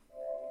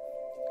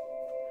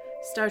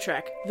Star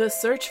Trek, The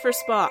Search for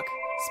Spock.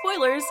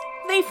 Spoilers,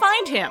 they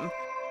find him!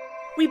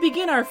 We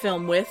begin our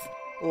film with,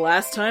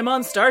 Last Time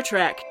on Star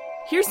Trek.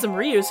 Here's some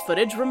reuse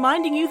footage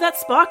reminding you that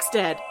Spock's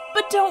dead.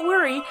 But don't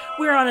worry,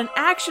 we're on an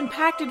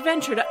action-packed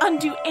adventure to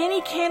undo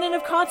any canon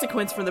of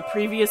consequence from the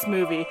previous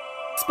movie.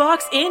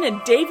 Spock's in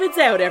and David's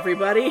out,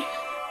 everybody.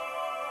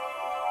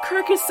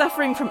 Kirk is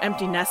suffering from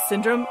empty nest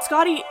syndrome,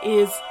 Scotty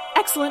is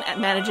excellent at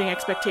managing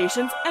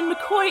expectations, and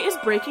McCoy is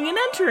breaking and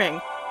entering.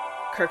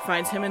 Kirk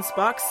finds him in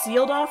Spock's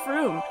sealed-off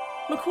room.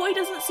 McCoy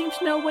doesn't seem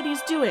to know what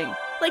he's doing.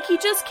 Like he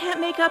just can't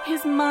make up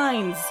his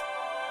minds.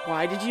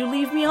 Why did you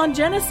leave me on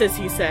Genesis,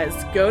 he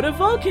says. Go to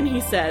Vulcan,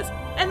 he says.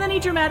 And then he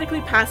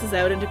dramatically passes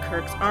out into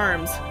Kirk's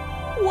arms.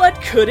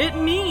 What could it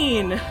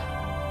mean?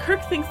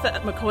 Kirk thinks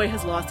that McCoy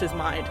has lost his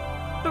mind,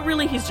 but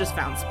really he's just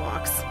found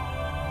Spock's.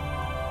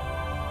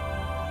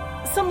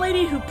 Some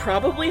lady who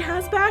probably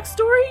has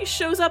backstory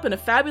shows up in a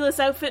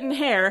fabulous outfit and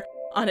hair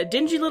on a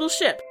dingy little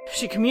ship.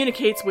 She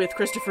communicates with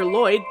Christopher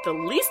Lloyd, the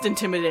least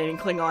intimidating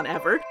Klingon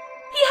ever.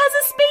 He has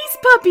a space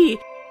puppy!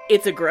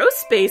 It's a gross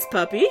space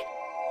puppy.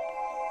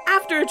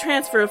 After a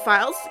transfer of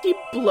files, he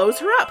blows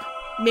her up.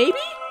 Maybe?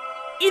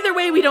 Either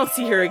way, we don't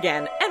see her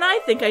again, and I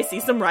think I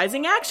see some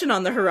rising action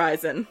on the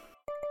horizon.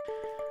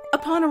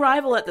 Upon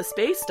arrival at the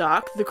space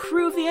dock, the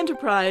crew of the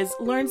Enterprise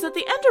learns that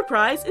the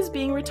Enterprise is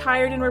being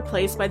retired and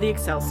replaced by the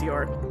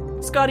Excelsior.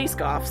 Scotty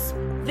scoffs.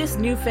 This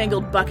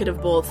newfangled bucket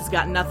of bolts has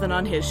got nothing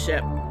on his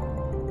ship.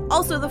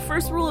 Also, the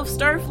first rule of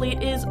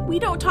Starfleet is we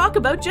don't talk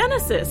about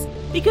Genesis,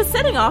 because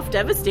setting off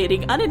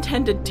devastating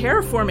unintended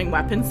terraforming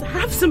weapons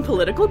have some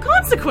political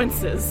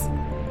consequences.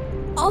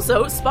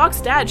 Also, Spock's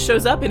dad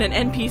shows up in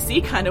an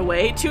NPC kind of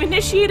way to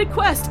initiate a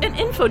quest and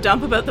info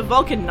dump about the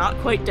Vulcan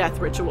not-quite-death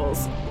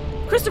rituals.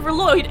 Christopher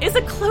Lloyd is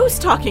a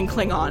close-talking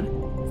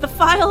Klingon. The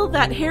file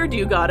that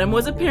hairdo got him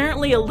was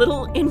apparently a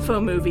little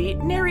info movie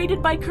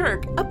narrated by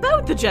Kirk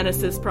about the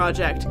Genesis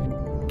project.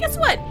 Guess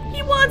what?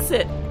 He wants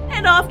it,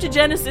 and off to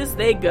Genesis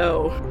they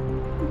go.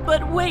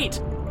 But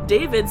wait,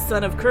 David,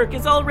 son of Kirk,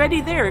 is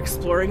already there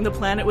exploring the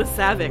planet with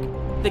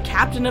Saavik. The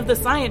captain of the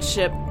science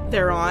ship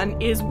they're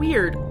on is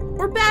weird,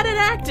 or bad at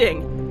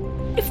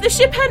acting. If the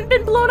ship hadn't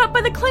been blown up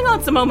by the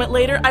Klingons a moment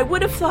later, I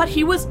would have thought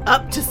he was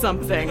up to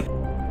something.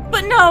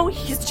 But no,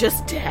 he's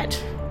just dead.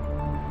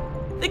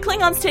 The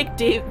Klingons take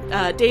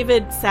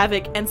David,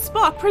 Saavik, and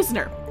Spock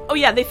prisoner. Oh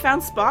yeah, they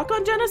found Spock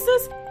on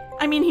Genesis?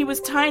 I mean, he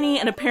was tiny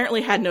and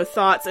apparently had no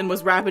thoughts and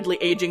was rapidly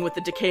aging with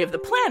the decay of the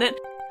planet,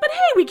 but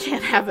hey, we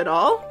can't have it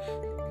all.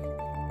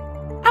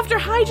 After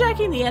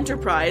hijacking the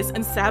Enterprise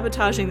and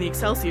sabotaging the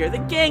Excelsior, the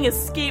gang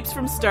escapes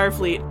from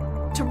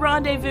Starfleet to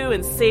rendezvous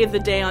and save the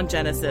day on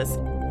Genesis,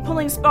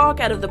 pulling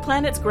Spock out of the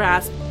planet's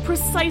grasp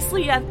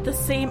precisely at the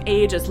same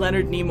age as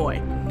Leonard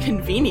Nimoy.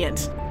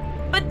 Convenient.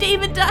 But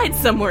David died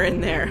somewhere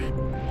in there.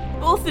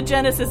 Both the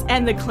Genesis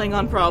and the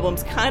Klingon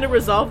problems kind of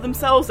resolve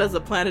themselves as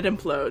the planet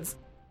implodes.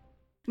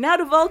 Now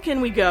to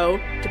Vulcan we go,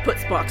 to put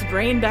Spock's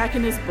brain back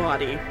in his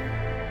body.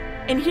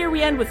 And here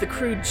we end with the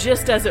crew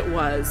just as it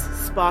was.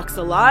 Spock's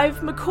alive,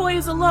 McCoy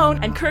is alone,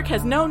 and Kirk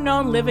has no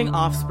known living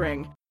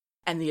offspring.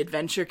 And the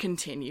adventure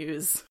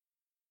continues.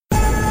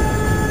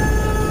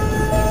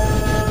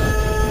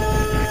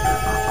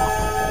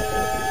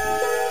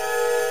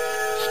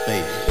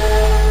 Space.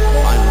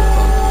 Final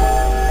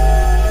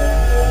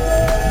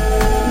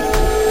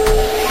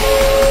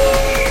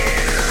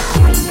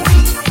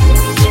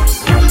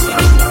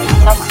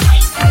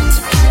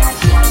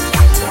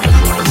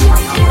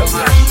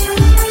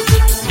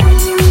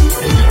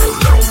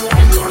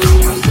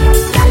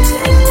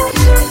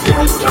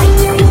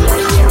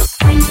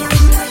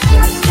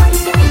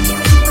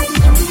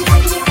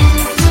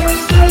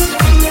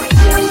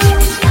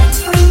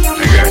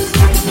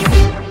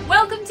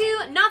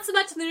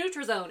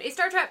Zone, a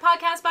Star Trek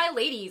podcast by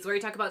ladies, where we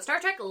talk about Star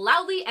Trek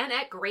loudly and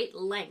at great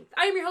length.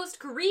 I am your host,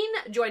 Kareen,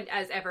 joined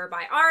as ever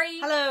by Ari.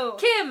 Hello.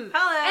 Kim.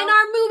 Hello. And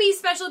our movie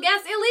special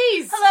guest,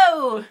 Elise.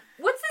 Hello.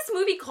 What's this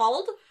movie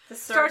called? The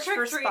Search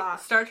for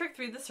Spock. Star Trek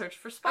 3, The Search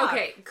for Spock.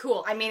 Okay,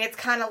 cool. I mean, it's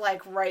kind of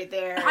like right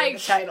there in the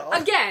title.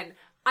 Again,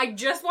 I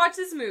just watched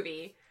this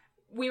movie.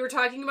 We were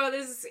talking about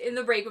this in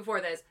the break before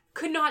this.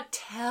 Could not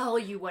tell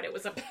you what it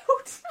was about.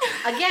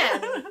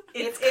 Again,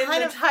 it's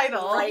kind of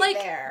title right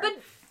there. But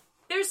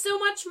there's so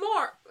much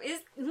more.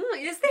 Is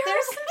there?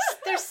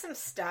 There's some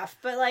stuff,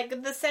 but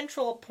like the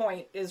central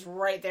point is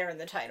right there in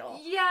the title.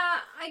 Yeah,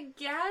 I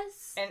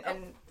guess. And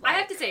I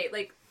have to say,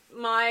 like,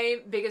 my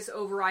biggest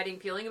overriding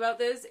feeling about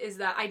this is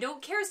that I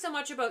don't care so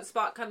much about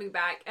Spock coming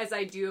back as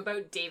I do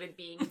about David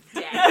being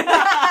dead.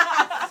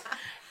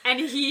 And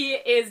he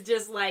is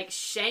just, like,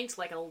 shanked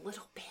like a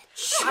little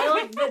bitch. I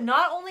like that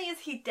not only is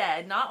he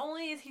dead, not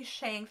only is he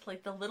shanked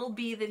like the little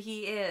bee that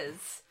he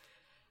is,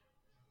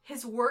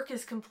 his work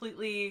is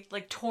completely,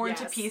 like, torn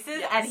to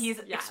pieces, and he's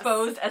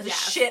exposed as a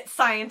shit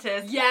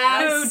scientist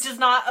who does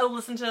not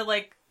listen to,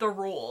 like, the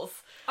rules.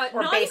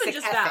 Or not basic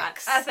even just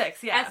ethics.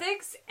 Ethics, yeah.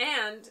 Ethics,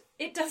 and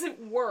it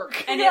doesn't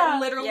work. And it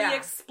literally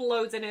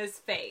explodes in his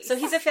face. So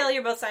he's a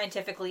failure both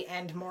scientifically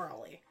and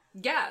morally.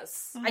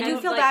 Yes. I do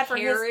feel bad for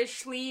his...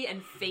 hairishly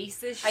and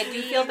faceishly. I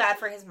do feel bad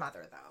for his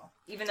mother, though.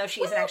 even though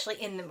she isn't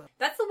actually in the movie.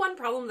 That's the one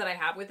problem that I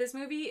have with this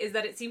movie, is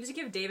that it seems to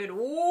give David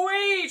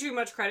way too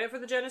much credit for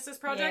the Genesis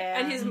Project,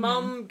 and his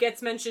mom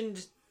gets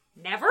mentioned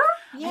never?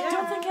 Yeah. I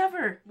don't think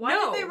ever. Why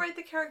did they write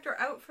the character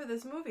out for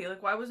this movie?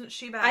 Like, why wasn't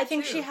she back I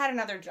think too? she had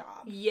another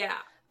job. Yeah.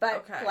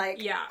 But,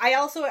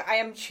 I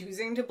am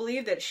choosing to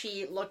believe that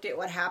she looked at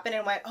what happened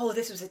and went, oh,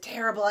 this was a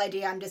terrible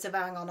idea, I'm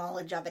disavowing all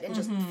knowledge of it, and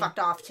just fucked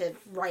off to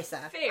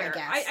Risa, Fair. I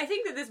guess. I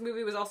think that this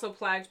movie was also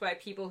plagued by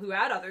people who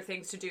had other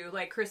things to do,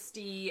 like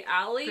Kirstie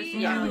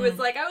Alley, who was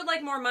like, I would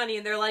like more money,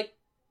 and they're like,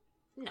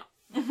 no.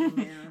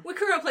 We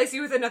could replace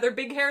you with another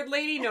big-haired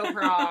lady, no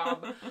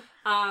problem.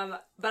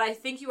 But I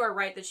think you are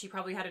right that she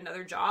probably had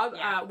another job.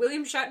 Yeah.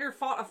 William Shatner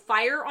fought a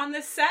fire on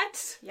this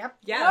set. Yep.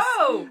 Yes.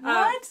 Whoa!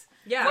 What?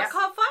 Yeah. What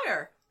caught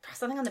fire?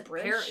 Something on the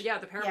bridge?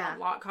 The Paramount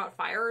lot caught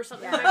fire or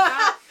something like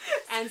that.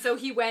 And so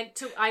he went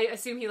to, I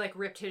assume he like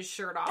ripped his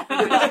shirt off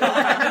and went to go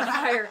fight the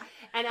fire.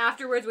 And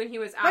afterwards when he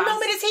was asked... My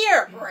moment is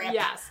here! Rip.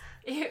 Yes.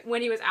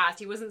 When he was asked,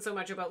 he wasn't so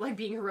much about like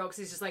being heroic,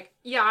 he's just like,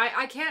 yeah,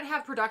 I can't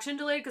have production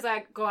delayed because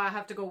I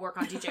have to go work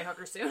on DJ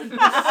Hooker soon.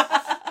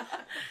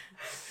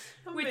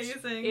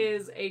 Amazing. Which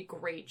is a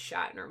great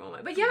Shatner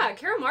moment. But yeah,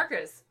 Carol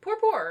Marcus.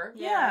 Poor.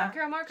 Yeah.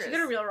 Carol Marcus. She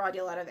got a real raw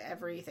deal out of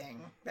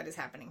everything that is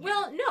happening here.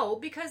 Well, no,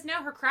 because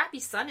now her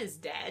crappy son is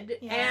dead,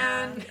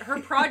 and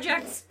her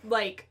project's,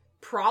 like,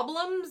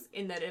 problems,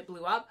 in that it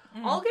blew up,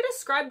 all get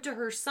ascribed to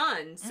her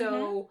son,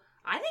 so...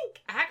 I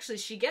think, actually,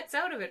 she gets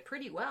out of it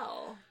pretty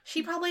well.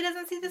 She probably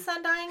doesn't see the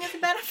son dying as a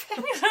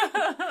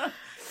benefit.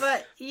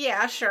 But,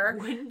 yeah, sure.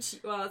 Wouldn't she?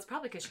 Well, it's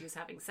probably because she was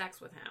having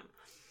sex with him.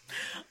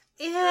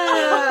 Ew.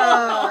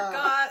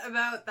 I forgot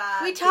about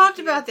that. We talked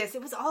about this.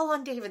 It was all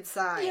on David's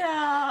side.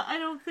 Yeah, I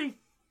don't think...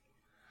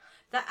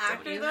 The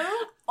actor,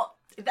 though?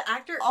 The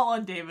actor... All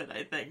on David,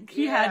 I think.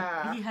 He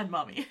had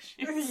mommy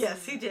issues.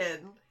 Yes, he did.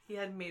 He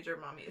had major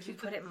mommy issues. You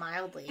put it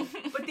mildly.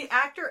 But the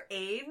actor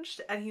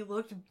aged, and he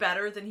looked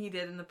better than he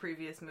did in the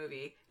previous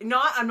movie.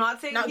 I'm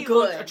not saying he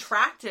looked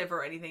attractive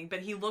or anything,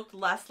 but he looked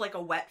less like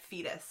a wet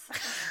fetus.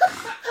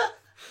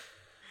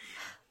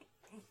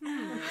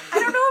 I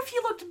don't know if he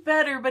looked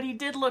better, but he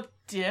did look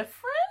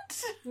different.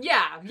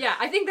 Yeah.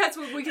 I think that's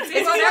what we can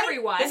say about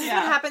everyone. This is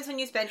what happens when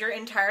you spend your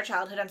entire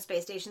childhood on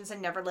space stations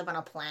and never live on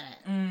a planet.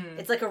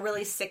 It's like a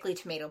really sickly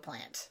tomato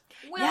plant.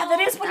 Well, yeah, that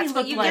is what he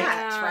looked like.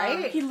 Get,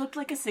 right? He looked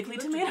like a sickly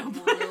tomato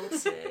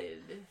plant.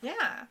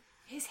 Yeah.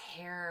 His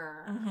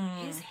hair.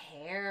 His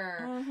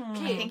hair.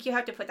 Okay. I think you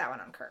have to put that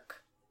one on Kirk.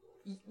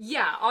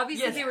 Yeah,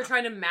 obviously they were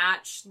trying to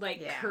match,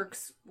 like,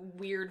 Kirk's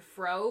weird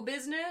fro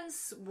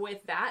business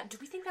with that. Do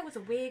we think that was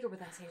a wig, or was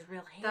that his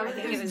real hair?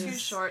 It was too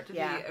short to be...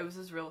 It was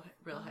his real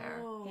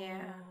hair.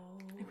 Yeah.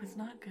 It was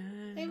not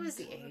good. It was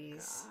the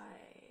 80s.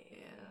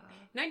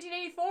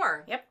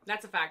 1984. Yep.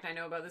 That's a fact I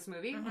know about this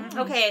movie.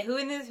 Okay, who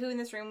in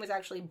this room was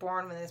actually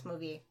born when this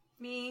movie?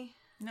 Me.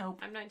 Nope.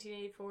 I'm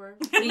 1984.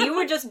 You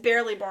were just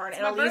barely born,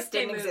 and Elise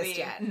didn't movie. exist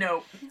yet.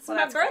 Nope. It's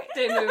my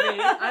birthday movie.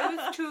 I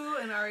was 2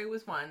 and Ari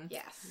was 1.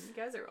 Yes. You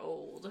guys are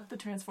old. The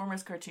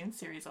Transformers cartoon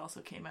series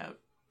also came out,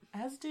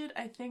 as did,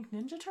 I think,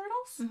 Ninja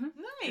Turtles? Nice.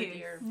 Good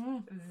year.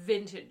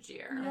 Vintage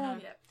year. Yeah.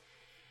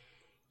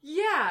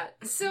 Yeah,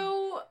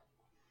 so...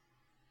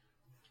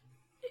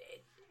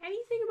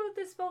 Anything about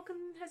this Vulcan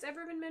has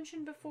ever been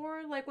mentioned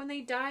before? Like, when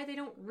they die, they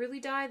don't really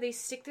die. They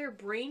stick their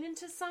brain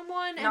into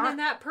someone, and then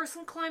that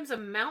person climbs a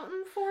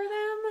mountain for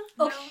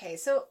them? Okay,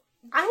 so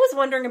I was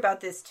wondering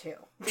about this, too.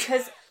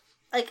 Because,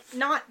 like,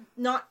 not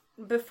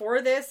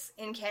before this,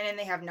 in canon,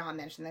 they have not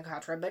mentioned the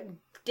Katra, but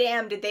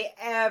damn, did they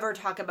ever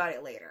talk about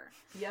it later.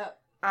 Yep.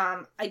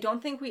 I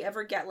don't think we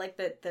ever get, like,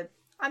 the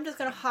I'm just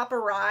gonna hop a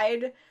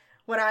ride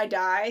when I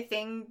die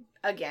thing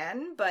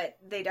again, but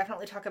they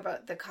definitely talk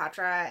about the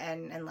Katra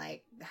and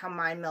like how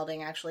mind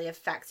melding actually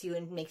affects you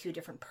and makes you a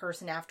different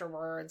person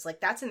afterwards.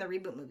 Like that's in the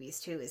reboot movies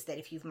too, is that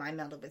if you've mind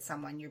melded with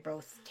someone, you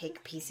both take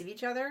a piece of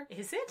each other.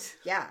 Is it?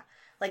 Yeah.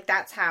 Like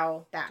that's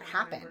how that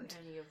happened.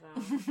 Any of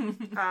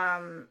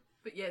them.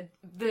 But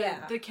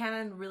the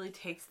canon really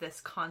takes this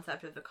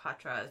concept of the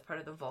Katra as part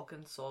of the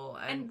Vulcan soul.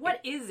 And what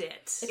is it?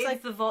 It's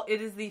like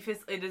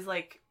it is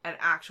like an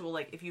actual,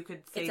 like, if you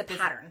could say it's a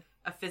pattern.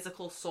 A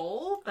physical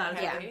soul, that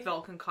is what the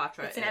Vulcan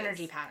Katra It's an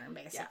energy pattern,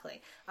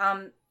 basically.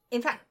 Yeah.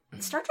 In fact,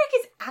 Star Trek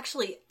is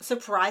actually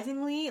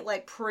surprisingly,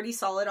 like, pretty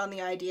solid on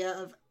the idea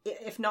of,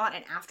 if not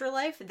an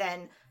afterlife,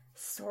 then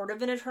sort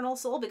of an eternal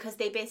soul, because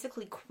they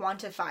basically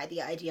quantify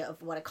the idea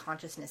of what a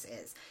consciousness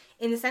is.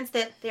 In the sense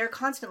that they're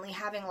constantly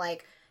having,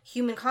 like,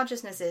 human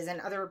consciousnesses and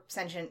other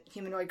sentient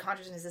humanoid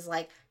consciousnesses,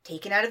 like,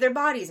 taken out of their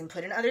bodies and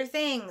put in other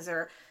things,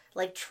 or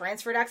like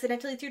transferred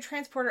accidentally through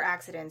transporter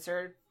accidents,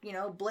 or, you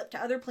know, blip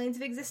to other planes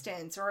of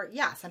existence, or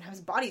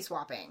sometimes body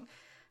swapping.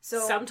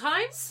 So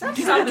sometimes,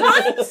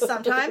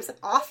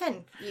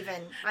 often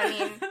even. I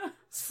mean,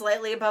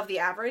 slightly above the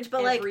average,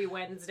 but every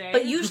Wednesday.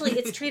 But usually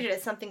it's treated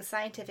as something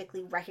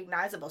scientifically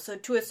recognizable. So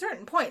to a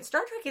certain point,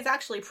 Star Trek is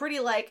actually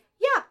pretty like,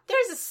 yeah,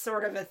 there's a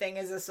sort of a thing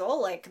as a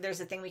soul. Like, there's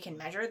a thing we can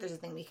measure, there's a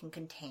thing we can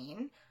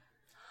contain.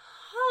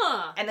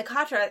 Huh. And the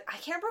Katra, I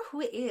can't remember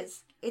who it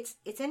is. It's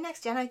in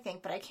Next Gen, I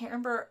think, but I can't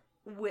remember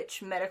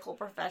which medical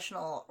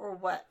professional or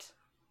what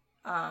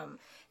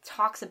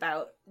talks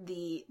about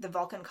the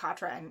Vulcan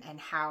Katra and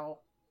how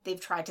they've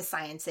tried to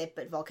science it,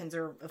 but Vulcans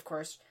are, of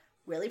course,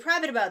 really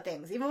private about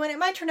things, even when it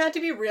might turn out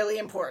to be really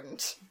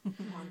important.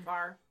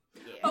 Bar.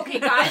 Yeah. Okay,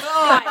 guys,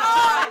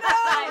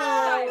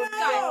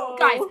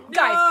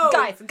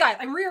 guys,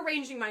 I'm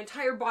rearranging my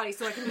entire body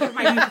so I can give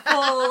my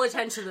full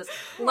attention to this.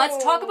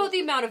 Let's talk about the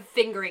amount of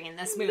fingering in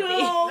this movie.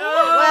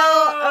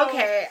 Well,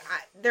 okay,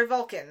 they're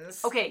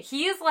Vulcans. Okay,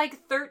 he is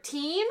like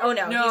 13. Oh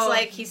no,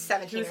 he's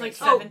 17. He was like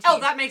 17. 17. Oh,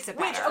 that makes it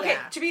better. Which, okay,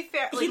 Yeah. to be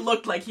fair, He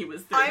looked like he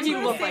was 13. I'm He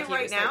going to looked say like he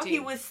right was now, 13. he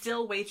was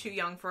still way too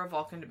young for a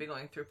Vulcan to be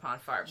going through Pon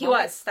farr. He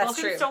was, that's Vulcans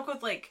true. don't go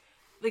with, like,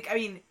 I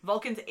mean,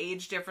 Vulcans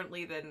age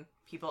differently than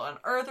people on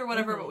Earth or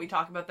whatever, but we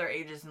talk about their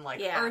ages in,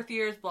 like, Earth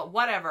years,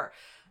 whatever.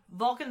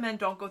 Vulcan men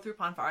don't go through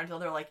Pon farr until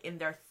they're, like, in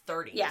their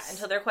 30s. Yeah,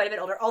 until they're quite a bit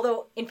older.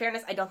 Although, in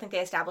fairness, I don't think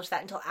they established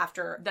that until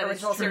after the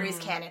original is true. series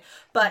canon.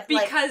 But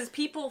Because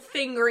people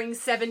fingering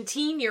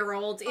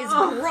 17-year-olds is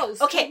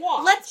gross okay, to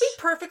watch. let's be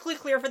perfectly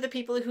clear for the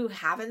people who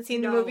haven't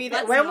seen the No, movie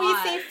that let's when we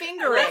not. say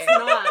fingering, Let's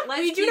not.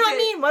 Let's we do keep not it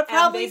mean what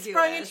probably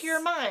sprung ambiguous. into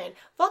your mind.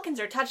 Vulcans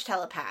are touch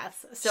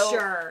telepaths, so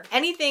Sure.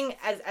 anything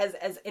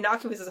as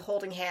innocuous as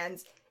holding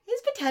hands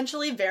is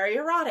potentially very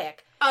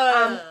erotic.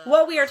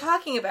 What we are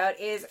talking about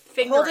is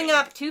Fingering. holding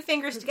up two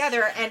fingers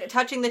together and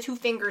touching the two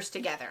fingers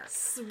together.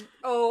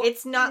 Oh,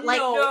 It's not like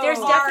no. there's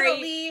Sorry.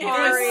 definitely It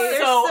was there's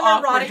so some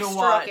awkward erotic to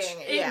watch.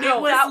 stroking. Yeah.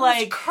 It was that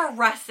like was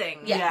caressing.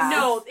 Yeah.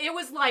 No, it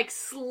was like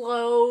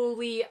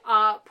slowly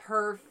up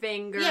her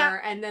finger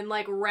and then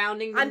like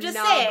rounding the I'm just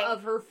nub saying,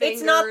 of her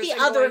fingers. it's not the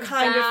and other going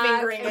kind of back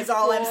fingering and is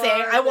all I'm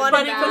saying. I forth want to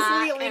and be back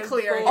completely and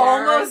clear here. forth.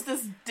 almost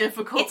as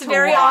difficult It's to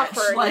very watch.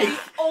 awkward. Like, The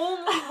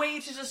only way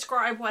to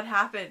describe what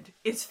happened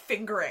is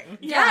fingering.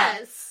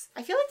 Yes.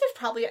 I feel like there's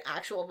probably an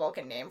actual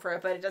Vulcan name for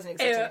it, but it doesn't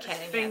exist in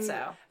canon yet,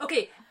 so.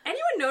 Okay,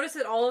 anyone notice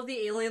that all of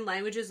the alien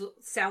languages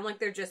sound like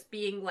they're just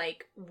being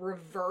like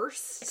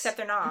reversed? Except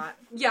they're not.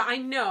 Yeah, I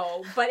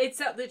know, but it's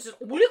just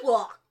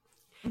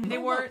They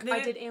weren't. I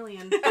did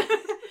alien.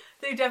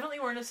 They definitely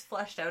weren't as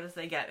fleshed out as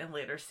they get in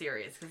later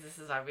series, because this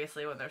is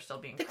obviously when they're still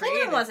being The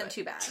created. Klingon wasn't but-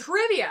 too bad.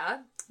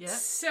 Trivia. Yeah.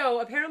 So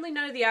apparently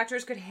none of the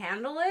actors could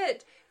handle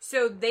it.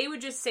 So they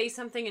would just say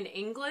something in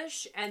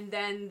English, and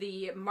then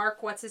the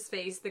Mark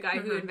What's-His-Face, the guy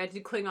who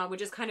invented Klingon, would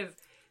just kind of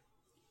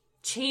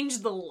change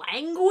the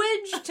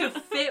language to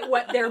fit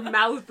what their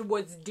mouth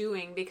was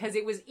doing, because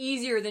it was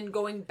easier than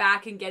going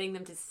back and getting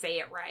them to say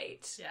it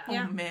right.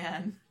 Yeah. oh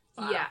man.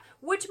 Yeah,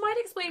 which might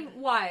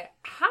explain why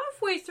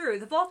halfway through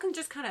the Vulcans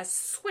just kind of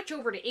switch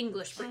over to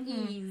English for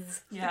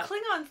ease. Yeah. The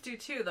Klingons do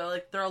too, though.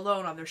 Like, they're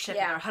alone on their ship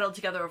Yeah. and they're huddled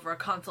together over a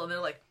console and they're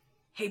like,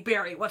 "Hey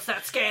Barry, what's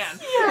that scan?"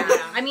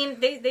 Yeah. I mean,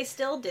 they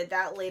still did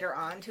that later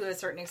on to a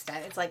certain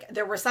extent. It's like,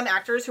 there were some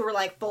actors who were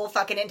like full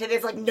fucking into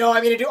this, like, no,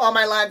 I'm gonna do all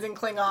my lines in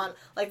Klingon.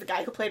 Like the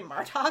guy who played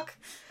Martok.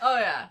 Oh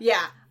yeah.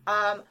 Yeah.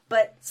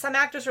 But some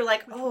actors were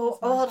like,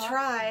 I'll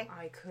try.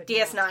 I could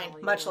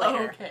DS9, much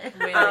later. Okay.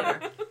 Way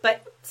later.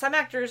 But some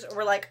actors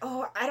were like,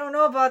 I don't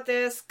know about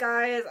this,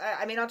 guys.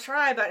 I mean, I'll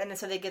try, but... And then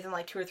so they give them,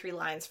 like, 2 or 3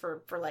 lines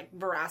for like,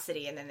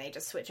 veracity, and then they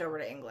just switch over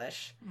to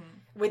English.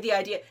 With the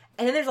idea...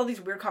 And then there's all these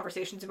weird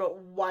conversations about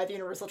why the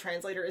Universal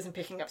Translator isn't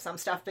picking up some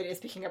stuff, but is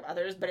picking up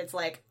others, but it's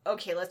like,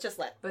 okay, let's just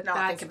not But think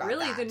that's about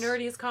really that. the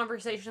nerdiest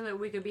conversation that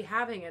we could be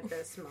having at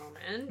this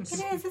moment.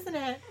 It is, isn't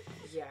it?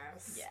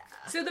 Yes. Yeah.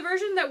 So the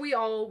version that we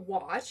all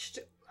watched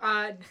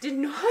did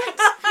not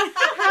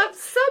have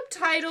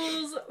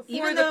subtitles for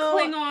Even the though-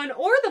 Klingon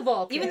or the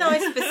Vulcan. Even though I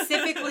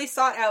specifically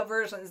sought out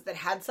versions that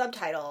had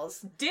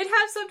subtitles. did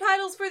have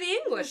subtitles for the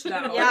English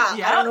though. Yeah,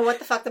 Yeah. I don't know what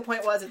the fuck the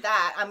point was of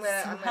that. I'm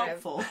gonna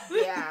helpful.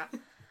 Yeah.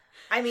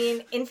 I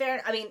mean,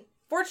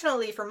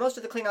 fortunately for most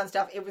of the Klingon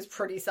stuff, it was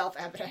pretty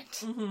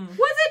self-evident. Was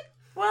it?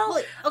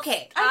 Well,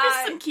 Okay. I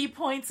missed some key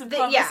points of yeah.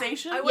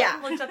 conversation. I went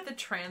and looked up the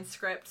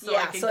transcript so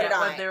I could so get did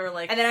what I. they were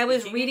like. And then I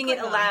was speaking reading it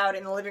Klingon. aloud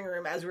in the living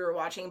room as we were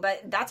watching,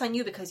 but that's on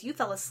you because you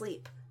fell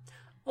asleep.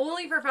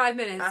 Only for 5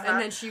 minutes, Uh-huh.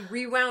 and then she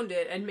rewound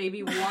it and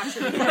maybe watched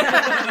it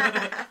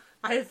again.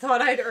 I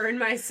thought I'd earn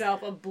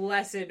myself a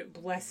blessed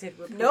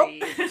reprieve. Nope.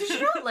 Did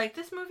you not like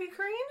this movie,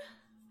 Corinne?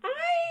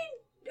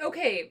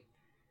 Okay.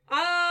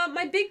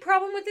 My big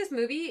problem with this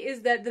movie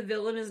is that the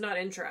villain is not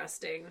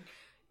interesting.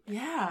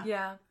 Yeah.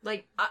 Yeah.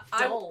 Like, I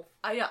dull.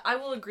 I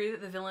will agree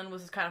that the villain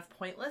was kind of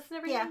pointless and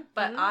everything, Yeah.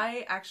 but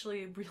I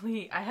actually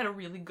I had a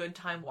really good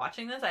time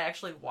watching this. I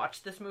actually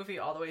watched this movie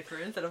all the way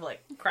through instead of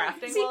like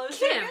crafting See, while I was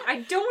doing Kim, it. I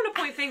don't want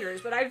to point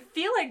fingers, but I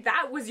feel like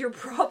that was your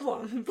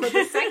problem for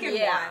the second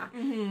Yeah.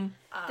 one.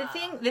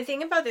 The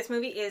thing about this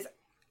movie is,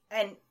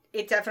 and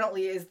it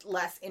definitely is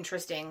less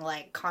interesting,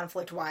 like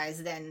conflict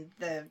wise than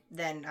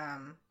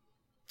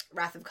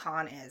Wrath of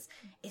Khan is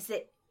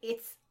that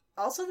it's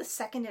also the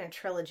second in a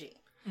trilogy.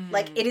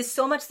 Like, it is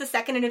so much the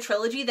second in a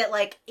trilogy that,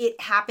 like,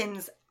 it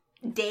happens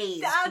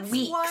days, That's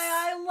weeks. why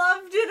I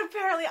loved it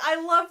apparently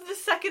I love the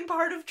second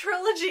part of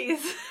trilogies.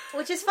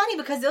 Which is funny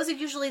because those are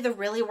usually the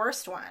really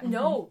worst ones.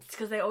 No, it's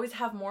because they always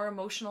have more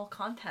emotional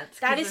content.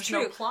 That is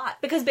true. No plot.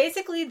 Because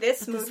basically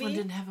this movie... This one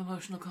didn't have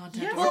emotional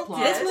content or Well,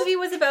 plot. this movie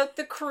was about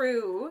the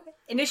crew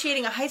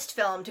initiating a heist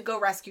film to go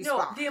rescue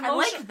Spock. The I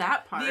liked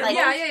that part.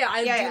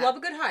 I do love a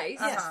good heist.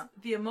 Yes.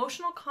 The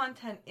emotional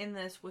content in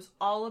this was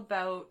all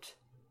about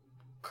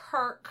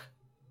Kirk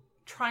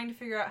trying to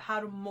figure out how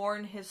to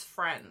mourn his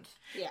friend.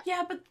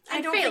 Yeah, but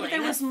I don't failing.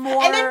 think there was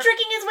more... And then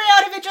tricking his way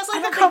out of it, just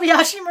like the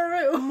Kobayashi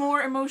Maru.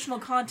 More emotional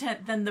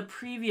content than the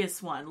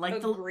previous one.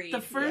 Like Agreed.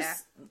 the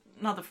first...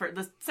 Not the first,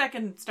 the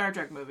second Star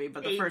Trek movie,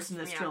 but the first in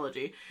this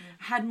trilogy,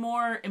 had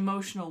more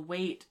emotional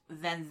weight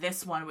than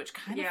this one, which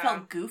kind of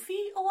felt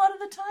goofy a lot of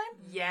the time.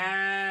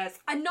 Yes.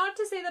 And not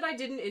to say that I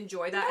didn't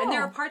enjoy that. No. And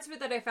there are parts of it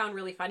that I found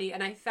really funny.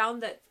 And I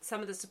found that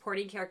some of the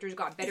supporting characters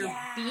got better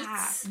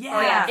beats in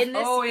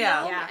this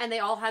film. And they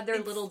all had their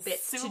little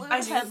bits Sulu to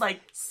had, do.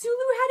 like... Sulu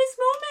had his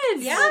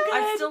moments. Yeah,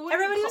 I still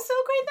wouldn't everybody was so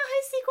great in the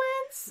heist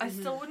sequence.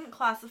 I still wouldn't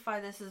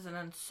classify this as an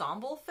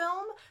ensemble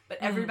film, but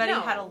everybody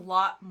had a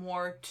lot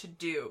more to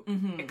do,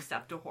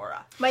 except Uhura.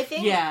 My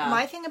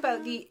thing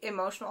about the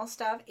emotional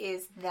stuff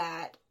is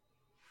that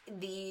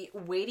the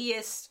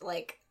weightiest,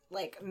 like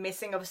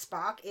missing of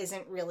Spock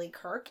isn't really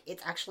Kirk,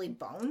 it's actually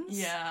Bones.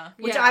 Yeah.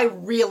 Which I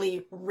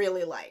really,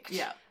 really liked.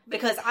 Yeah.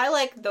 Because I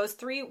like those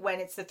three when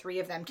it's the three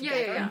of them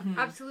together. Yeah,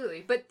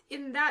 absolutely. But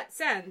in that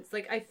sense,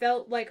 like, I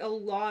felt like a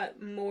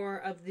lot more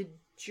of the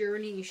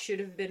journey should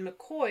have been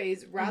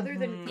McCoy's rather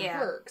than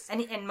Kirk's.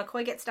 And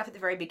McCoy gets stuff at the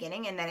very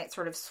beginning, and then it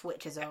sort of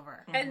switches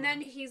over. And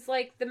then he's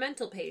like the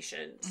mental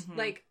patient.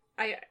 Like,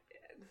 I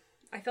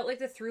felt like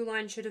the through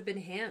line should have been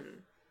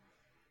him.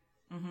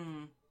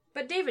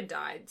 But David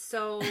died,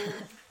 so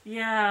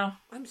Yeah.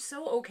 I'm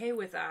so okay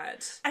with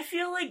that. I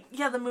feel like,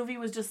 the movie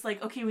was just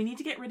like, okay, we need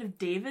to get rid of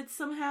David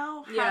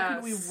somehow. How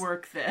can we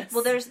work this?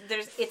 Well, there's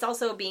it's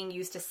also being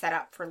used to set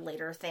up for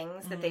later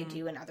things that they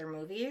do in other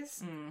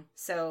movies.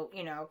 So,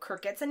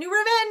 Kirk gets a new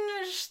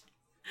revenge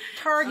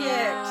target.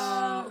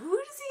 Who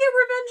does he get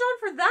revenge on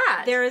for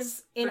that?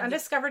 There's in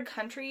Undiscovered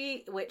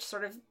Country, which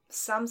sort of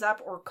sums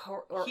up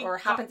or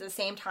happens at the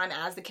same time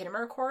as the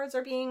Kittimer Accords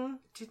are being...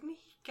 Didn't he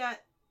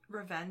get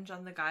revenge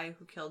on the guy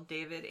who killed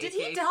David? Did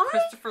aka he die?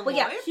 Christopher Lloyd?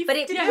 Well, But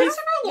it,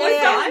 Christopher Lloyd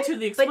died to the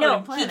but exploding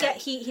no, planet.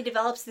 he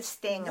develops this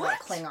thing about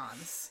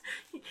Klingons.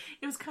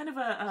 It was kind of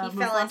a He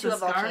fell into a Mufasa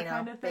Scar volcano,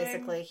 kind of thing.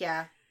 basically.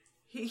 Yeah,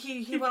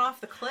 He went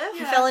off the cliff?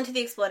 he fell into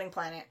the exploding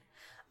planet.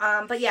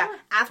 But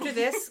after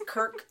this,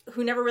 Kirk,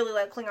 who never really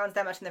liked Klingons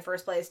that much in the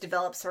first place,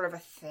 develops sort of a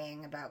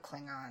thing about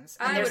Klingons.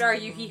 And I would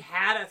argue he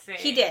had a thing.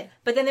 he did.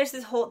 But then there's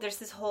this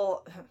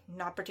whole,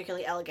 not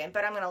particularly elegant,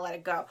 but I'm going to let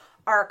it go,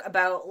 arc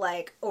about,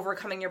 like,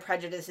 overcoming your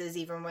prejudices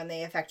even when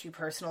they affect you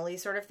personally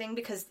sort of thing.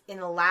 Because in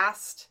the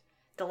last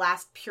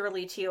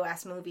purely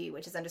TOS movie,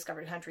 which is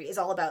Undiscovered Country, is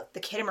all about the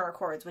Kittimer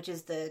Accords, which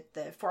is the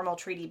formal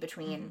treaty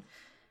between...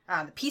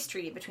 the peace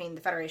treaty between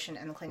the Federation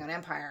and the Klingon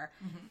Empire,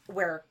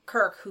 where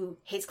Kirk, who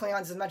hates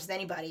Klingons as much as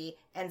anybody,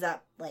 ends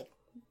up, like,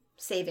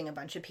 saving a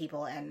bunch of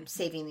people and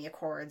saving the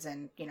Accords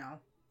and,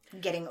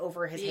 getting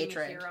over his Being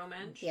hatred. a hero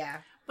mensch. Yeah.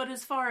 But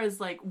as far as,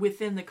 like,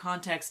 within the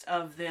context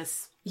of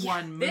this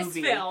one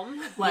movie... This film.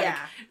 Like,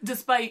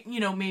 despite,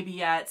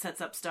 maybe, it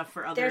sets up stuff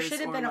for others. There should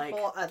have been like, a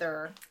whole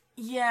other...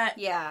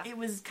 Yeah. It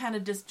was kind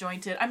of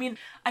disjointed. I mean,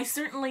 I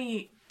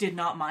certainly did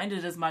not mind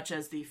it as much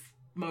as the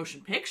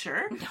motion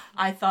picture.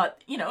 I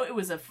thought, it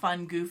was a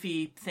fun,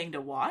 goofy thing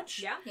to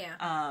watch.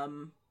 Yeah.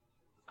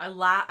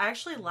 I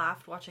actually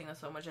laughed watching this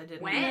so much I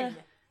didn't. When?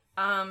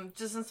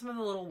 Just in some of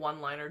the little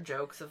one-liner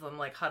jokes of them,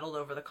 like, huddled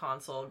over the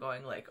console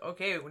going, like,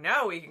 okay,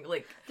 now we can,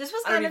 like... This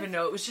was I don't even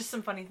know. It was just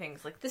some funny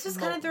things, like, this was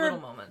little, kind of the little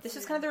moments. This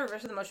was kind of the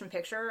reverse of the motion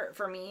picture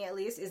for me, at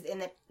least, is in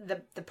that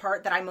the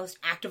part that I most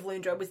actively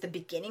enjoyed was the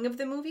beginning of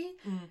the movie,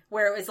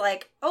 where it was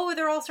like, oh,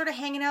 they're all sort of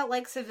hanging out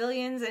like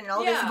civilians, and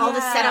all this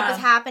setup is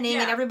happening,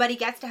 and everybody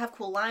gets to have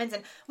cool lines,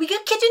 and we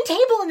get kitchen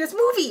table in this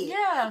movie.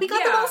 Yeah. We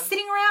got them all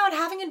sitting around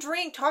having a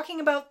drink, talking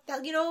about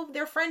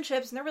their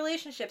friendships and their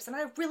relationships, and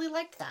I really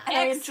liked that. And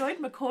I enjoyed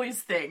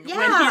McCoy's thing when he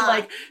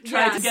Yeah.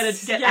 tried to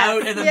get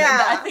out, and then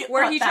I think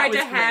Where he tried to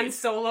was Han great.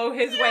 Solo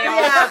his way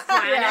off the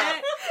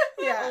planet.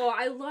 Yeah. Oh,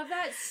 I love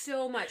that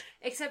so much.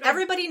 Except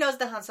Everybody knows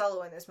the Han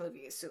Solo in this movie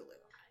is Sulu.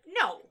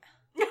 No.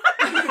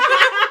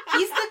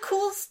 He's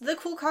the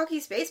cool cocky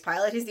space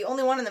pilot. He's the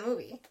only one in the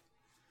movie.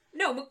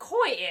 No,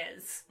 McCoy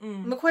is.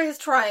 McCoy is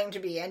trying to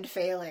be and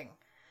failing.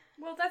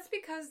 Well, that's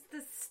because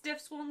the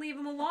stiffs won't leave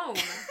him alone.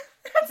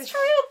 That's true.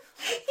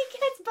 He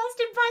gets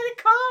busted by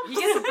the cops. He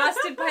gets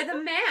busted by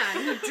the man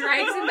who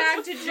drags him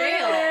back to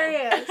jail.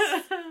 Hilarious.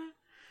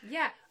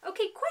 Yeah.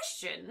 Okay,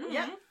 question.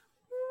 Yeah.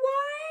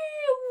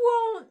 Why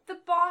won't the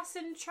boss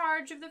in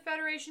charge of the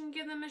Federation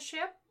give them a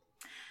ship?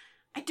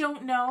 I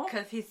don't know.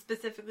 Because he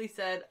specifically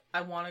said,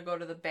 I want to go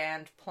to the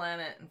banned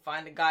planet and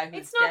find a guy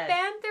who's It's not dead.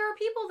 banned. There are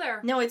people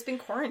there. No, it's been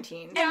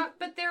quarantined. Yeah,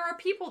 but there are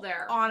people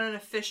there. On an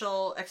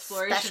official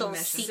exploration Special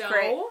mission.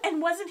 secret. So?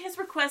 And wasn't his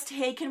request,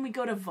 hey, can we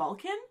go to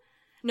Vulcan?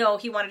 No,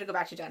 he wanted to go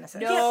back to Genesis.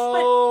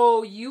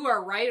 No, you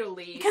are right,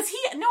 Elise. Because he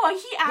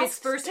asked... His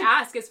first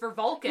ask is for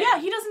Vulcan. Yeah,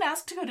 he doesn't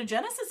ask to go to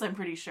Genesis, I'm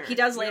pretty sure. He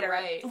does later. You're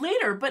right.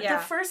 Later, but the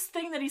first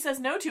thing that he says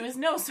no to is,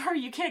 no,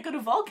 sorry, you can't go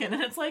to Vulcan.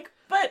 And it's like,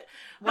 but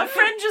my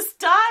friend just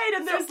died,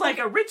 and there's like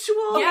a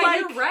ritual. Yeah, like...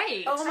 you're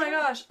right. Oh my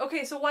gosh.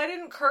 Okay, so why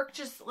didn't Kirk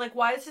just, like,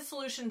 why is his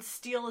solution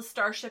steal a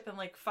starship and,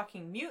 like,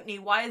 fucking mutiny?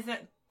 Why isn't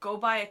it go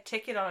buy a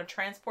ticket on a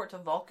transport to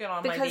Vulcan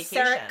on my vacation?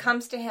 Because Sarek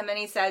comes to him and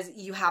he says,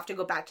 you have to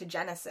go back to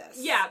Genesis.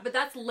 Yeah, but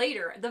that's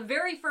later. The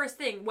very first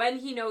thing, when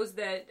he knows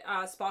that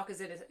Spock is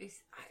in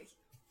his...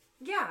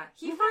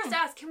 he first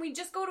asks, can we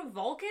just go to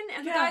Vulcan?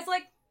 And the guy's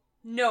like,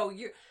 no,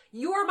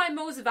 you are my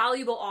most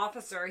valuable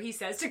officer, he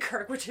says to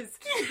Kirk, which is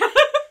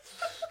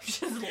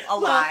a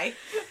lie.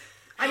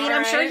 I mean,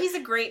 I'm sure he's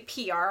a great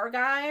PR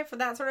guy for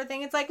that sort of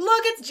thing. It's like,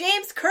 look, it's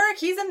James Kirk,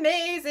 he's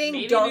amazing.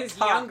 Maybe Don't in his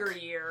talk. younger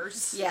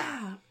years.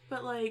 Yeah.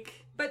 But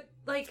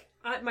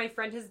my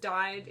friend has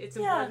died. It's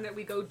important that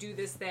we go do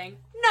this thing.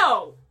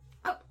 No!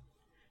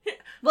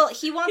 Well,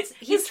 he wants...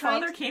 His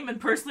father came and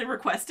personally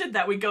requested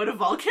that we go to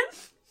Vulcan.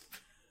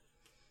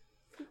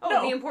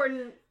 The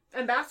important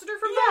ambassador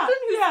from Vulcan?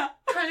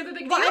 Who's kind of a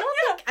big deal?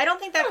 I don't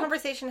think that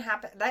conversation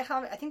happened. I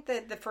think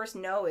the first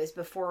no is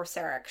before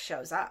Sarek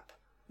shows up.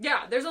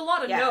 Yeah, there's a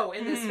lot of no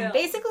in this film.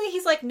 Basically,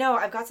 he's like, no,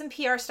 I've got some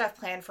PR stuff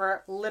planned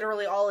for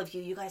literally all of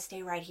you. You guys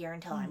stay right here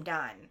until I'm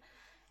done.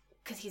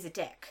 Because he's a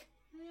dick.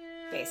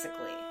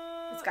 Basically.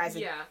 This guy's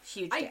a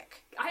huge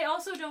dick. I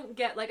also don't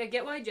get, I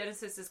get why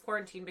Genesis is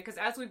quarantined, because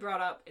as we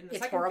brought up in the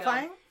second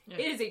horrifying. film,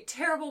 it is a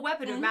terrible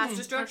weapon of mass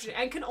destruction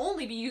and can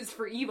only be used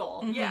for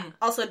evil. Yeah.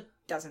 Also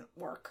doesn't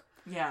work.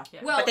 Yeah.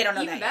 Well, but they don't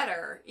know even that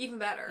better. Even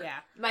better. Yeah.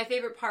 My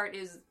favorite part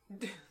is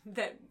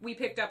that we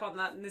picked up on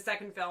that in the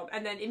second film,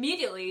 and then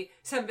immediately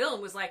some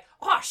villain was like,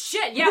 oh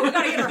shit, yeah, we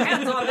gotta get our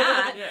hands on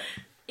that.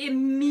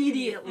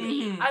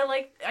 Immediately.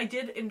 I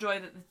did enjoy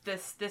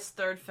that this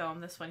third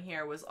film, this one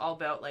here, was all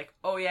about like,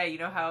 oh yeah, you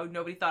know how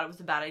nobody thought it was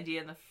a bad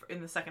idea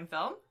in the second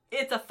film?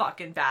 It's a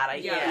fucking bad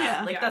idea.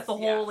 Yeah. That's the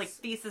whole like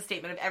thesis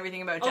statement of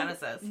everything about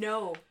Genesis.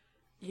 No.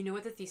 You know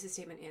what the thesis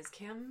statement is,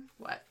 Kim?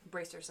 What?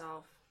 Brace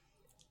yourself.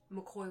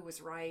 McCoy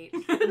was right. No!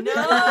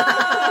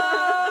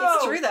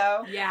 It's true,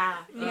 though. Yeah,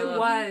 it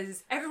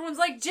was. Everyone's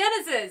like,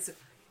 Genesis!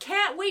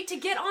 Can't wait to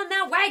get on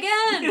that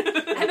wagon!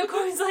 And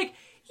McCoy's like,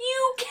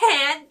 you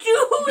can't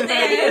do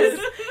this!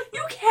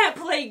 You can't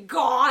play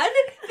God!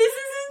 This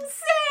is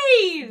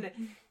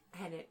insane!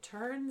 And it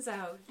turns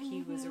out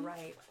he was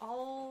right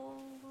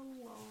all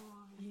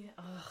along. Yeah.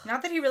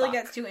 Not that he really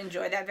gets to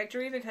enjoy that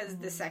victory, because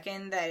the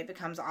second that it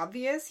becomes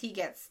obvious, he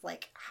gets,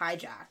 like,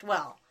 hijacked.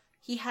 Well...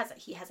 He has a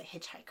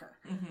hitchhiker.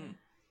 Mm-hmm.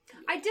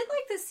 I did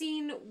like the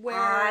scene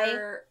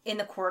where... in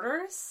the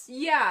quarters?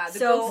 Yeah, the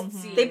so ghost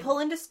scene. They pull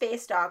into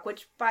space dock,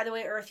 which, by the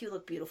way, Earth, you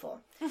look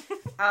beautiful.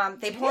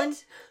 They pull in...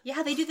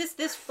 Yeah, they do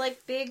this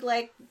like, big,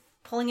 like,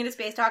 pulling into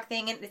space dock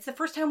thing, and it's the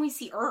first time we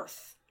see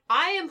Earth.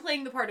 I am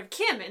playing the part of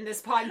Kim in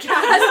this podcast,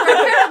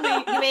 where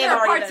apparently you may there have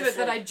are already parts of it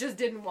been that I just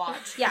didn't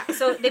watch. Yeah,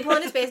 so they pull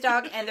into space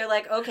dock, and they're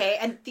like, okay,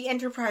 and the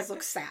Enterprise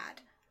looks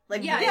sad.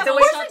 Like, yeah, it's of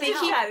always course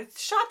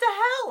It's shot to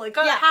hell. It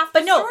got half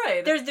but no,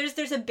 destroyed.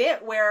 there's a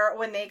bit where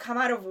when they come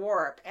out of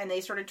warp and they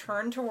sort of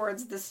turn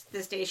towards the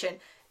station,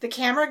 the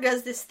camera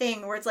does this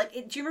thing where it's like,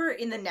 do you remember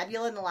in the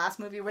Nebula in the last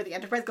movie where the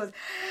Enterprise goes,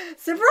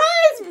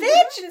 surprise,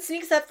 bitch, and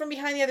sneaks up from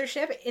behind the other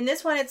ship? In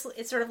this one,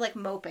 it's sort of like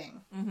moping.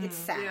 Mm-hmm. It's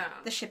sad. Yeah.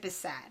 The ship is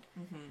sad.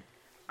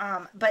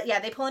 Mm-hmm. But yeah,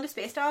 they pull into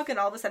space dock, and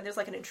all of a sudden there's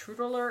like an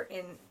intruder alert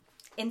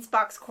in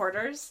Spock's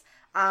quarters.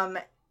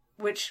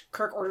 Which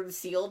Kirk ordered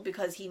sealed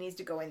because he needs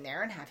to go in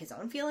there and have his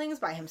own feelings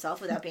by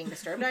himself without being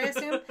disturbed, I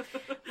assume.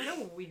 What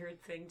a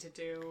weird thing to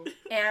do.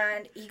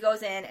 And he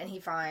goes in and he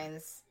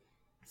finds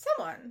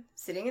someone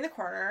sitting in the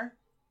corner.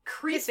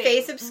 Creepy. His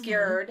face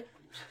obscured. Mm-hmm.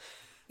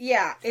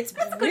 Yeah, it's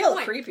real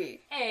creepy.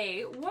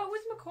 A, what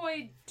was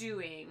McCoy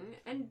doing?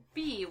 And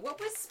B, what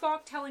was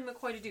Spock telling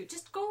McCoy to do?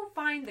 Just go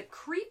find the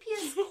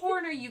creepiest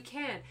corner you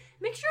can.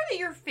 Make sure that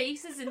your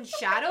face is in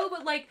shadow,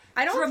 but like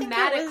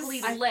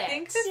dramatically lit. I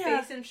think the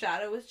face in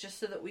shadow was just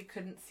so that we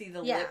couldn't see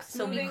the lips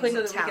so moving, we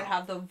couldn't so that we could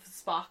have the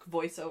Spock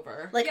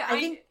voiceover. Like, I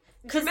think...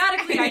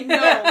 Dramatically, I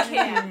know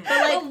Kim.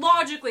 But like,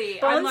 logically,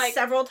 Bones I'm like...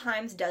 several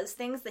times does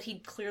things that he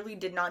clearly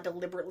did not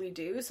deliberately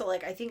do. So,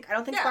 like, I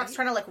don't think Spock's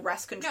trying to, like,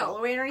 wrest control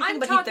away or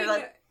anything,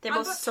 they're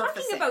both surfacing. I'm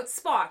talking about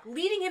Spock,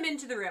 leading him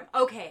into the room.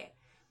 Okay,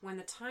 when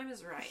the time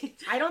is right.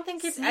 I don't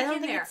think it's...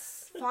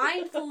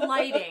 Find the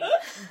lighting.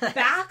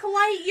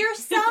 Backlight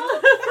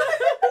yourself?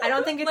 I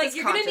don't think it's like,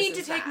 you're gonna need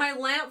to take my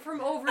lamp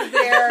from over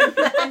there and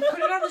put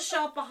it on the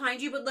shelf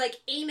behind you, but, like,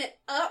 aim it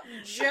up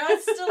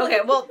just a little. Okay,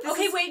 well...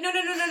 Wait,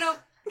 no.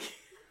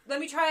 Let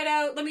me try it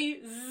out. Let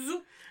me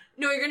zoop.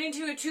 No, you're gonna need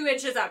to 2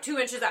 inches up, 2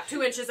 inches up,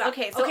 2 inches up.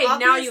 Okay, so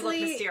now you look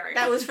mysterious.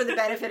 That was for the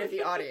benefit of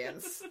the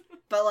audience.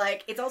 But,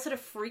 like, it's also to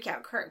freak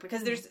out Kirk,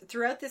 because there's,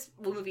 throughout this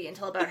movie,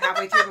 until about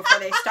halfway through before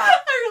they stop...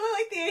 I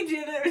really like the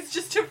idea that it was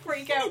just to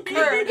freak out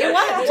Kirk. It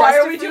was. Why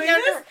are we doing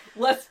this?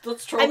 Let's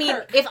Let's troll I mean,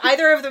 Kirk. if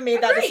either of them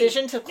made that Agreed.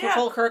 decision to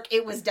troll Kirk,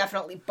 it was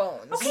definitely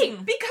Bones. Okay,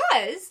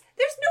 because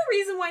there's no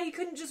reason why he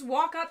couldn't just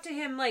walk up to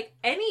him, like,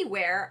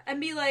 anywhere and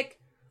be like,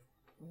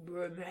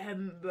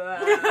 remember. Well,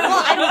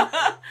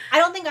 I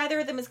don't think either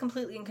of them is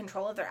completely in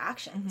control of their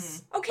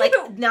actions. Okay, Like,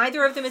 but...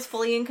 neither of them is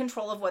fully in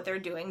control of what they're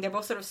doing. They're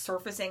both sort of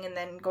surfacing and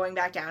then going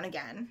back down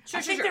again.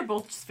 I think they're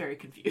both just very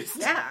confused.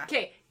 Yeah.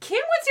 Okay, Kim,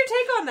 what's your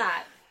take on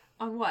that?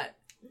 On what?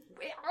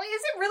 Is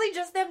it really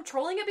just them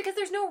trolling it? Because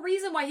there's no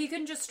reason why he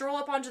couldn't just stroll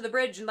up onto the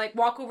bridge and, like,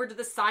 walk over to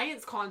the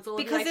science console.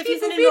 And Because be like, if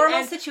he's in beep, a beep, normal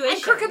and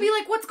situation- Kirk could be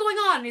like, "What's going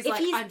on?" And he's If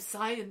like, he's- "I'm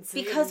sciencing."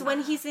 Because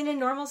when he's in a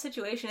normal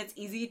situation, it's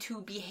easy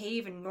to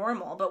behave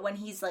normal. But when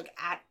he's, like,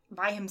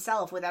 by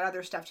himself without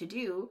other stuff to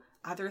do,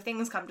 other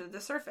things come to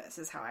the surface,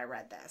 is how I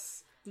read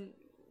this.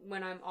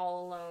 when I'm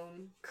all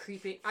alone,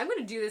 creeping. I'm going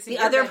to do this in The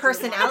your other bedroom.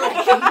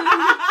 personality.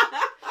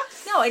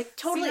 No, it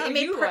totally... See how it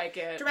made you like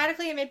it.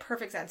 Dramatically, it made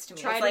perfect sense to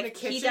me. Try It's it like, in the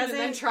kitchen he and doesn't...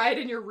 then try it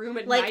in your room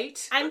at like,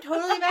 night. I'm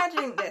totally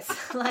imagining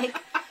this. Like,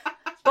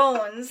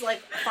 Bones,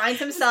 like, finds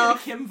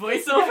himself... Kim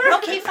voiceover.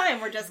 Okay,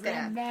 fine, we're just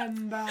gonna...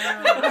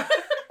 Remember.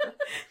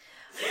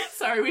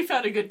 Sorry, we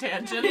found a good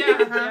tangent.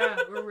 Yeah,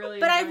 we're really.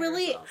 But I enjoying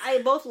really, ourselves.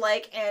 I both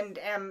like and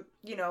am,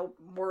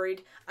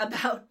 worried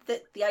about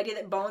the idea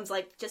that Bones,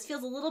 like, just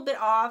feels a little bit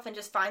off and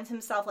just finds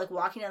himself, like,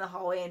 walking down the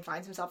hallway and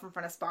finds himself in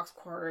front of Spock's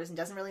quarters and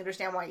doesn't really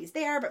understand why he's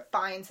there, but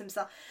finds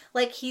himself,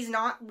 like, he's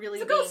not really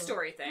It's a ghost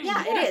story thing.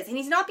 Yeah, it is. And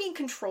he's not being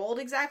controlled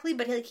exactly,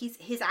 but, like,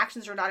 his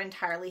actions are not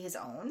entirely his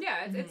own.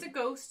 Yeah, it's a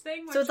ghost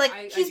thing. So it's which like,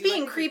 I he's do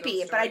being like a creepy,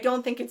 ghost but I story.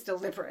 don't think it's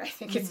deliberate. I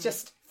think it's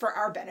just for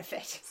our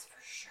benefit.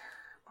 For sure.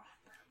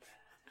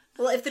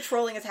 Well, if the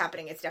trolling is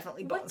happening, it's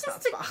definitely What Bones, does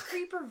not the Spock.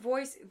 creeper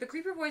voice? The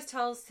creeper voice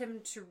tells him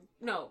to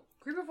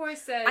Creeper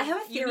voice says, I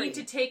have a "You theory. need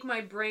to take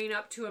my brain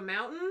up to a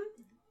mountain."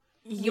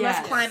 You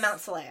must climb Mount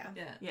Saleya.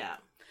 Yeah.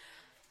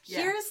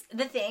 Here's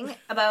the thing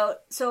about,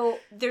 so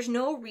there's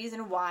no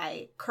reason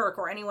why Kirk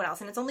or anyone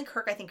else, and it's only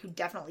Kirk, I think, who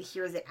definitely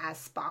hears it as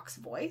Spock's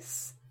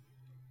voice.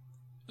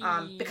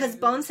 Because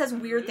Bones says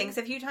weird things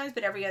a few times,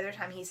 but every other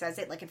time he says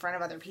it, like in front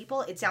of other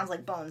people, it sounds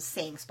like Bones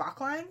saying Spock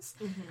lines.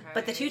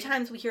 But the two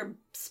times we hear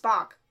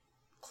Spock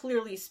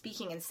clearly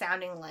speaking and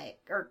sounding like,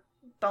 or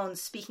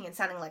Bones speaking and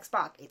sounding like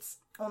Spock, it's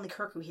only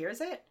Kirk who hears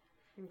it.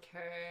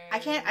 Okay. I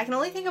can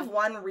only think of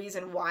one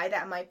reason why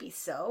that might be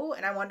so,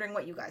 and I'm wondering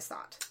what you guys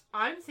thought.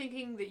 I'm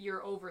thinking that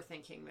you're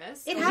overthinking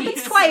this. It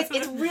happens twice.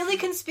 It's really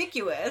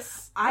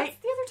conspicuous. What's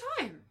the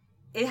other time?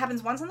 It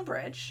happens once on the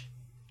bridge,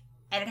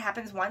 and it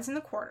happens once in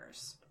the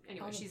quarters.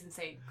 Anyway, she's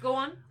insane. Go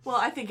on. Well,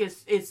 I think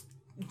it's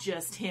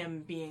just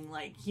him being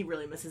like, he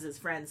really misses his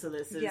friend, so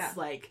this is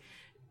like,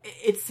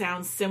 it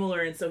sounds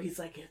similar, and so he's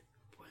like,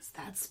 was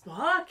that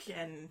Spock?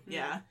 And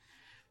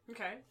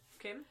Okay.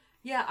 Kim?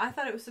 Yeah, I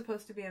thought it was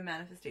supposed to be a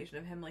manifestation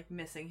of him, like,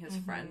 missing his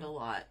friend a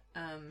lot.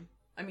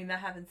 I mean, that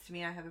happens to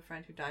me. I have a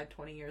friend who died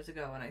 20 years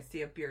ago, and I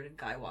see a bearded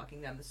guy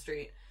walking down the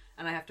street,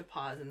 and I have to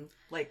pause and,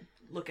 like,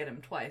 look at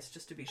him twice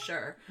just to be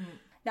sure.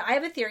 Now, I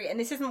have a theory, and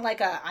this isn't like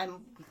a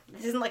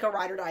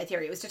ride or die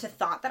theory. It was just a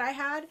thought that I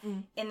had,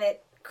 in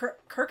that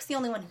Kirk's the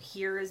only one who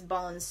hears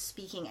Bones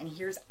speaking and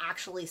hears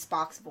actually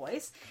Spock's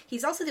voice.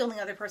 He's also the only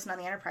other person on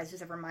the Enterprise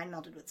who's ever mind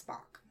melded with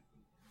Spock.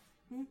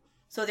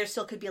 So there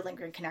still could be a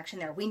lingering connection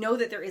there. We know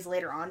that there is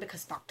later on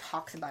because Spock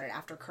talks about it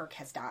after Kirk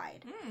has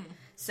died.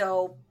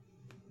 So,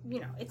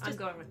 it's I'm just...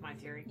 going with my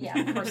theory. Yeah,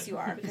 of course you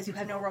are, because you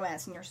have no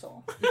romance in your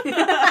soul.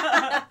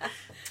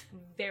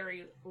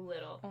 Very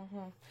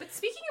little. But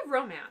speaking of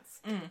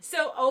romance,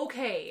 so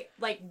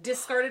like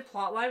discarded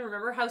plotline.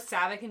 Remember how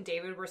Saavik and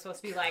David were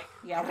supposed to be like,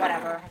 Yeah,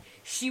 whatever.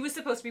 She was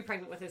supposed to be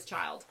pregnant with his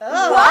child.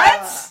 Oh.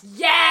 What?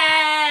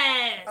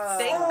 Yes.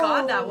 Thank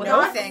God that was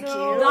No, thank you.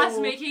 Thus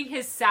making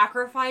his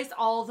sacrifice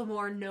all the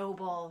more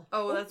noble.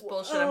 Oh, that's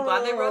bullshit. I'm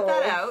glad they wrote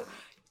that out.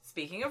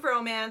 Speaking of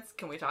romance,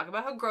 can we talk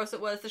about how gross it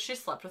was that she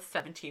slept with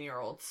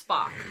 17-year-old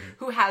Spock,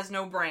 who has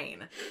no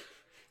brain?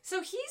 So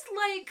he's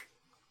like,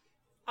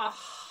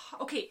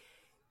 okay.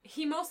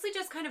 He mostly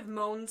just kind of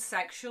moans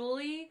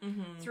sexually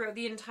throughout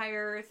the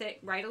entire thing,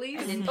 right,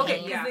 Elise?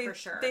 Okay, yeah, they, for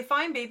sure. They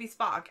find baby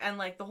Spock, and,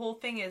 like, the whole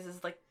thing is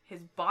like,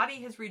 his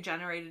body has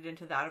regenerated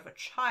into that of a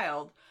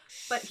child,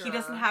 but he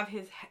doesn't have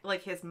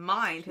his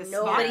mind, his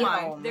Nobody Spock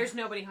mind. home. There's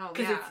nobody home.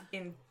 Because Yeah. it's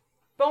in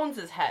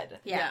Bones' head.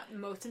 Yeah.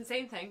 Most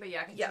insane thing, but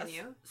yeah, Yes.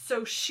 continue.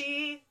 So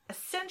she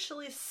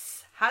essentially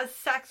has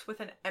sex with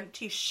an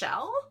empty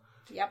shell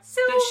Yep.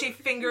 that she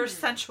fingers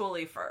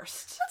sensually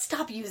first. Let's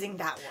stop using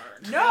that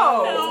word.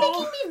 No! It's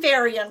making me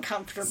very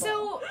uncomfortable.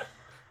 So,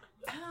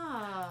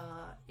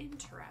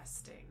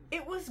 interesting.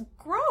 It was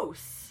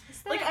gross.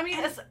 that- Like, I mean,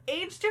 as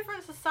age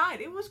difference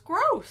aside, it was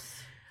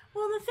gross.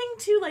 Well, the thing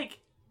too, like,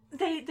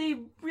 they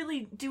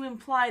really do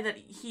imply that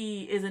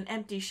he is an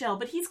empty shell,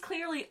 but he's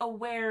clearly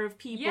aware of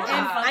people Yeah.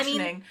 and I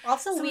functioning.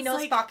 also So we it's know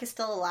like- Spock is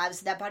still alive,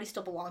 so that body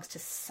still belongs to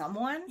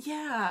someone.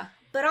 Yeah.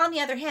 But on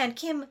the other hand,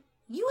 Kim,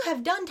 you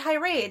have done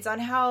tirades on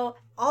how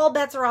all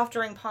bets are off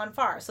during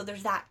Ponfar, so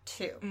there's that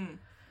too.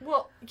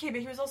 Well, okay,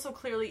 but he was also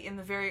clearly in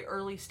the very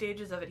early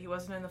stages of it. He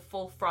wasn't in the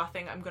full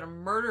frothing, I'm gonna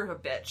murder a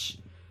bitch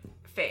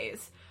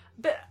phase.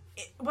 But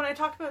when I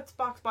talk about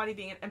Spock's body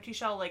being an empty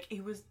shell, like,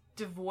 he was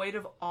devoid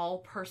of all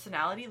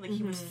personality. Like,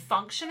 he was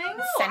functioning.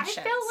 No, Sentience.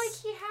 I felt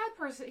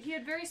like he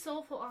had very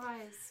soulful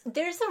eyes.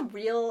 There's a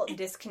real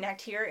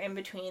disconnect here in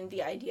between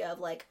the idea of,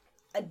 like,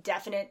 a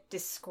definite,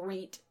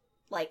 discrete,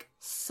 like,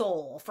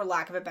 soul, for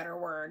lack of a better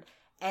word,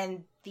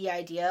 and the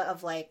idea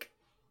of, like,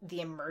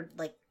 the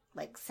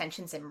like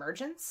sentience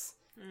emergence.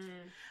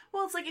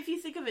 Well, it's like, if you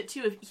think of it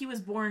too, if he was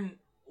born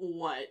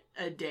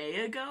a day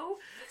ago,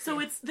 so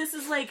this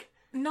is like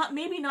not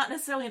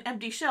necessarily an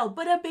empty shell,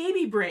 but a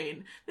baby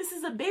brain. This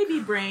is a baby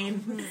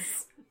brain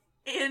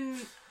in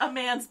a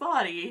man's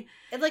body.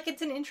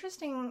 It's an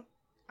interesting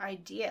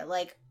idea.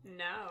 Like,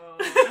 No.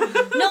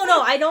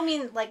 no, I don't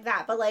mean like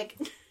that, but like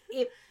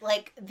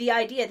the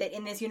idea that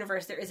in this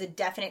universe there is a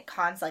definite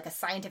like a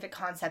scientific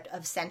concept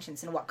of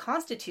sentience and what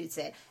constitutes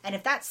it, and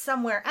if that's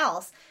somewhere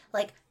else,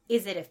 like,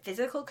 is it a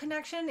physical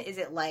connection? Is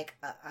it like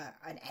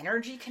an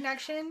energy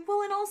connection?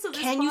 Well, and also,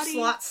 can you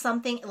slot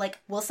something, like,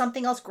 will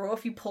something else grow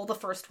if you pull the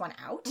first one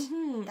out?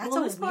 That's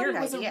this weird body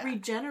was idea. a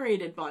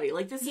regenerated body.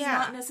 Like, this is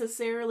not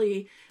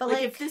necessarily, but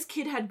like, if this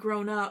kid had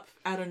grown up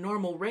at a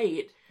normal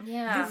rate,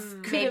 this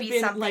could maybe have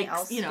been, something like,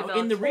 else in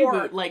the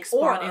developed. reboot, like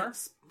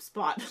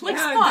Spot.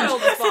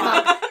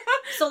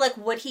 So, like,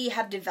 would he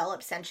have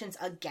developed sentience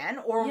again,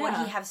 or would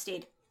he have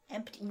stayed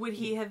empty? Would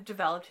he have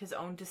developed his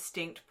own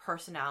distinct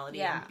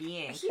personality and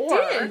being? He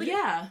did.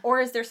 Yeah.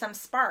 Or is there some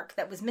spark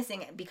that was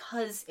missing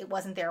because it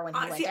wasn't there when he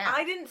went down?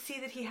 I didn't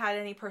see that he had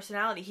any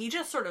personality. He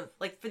just sort of,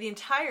 like, for the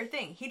entire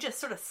thing, he just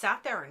sort of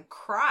sat there and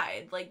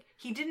cried. Like,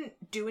 he didn't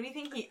do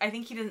anything. I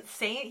think he didn't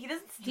say it.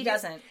 He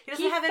doesn't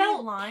have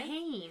any line.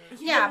 Pain.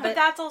 Yeah, but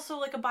that's also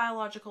like a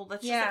biological,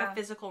 that's just like Yeah. a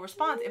physical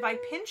response. If I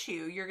pinch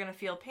you, you're going to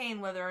feel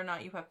pain whether or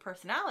not you have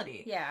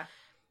personality. Yeah.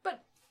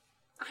 But,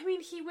 I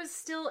mean, he was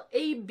still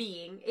a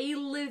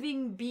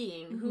living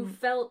being who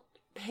felt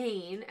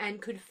pain and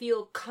could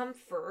feel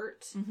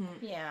comfort.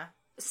 Yeah.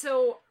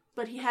 So,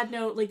 But he had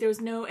there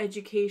was no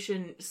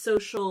education,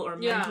 social or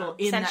mental,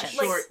 in Sentience.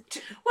 that short.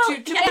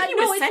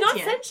 it's not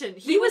sentient.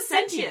 He was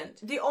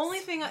sentient. The only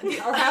thing, Or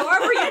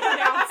however you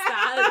pronounce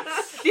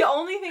that. the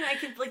only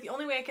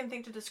way I can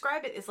think to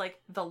describe it is, like,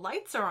 the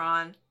lights are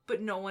on,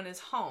 but no one is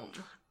home.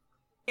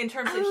 In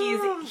terms of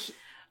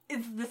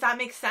does that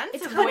make sense?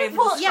 It's As a kind way of- of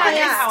well, describing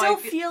yeah. how I still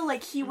I feel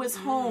like he was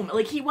home.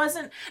 Like, he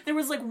wasn't. There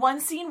was, like, one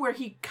scene where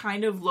he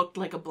kind of looked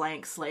like a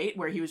blank slate,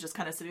 where he was just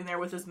kind of sitting there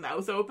with his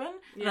mouth open.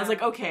 And I was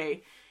like,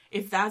 okay,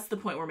 if that's the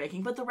point we're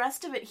making. But the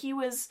rest of it, he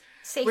was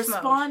Safe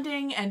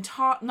responding mode. and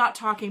not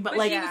talking, but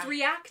like, he was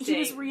reacting. he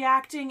was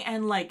reacting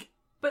and, like,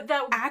 But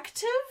that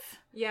active.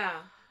 Yeah.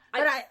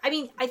 But I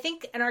mean, I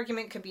think an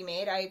argument could be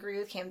made. I agree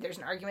with Kim. There's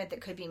an argument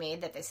that could be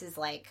made that this is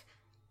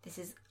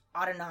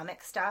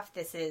autonomic stuff.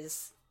 This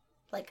is,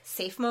 like,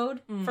 safe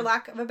mode, for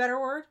lack of a better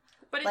word.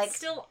 But Like, it's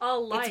still a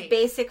life. It's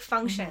basic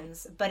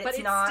functions, but it's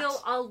not...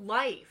 still a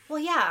life. Well,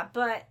 yeah,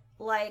 but,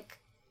 like,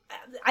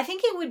 I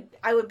think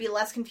I would be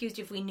less confused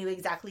if we knew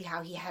exactly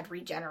how he had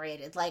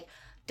regenerated. Like,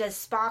 does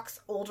Spock's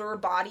older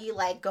body,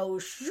 like, go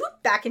shoot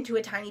back into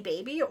a tiny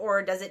baby,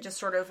 or does it just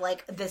sort of,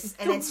 like, this,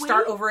 and then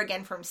start over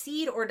again from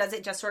seed, or does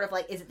it just sort of,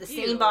 like, is it the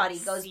same body,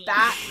 goes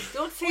back?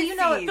 don't say Well, you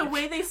know, seed. The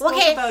way they spoke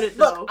about it,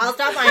 look, though. I'll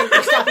stop mine,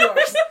 you stop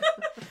yours.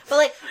 But,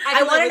 like,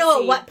 I want to know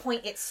seed. at what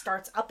point it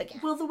starts up again.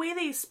 Well, the way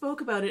they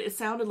spoke about it, it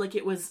sounded like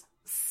it was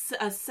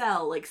a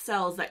cell, like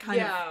cells that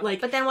kind of,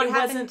 like... But then what it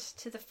happened wasn't-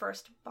 to the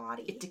first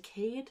body? It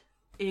decayed.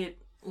 It,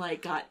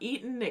 like, got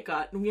eaten. It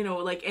got,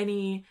 like,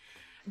 any...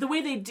 The way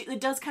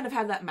it does kind of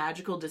have that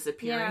magical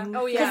disappearing. Yeah.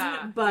 Oh,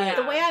 yeah. But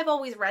The way I've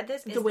always read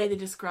this is the way they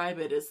describe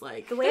it is,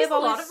 like... the way There's I've a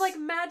always, lot of, like,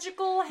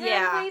 magical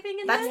hand waving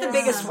in that's this. the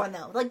biggest one,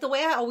 though. Like, the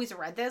way I always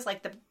read this,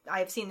 like,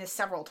 I've seen this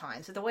several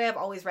times, so the way I've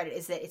always read it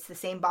is that it's the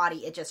same body,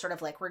 it just sort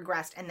of, like,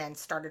 regressed and then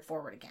started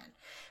forward again.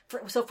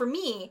 So for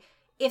me,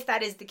 if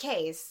that is the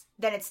case,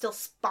 then it's still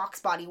Spock's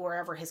body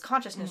wherever his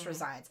consciousness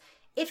resides.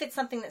 If it's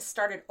something that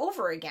started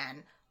over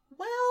again,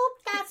 well,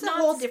 that's It's a not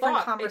whole different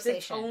Spock, conversation.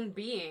 It's its own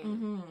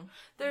being.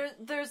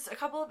 There's a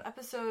couple of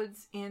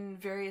episodes in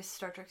various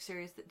Star Trek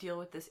series that deal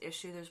with this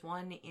issue. There's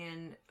one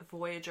in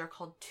Voyager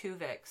called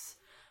Tuvix,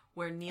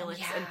 where Neelix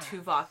and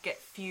Tuvok get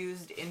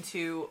fused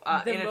into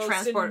The in a most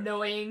transport.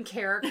 annoying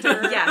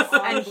character. Yes,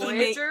 on and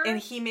Voyager.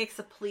 he makes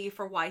a plea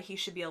for why he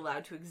should be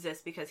allowed to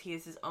exist because he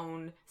is his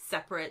own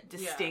separate,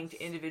 distinct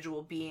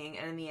individual being.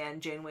 And in the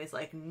end, Janeway's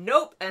like,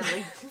 nope, and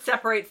like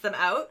separates them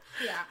out.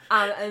 Yeah.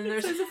 And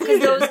there's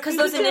Because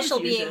those initial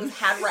beings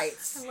had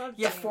rights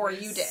before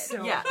you did. So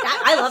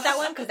I love that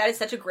one because that is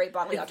such a great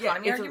bodily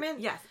autonomy it's argument.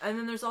 Yes, and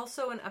then there's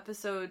also an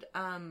episode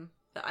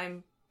that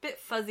I'm a bit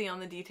fuzzy on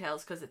the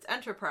details because it's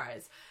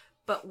Enterprise,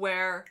 but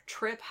where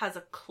Trip has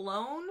a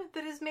clone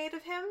that is made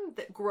of him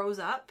that grows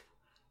up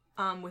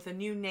with a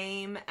new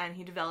name, and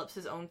he develops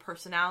his own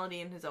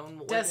personality and his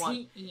own. Does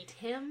he eat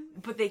him?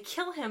 But they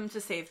kill him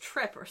to save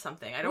Trip or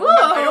something. I don't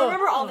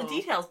remember all the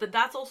details, but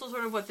that's also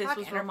sort of what this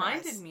was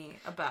reminded me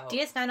about.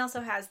 DS9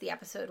 also has the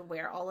episode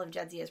where all of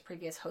Jadzia's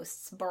previous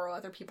hosts borrow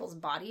other people's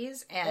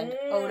bodies, and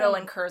Odo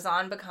and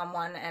Curzon become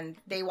one, and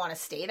they want to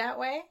stay that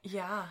way.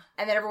 Yeah.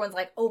 And then everyone's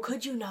like, oh,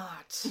 could you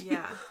not?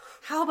 Yeah.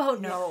 How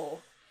about no?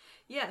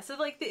 Yeah, so,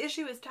 like, the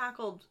issue is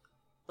tackled,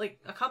 like,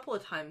 a couple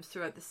of times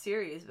throughout the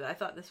series, but I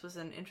thought this was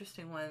an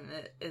interesting one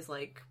that is,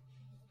 like,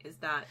 is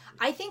that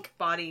I think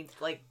body,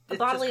 like, it's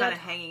just kind of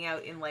hanging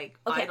out in, like,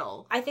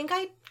 idle. I think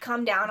I'd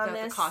come down on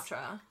this. The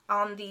Katra.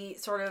 On the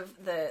sort of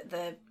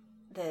the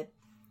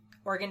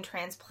organ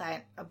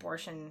transplant,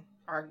 abortion,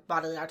 or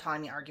bodily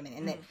autonomy argument,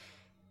 in that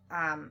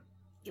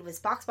it was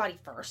Spock's body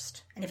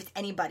first, and if it's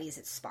anybody's,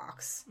 it's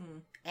Spock's.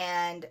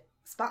 And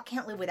Spock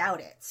can't live without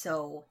it,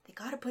 so they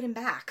gotta put him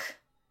back.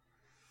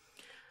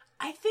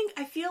 I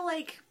feel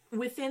like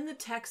within the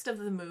text of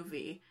the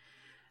movie,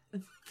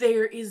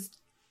 there is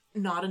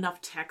not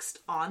enough text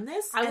on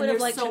this. I would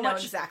have liked to know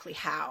exactly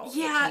how.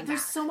 Yeah,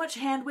 there's so much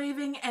hand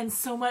waving and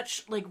so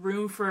much like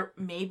room for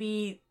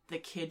maybe the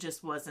kid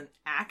just wasn't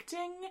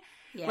acting.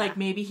 Yeah. Like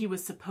maybe he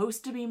was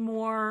supposed to be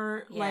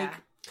more like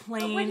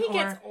plain. But when he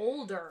gets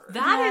older,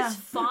 that is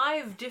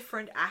 5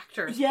 different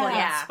actors playing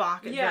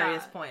Spock at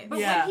various points. But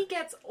when he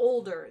gets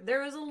older,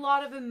 there is a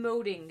lot of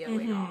emoting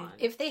going on.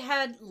 If they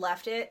had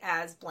left it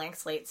as blank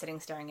slate sitting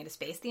staring into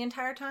space the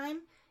entire time,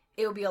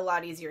 it would be a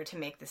lot easier to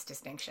make this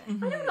distinction.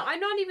 I don't know. I'm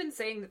not even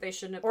saying that they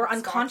shouldn't have put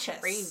unconscious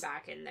Spock's brain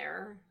back in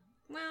there.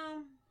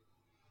 Well,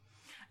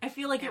 I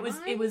feel like it was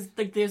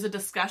like there's a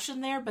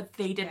discussion there, but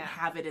they didn't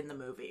have it in the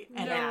movie,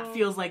 and it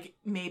feels like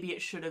maybe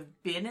it should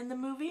have been in the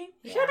movie.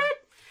 Yeah. Should it?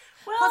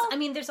 Well, plus, I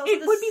mean, there's also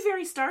it would be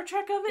very Star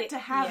Trek of it to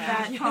have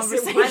that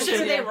conversation. I'm sure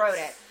they wrote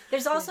it.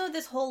 There's also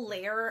this whole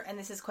layer, and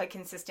this is quite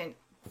consistent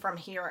from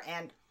here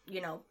and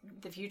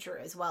the future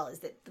as well, is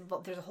that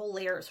there's a whole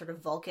layer of sort of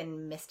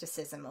Vulcan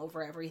mysticism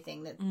over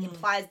everything that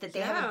implies that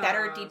they have a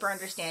better, deeper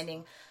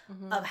understanding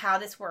of how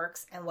this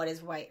works and what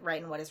is right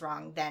and what is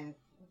wrong than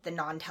the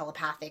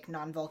non-telepathic,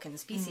 non-Vulcan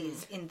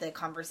species in the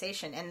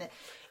conversation. And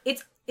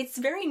it's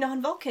very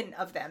non-Vulcan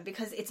of them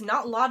because it's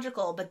not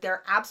logical, but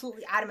they're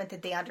absolutely adamant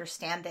that they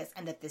understand this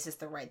and that this is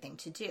the right thing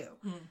to do.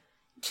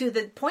 To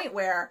the point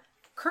where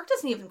Kirk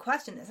doesn't even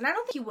question this, and I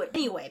don't think he would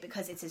anyway,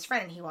 because it's his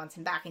friend and he wants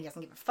him back and he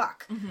doesn't give a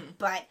fuck.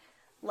 But,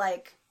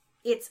 like,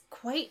 it's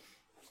quite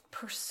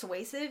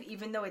persuasive,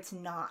 even though it's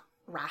not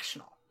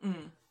rational.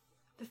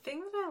 The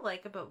thing that I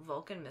like about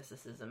Vulcan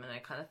mysticism, and I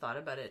kind of thought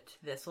about it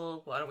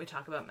why don't we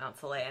talk about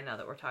Mount Seleia now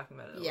that we're talking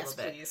about it a little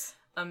bit? Yes,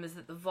 please. Is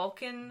that the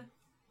Vulcan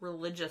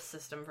religious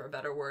system, for a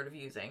better word of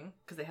using,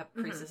 because they have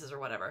priestesses or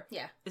whatever,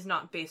 is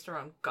not based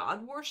around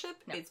god worship.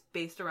 No. It's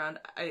based around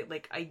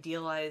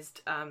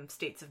idealized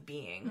states of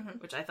being,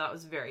 which I thought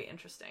was very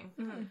interesting.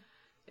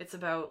 It's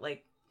about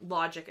like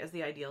logic as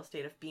the ideal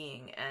state of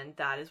being, and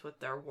that is what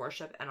their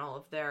worship and all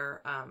of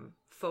their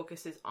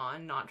focus is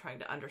on, not trying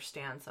to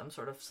understand some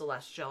sort of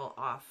celestial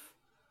off.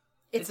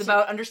 It's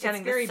about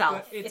understanding the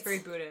self. It's very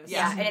Buddhist.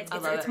 Yeah, and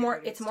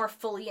it's more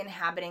fully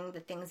inhabiting the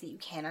things that you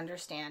can't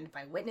understand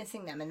by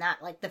witnessing them, and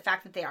that, like, the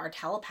fact that they are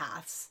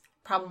telepaths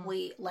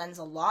probably lends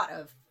a lot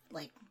of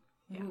like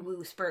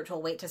woo-woo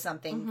spiritual weight to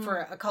something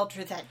for a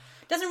culture that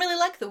doesn't really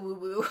like the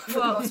woo-woo.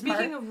 Well,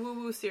 speaking of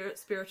woo-woo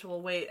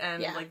spiritual weight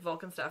and like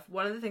Vulcan stuff,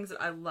 one of the things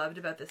that I loved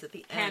about this at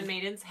the end...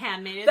 Handmaidens. The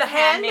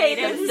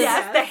handmaidens,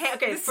 yes.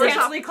 The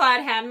scantily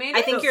clad handmaidens.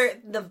 I think you're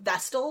the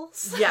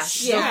Vestals.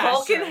 Yes. The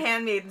Vulcan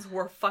handmaidens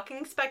were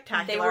fucking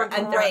spectacular. They were great.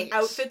 And their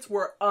outfits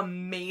were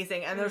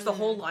amazing. And there's the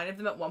whole line of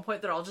them at one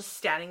point. They're all just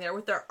standing there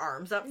with their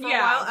arms up for a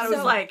while. And I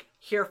was like,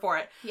 here for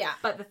it. Yeah.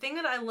 But the thing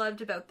that I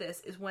loved about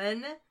this is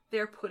when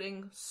they're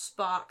putting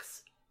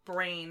Spock's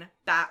brain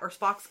back, or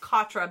Spock's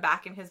Katra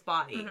back in his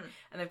body,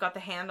 and they've got the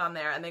hand on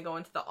there, and they go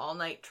into the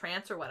all-night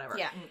trance or whatever.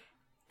 Yeah.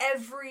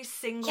 Every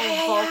single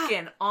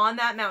Vulcan on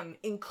that mountain,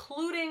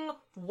 including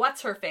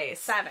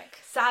what's-her-face,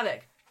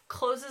 Saavik,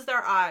 closes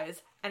their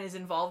eyes and is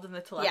involved in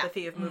the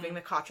telepathy of moving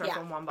the Katra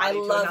from one body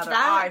to another.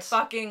 That. I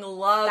fucking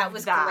loved that.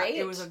 Was great.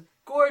 It was a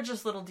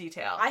gorgeous little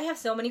detail. I have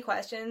so many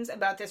questions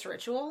about this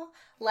ritual.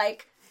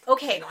 Like,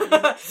 okay,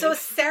 so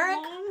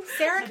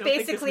Sarek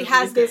basically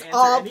has this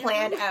all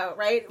planned out,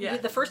 right? Yeah.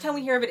 The first time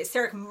we hear of it is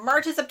Sarek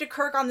marches up to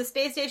Kirk on the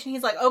space station.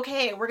 He's like,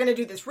 okay, we're going to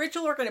do this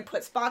ritual. We're going to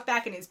put Spock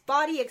back in his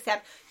body,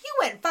 except you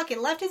went and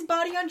fucking left his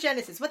body on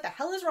Genesis. What the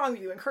hell is wrong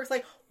with you? And Kirk's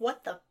like,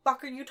 what the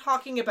fuck are you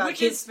talking about? Which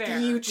his is fair.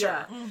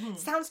 Future. Yeah.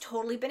 Sounds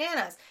totally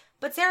bananas.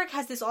 But Sarek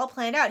has this all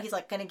planned out. He's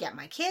like, gonna get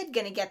my kid,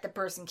 gonna get the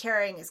person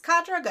carrying his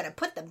Katra, gonna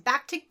put them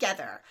back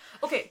together.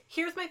 Okay,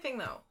 here's my thing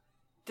though.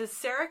 Does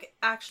Sarek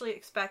actually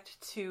expect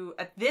to,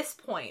 at this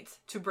point,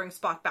 to bring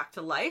Spock back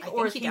to life?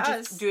 Or is he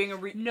just doing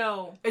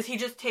No. Is he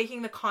just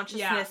taking the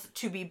consciousness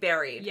to be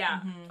buried? Yeah.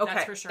 Okay,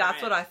 that's for sure.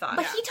 That's what I thought.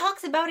 But he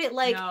talks about it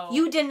like,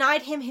 you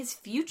denied him his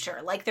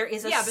future. Like, there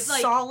is a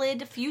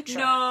solid future.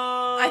 No.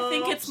 I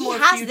think it's more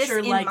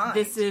future, like,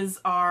 this is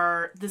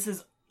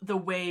the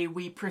way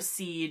we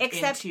proceed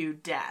into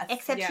death.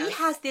 Except he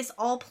has this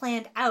all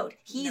planned out.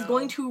 He's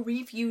going to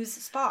refuse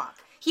Spock.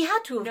 He had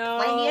to have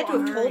planned. He had to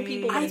have told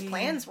people what his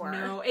plans were.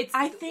 No, it's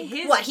I think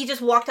he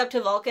just walked up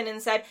to Vulcan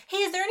and said, "Hey,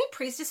 is there any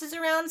priestesses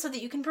around so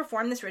that you can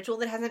perform this ritual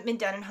that hasn't been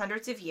done in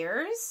hundreds of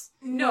years?"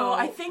 No,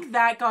 I think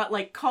that got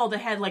like called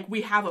ahead. Like,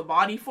 we have a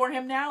body for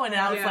him now, and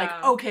I was like,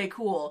 okay,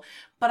 cool.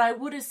 But I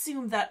would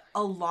assume that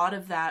a lot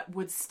of that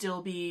would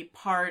still be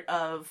part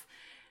of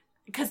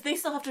because they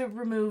still have to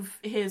remove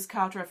his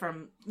Katra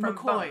from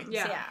McCoy. Bones,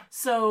 yeah.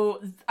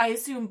 So I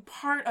assume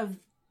part of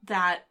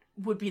that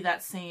would be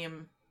that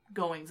same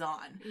goings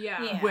on.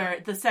 Yeah.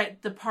 Where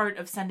the part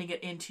of sending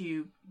it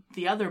into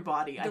the other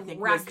body, I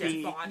think, would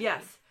be... body.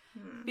 Yes.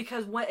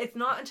 Because it's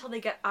not until they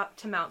get up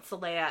to Mount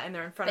Salea and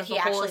they're in front of That the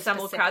he whole actually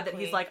assembled crowd that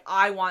he's like,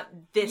 I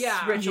want this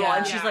ritual. Yeah.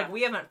 And she's like,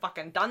 we haven't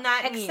fucking done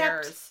that in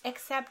years.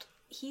 Except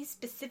he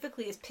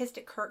specifically is pissed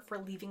at Kirk for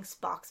leaving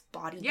Spock's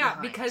body Yeah,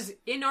 behind. because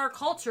in our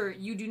culture,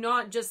 you do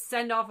not just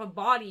send off a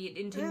body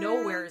into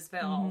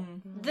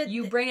Nowheresville.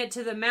 You bring it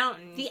to the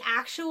mountain. The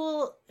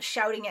actual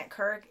shouting at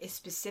Kirk is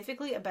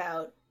specifically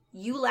about,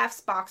 you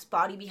left Spock's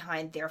body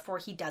behind, therefore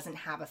he doesn't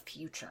have a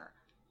future.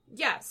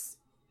 Yes.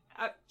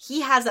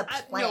 He has a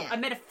plan. No, a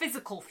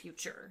metaphysical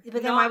future.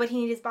 But then why would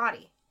he need his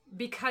body?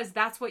 Because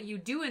that's what you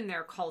do in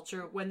their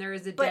culture when there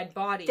is a dead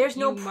body. There's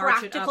no You march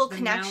it practical up the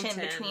connection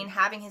mountain. between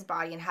having his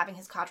body and having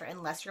his Katra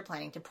unless you're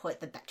planning to put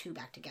the two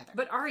back together.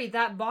 But Ari,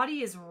 that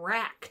body is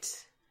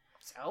wrecked.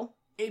 So?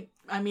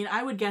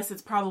 I would guess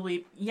it's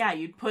probably,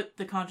 you'd put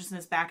the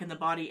consciousness back in the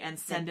body and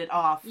send it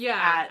off.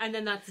 Yeah, and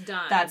then that's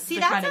done. That's See,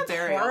 the that kind of sounds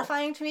burial.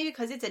 horrifying to me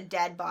because it's a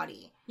dead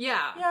body.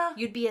 Yeah.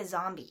 You'd be a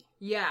zombie.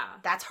 Yeah.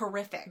 That's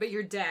horrific. But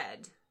you're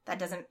dead. That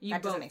doesn't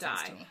both make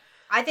sense die. to me.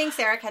 I think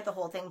Sarek had the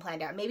whole thing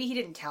planned out. Maybe he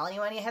didn't tell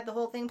anyone he had the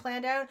whole thing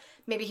planned out.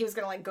 Maybe he was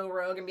going to go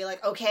rogue and be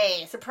like,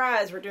 okay,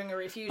 surprise, we're doing a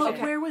refusion. But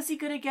where was he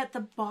going to get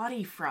the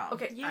body from?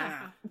 Okay,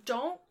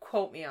 don't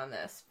quote me on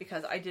this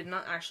because I did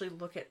not actually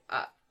look it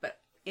up. But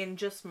in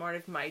just more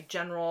of my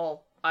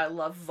general, I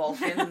love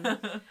Vulcan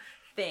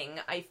thing,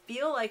 I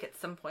feel like at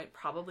some point,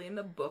 probably in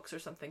the books or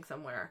something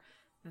somewhere,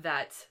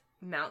 that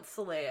Mount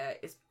Salea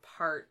is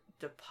part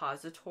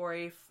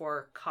depository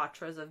for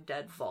Katras of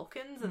dead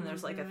Vulcans, and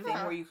there's like a thing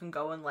where you can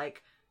go and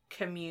like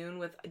commune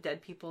with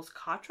dead people's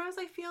Katras,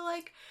 I feel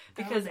like,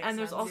 because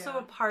there's also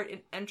a part in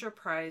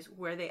Enterprise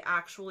where they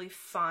actually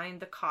find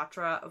the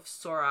Katra of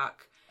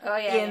Sorak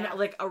in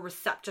like a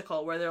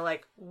receptacle where they're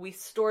like, we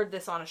stored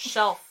this on a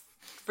shelf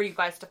for you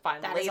guys to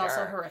find later. That is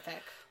also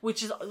horrific.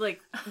 Which is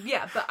like,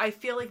 but I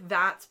feel like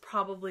that's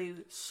probably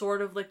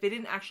sort of like, they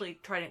didn't actually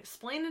try to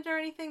explain it or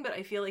anything, but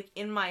I feel like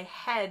in my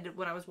head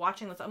when I was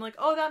watching this, I'm like,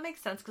 oh, that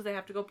makes sense because they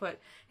have to go put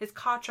his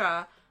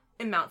Katra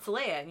in Mount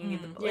Salea and you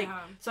need the,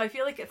 so I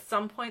feel like at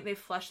some point they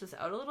fleshed this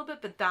out a little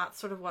bit, but that's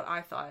sort of what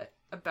I thought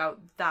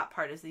about that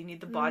part, is that you need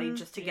the body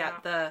just to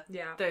get the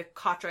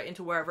Katra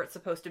into wherever it's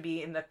supposed to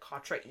be in the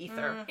Katra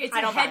ether. It's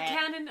a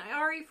headcanon,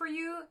 Ari, for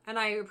you, and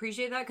I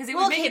appreciate that, because it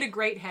would make it a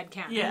great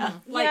headcanon. Yeah.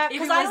 Like,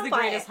 if it was the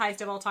greatest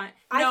heist of all time.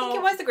 I think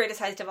it was the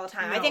greatest heist of all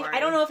time. No, I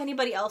don't know if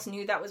anybody else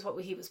knew that was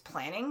what he was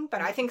planning,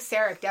 but I think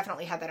Sarek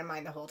definitely had that in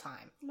mind the whole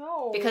time.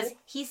 No. Because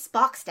he's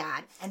Spock's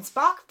dad, and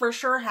Spock for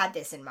sure had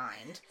this in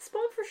mind.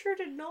 Spock for sure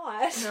did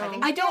not.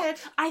 No.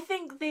 I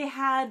think they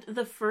had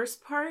the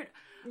first part,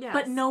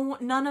 but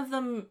none of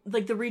them,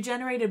 like the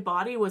regenerated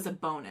body was a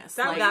bonus.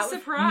 That like, was a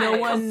surprise. No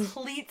one,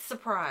 Complete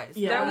surprise.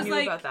 Yeah. That was knew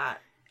like about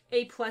that.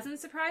 a pleasant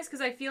surprise,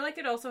 because I feel like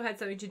it also had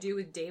something to do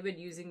with David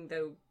using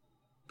the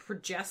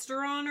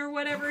progesterone or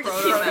whatever to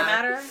keep the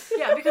matter.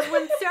 Yeah, because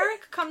when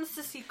Sarek comes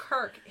to see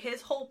Kirk,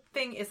 his whole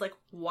thing is like,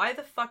 why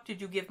the fuck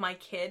did you give my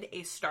kid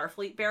a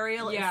Starfleet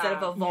burial instead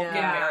of a Vulcan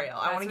burial?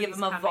 I want to give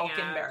him a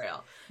Vulcan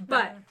burial.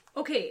 But,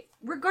 okay,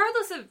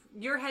 regardless of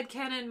your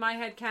headcanon, my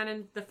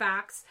headcanon, the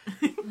facts,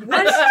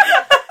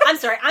 I'm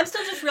sorry, I'm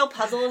still just real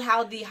puzzled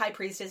how the High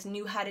Priestess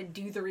knew how to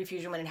do the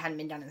refusion when it hadn't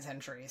been done in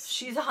centuries.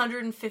 She's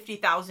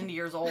 150,000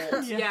 years old.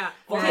 yeah.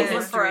 Okay,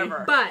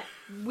 forever. But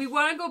we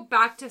want to go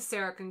back to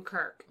Sarek and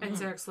Kirk. And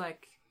Sarek's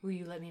like, will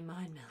you let me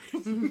mind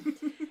meld?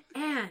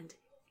 And,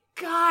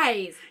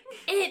 guys,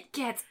 it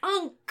gets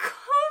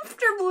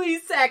uncomfortably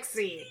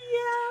sexy.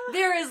 Yeah.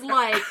 There is,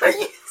 like,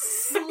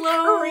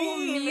 slow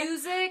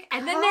music.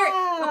 And then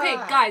okay,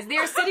 guys,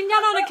 they're sitting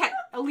down on a couch.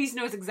 Elise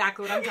knows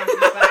exactly what I'm talking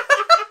about.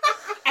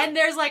 And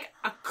there's, like,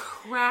 a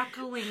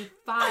crackling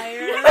fire.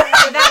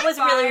 That was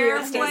really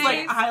weird. It's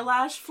like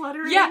eyelash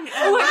fluttering. Yeah.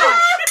 Oh my god.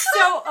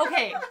 So,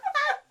 okay.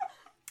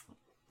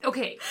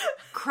 Okay.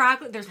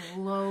 There's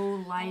low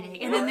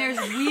lighting. And then there's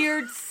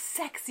weird,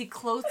 sexy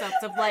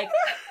close-ups of, like,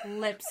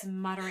 lips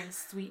muttering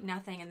sweet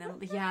nothing. And then,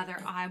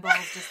 their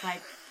eyeballs just,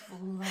 like,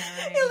 flaring. Elise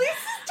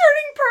is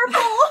turning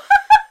purple.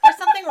 There's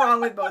something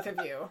wrong with both of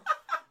you.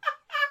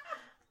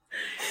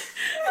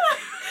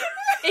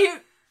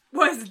 It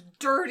was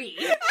dirty.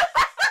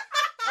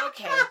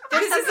 Okay.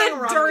 This is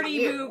a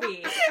dirty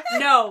movie.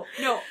 No,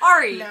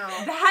 Ari.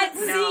 That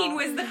scene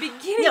was the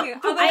beginning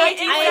of the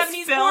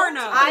 1970s porno.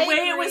 The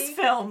way it was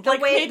filmed. The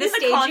like, way maybe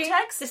the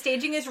context. The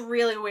staging is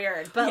really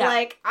weird. But,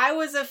 like, I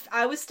was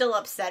still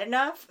upset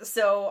enough,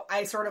 so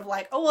I sort of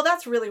like, oh, well,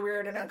 that's really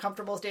weird and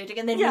uncomfortable staging,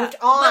 and then moved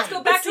on. Let's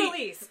go back to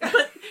Elise.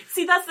 But,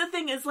 see, that's the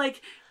thing is,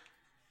 like,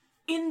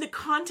 in the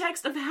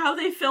context of how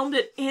they filmed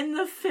it in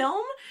the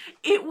film,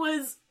 it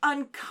was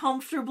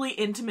uncomfortably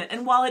intimate.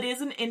 And while it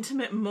is an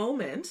intimate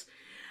moment,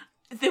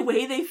 the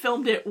way they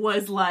filmed it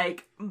was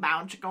like,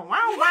 bow chicka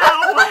wow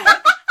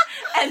wow,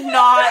 and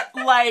not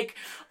like,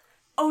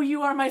 "Oh,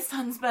 you are my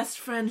son's best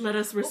friend. Let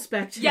us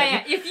respect him."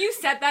 Yeah. If you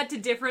set that to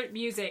different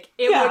music,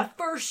 it would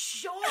for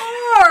sure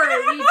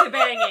lead to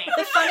banging.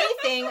 The funny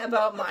thing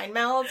about mind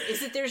melds is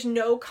that there's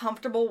no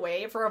comfortable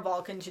way for a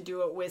Vulcan to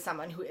do it with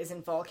someone who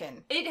isn't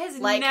Vulcan. It has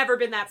never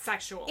been that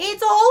sexual.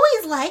 It's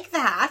always like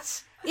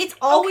that. It's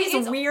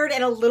always weird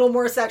and a little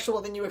more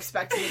sexual than you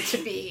expected it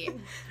to be.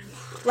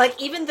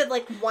 Like, even the,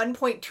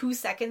 1.2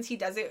 seconds he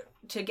does it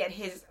to get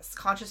his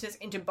consciousness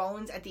into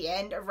Bones at the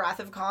end of Wrath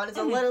of Khan is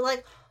a little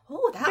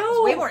that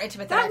was way more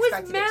intimate than I expected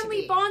it to be. That was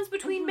manly bonds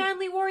between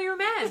manly warrior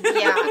men.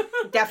 Yeah,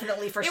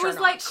 definitely, for sure. It was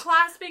like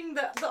clasping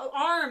the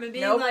arm and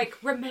being like,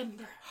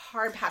 remember.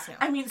 Hard pass now.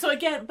 I mean,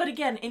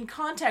 again, in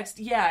context,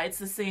 it's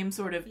the same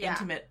sort of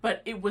intimate,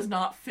 but it was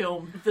not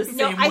filmed the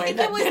same way.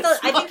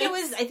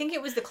 I think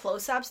it was the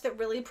close-ups that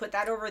really put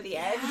that over the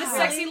edge. The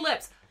sexy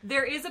lips.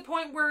 There is a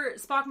point where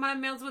Spock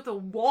mind melds with a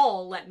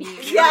wall, let me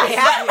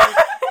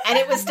and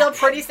it was still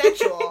pretty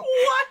sexual.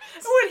 What?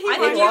 I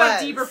think you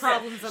have deeper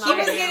problems than I do. He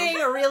was getting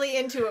really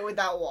into it with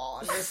that wall,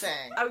 I'm just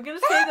saying. I'm gonna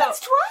say that's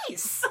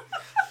twice.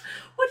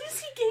 What does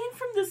he gain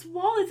from this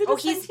wall? Is it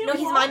he's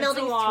mind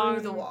melding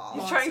through the wall.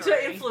 He's trying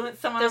to influence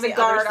someone. There's on a the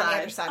guard other on the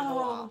other side of the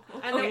wall.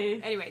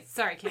 Okay. Anyway,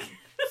 sorry, Kim.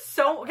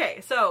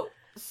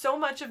 So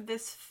much of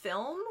this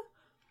film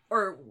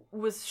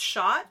was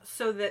shot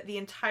so that the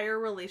entire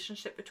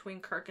relationship between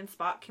Kirk and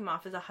Spock came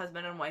off as a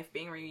husband and wife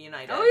being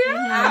reunited. Oh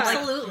yeah,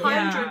 absolutely,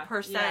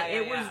 100%.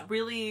 It was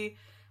really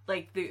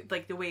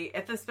the way,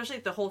 especially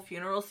at the whole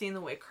funeral scene,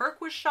 the way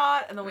Kirk was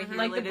shot and the way he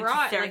related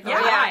to Sarah.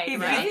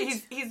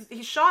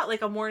 He's shot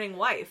like a mourning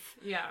wife.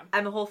 Yeah,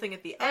 and the whole thing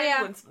at the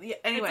end.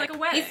 Anyway, it's like a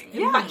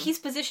wedding. He's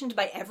positioned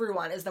by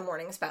everyone as the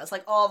mourning spouse,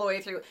 like all the way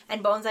through.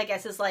 And Bones, I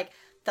guess, is like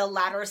the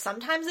latter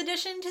sometimes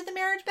addition to the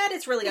marriage bed.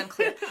 It's really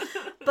unclear.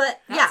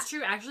 But that's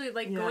true. Actually,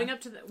 going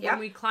up to when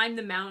we climbed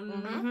the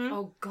mountain.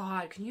 Oh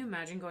God, can you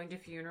imagine going to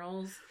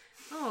funerals?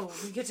 Oh,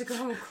 we get to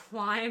go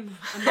climb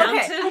a mountain.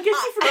 I guess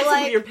you forget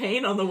some of your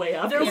pain on the way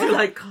up.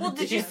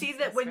 Did you see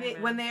that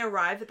when they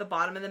arrive at the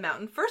bottom of the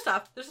mountain? First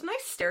off, there's a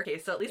nice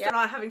staircase, so at least they're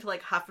not having to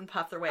huff and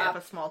puff their way up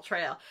a small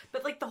trail.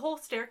 But the whole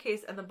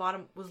staircase and the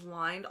bottom was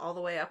lined all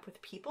the way up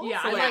with people.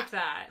 Yeah, I like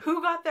that.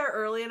 Who got there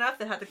early enough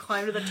that had to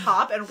climb to the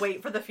top and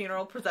wait for the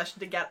funeral procession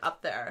to get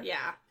up there?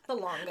 Yeah. The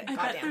long I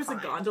bet there's climb.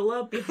 a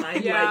gondola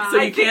behind,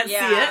 so you can't see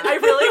it. I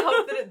really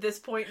hope that at this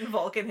point in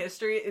Vulcan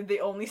history,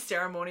 the only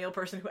ceremonial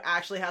person who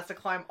actually has to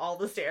climb all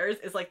the stairs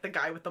is the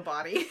guy with the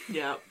body.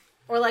 Yeah.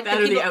 Or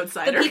the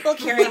outsider. The people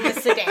carrying the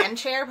sedan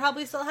chair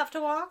probably still have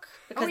to walk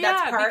because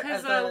that's part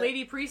of the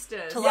lady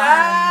priestess.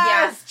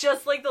 Yes,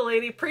 just like the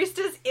lady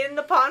priestess in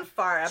the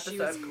Ponfar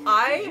episode.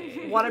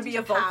 I want to be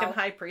a Vulcan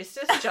high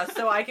priestess just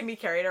so I can be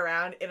carried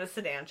around in a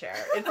sedan chair.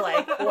 It's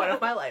one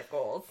of my life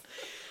goals.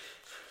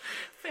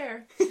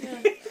 Fair.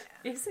 Yeah.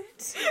 Is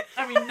it?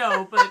 I mean,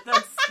 no, but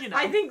that's,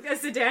 I think a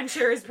sedan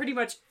chair is pretty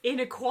much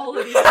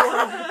inequality for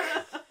her.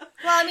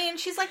 Well, I mean,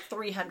 she's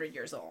 300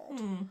 years old.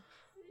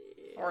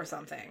 Or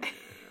something.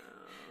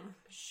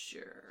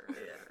 Sure.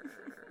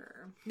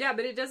 Yeah,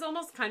 but it does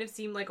almost kind of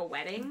seem like a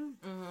wedding.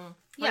 Mm-hmm.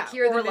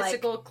 Here are the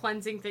mystical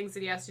cleansing things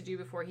that he has to do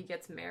before he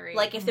gets married.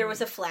 If there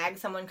was a flag,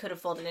 someone could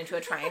have folded into a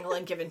triangle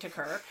and given to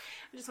Kirk.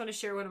 I just want to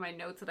share one of my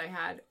notes that I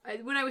had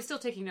when I was still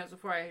taking notes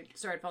before I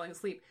started falling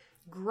asleep.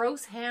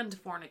 Gross hand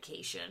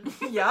fornication.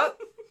 Yep.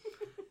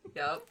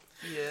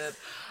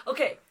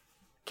 Okay.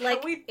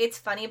 It's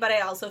funny, but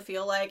I also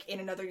feel like in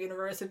another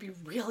universe it'd be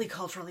really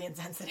culturally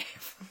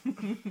insensitive.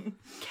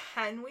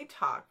 Can we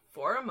talk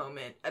for a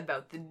moment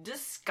about the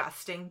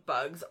disgusting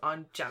bugs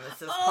on Genesis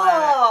planet?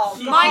 Oh,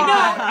 my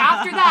note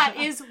after that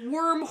is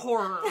worm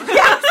horror.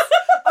 Yes.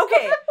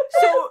 Okay,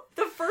 so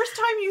the first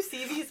time you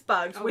see these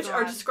bugs, which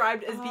are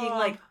described as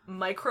being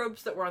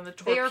microbes that were on the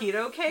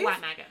torpedo case,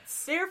 flat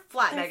maggots. They're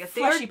flat maggots.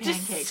 They are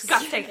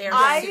disgusting.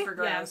 They're super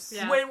gross.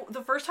 Yeah. When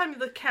the first time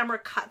the camera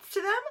cuts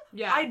to them,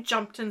 I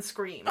jumped and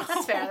screamed.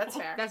 That's fair.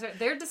 That's right.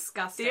 They're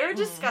disgusting. They're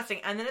disgusting.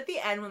 And then at the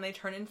end, when they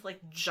turn into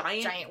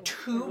giant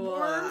tube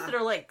worms that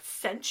are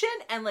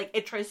sentient, and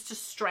it tries to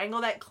strangle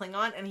that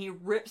Klingon, and he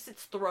rips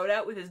its throat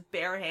out with his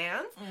bare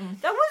hands.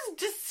 That was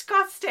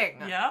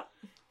disgusting. Yep.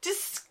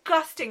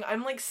 Disgusting.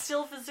 I'm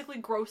still physically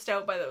grossed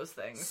out by those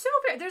things. So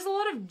bad. There's a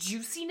lot of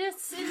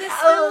juiciness in this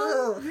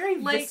film. Very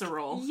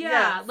visceral.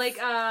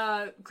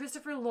 Yeah,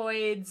 Christopher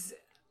Lloyd's,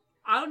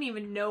 I don't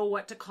even know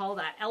what to call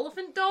that.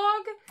 Elephant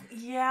dog?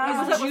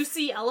 Yeah. Is a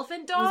juicy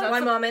elephant dog?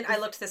 One moment, I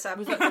looked this up.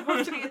 Was that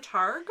supposed to be a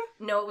targ?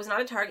 No, it was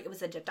not a targ. It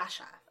was a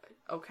Dadasha.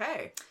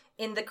 Okay.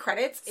 In the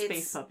credits,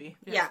 Space puppy.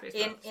 Yeah,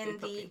 in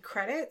the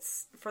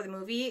credits for the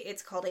movie,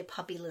 it's called a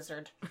puppy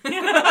lizard.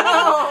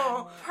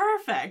 Oh,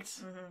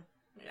 perfect. Mm-hmm.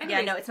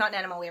 Anyways, no, it's not an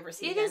animal we ever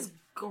see It again. is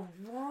gross.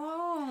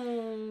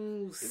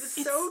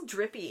 It's so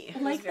drippy.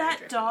 Like that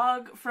drippy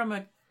dog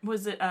from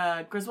was it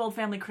Griswold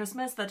Family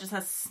Christmas that just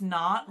has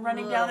snot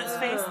running down its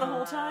face the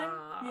whole time?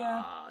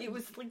 Yeah. It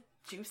was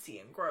juicy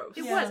and gross.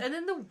 It was, and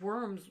then the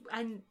worms,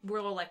 and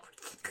we're all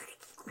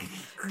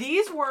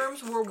These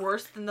worms were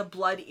worse than the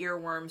blood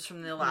earworms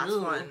from the last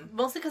one.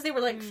 Mostly because they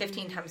were like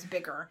 15 times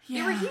bigger.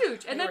 They were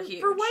huge. And They then were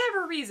huge. for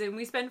whatever reason,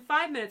 we spend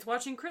 5 minutes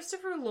watching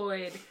Christopher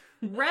Lloyd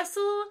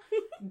wrestle,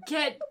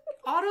 get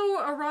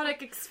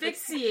autoerotic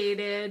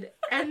asphyxiated,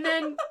 and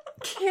then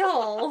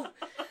kill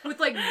with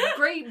like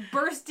great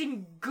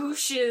bursting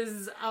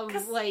gooshes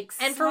of like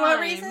slime. And for what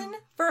reason?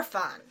 For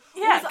fun.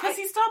 Yeah, because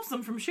he stops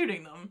them from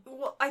shooting them.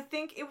 Well, I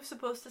think it was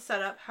supposed to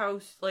set up how,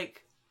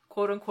 like,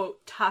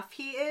 quote-unquote tough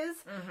he is,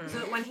 so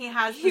that when he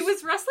has He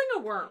was wrestling a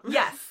worm.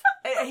 Yes.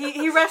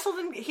 he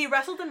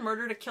wrestled and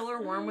murdered a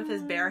killer worm with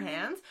his bare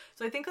hands.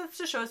 So I think that's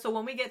to show us, so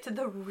when we get to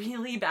the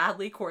really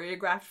badly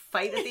choreographed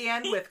fight at the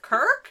end with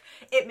Kirk,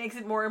 it makes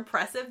it more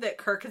impressive that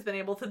Kirk has been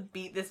able to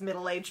beat this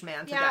middle-aged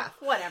man to death.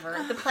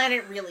 Whatever. The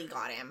planet really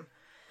got him.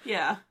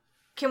 Yeah.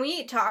 Can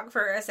we talk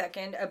for a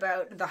second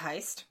about the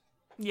heist?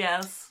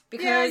 Yes.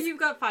 Because Yeah, you've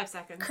got 5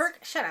 seconds.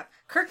 shut up.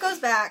 Kirk goes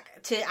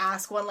back to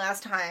ask one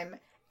last time,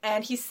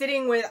 and he's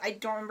sitting with, I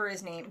don't remember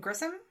his name,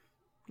 Grissom?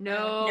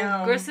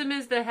 No. Grissom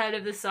is the head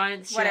of the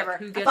science ship. Whatever.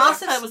 Who gets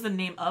Boss That was the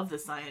name of the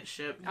science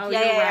ship. Oh, Yeah,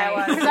 you're yeah, it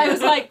right. was. Because I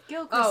was like,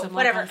 Gil Grissom,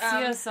 whatever. like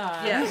on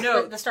CSI. Yeah,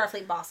 no. The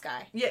Starfleet boss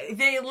guy. Yeah,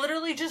 they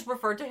literally just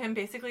referred to him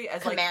basically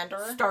as, Commander?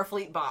 like,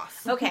 Starfleet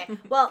boss. Okay,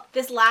 well,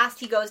 this last,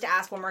 he goes to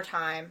ask one more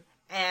time,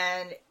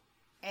 and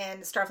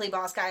Starfleet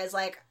boss guy is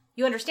like,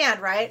 you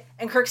understand, right?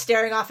 And Kirk's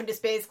staring off into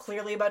space,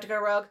 clearly about to go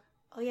rogue.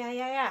 Oh, yeah.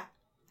 I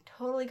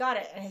totally got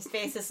it. And his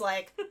face is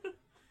like,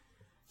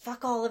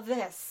 fuck all of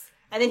this.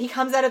 And then he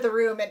comes out of the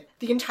room, and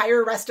the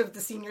entire rest of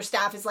the senior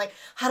staff is like,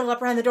 huddled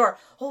up around the door.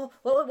 Oh,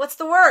 what's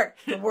the word?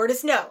 The word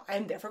is no.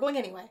 I'm therefore going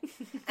anyway.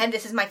 And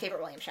this is my favorite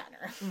William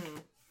Shatner.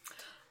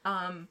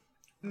 Man,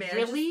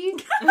 Really?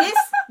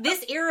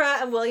 This era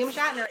of William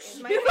Shatner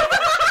is my favorite.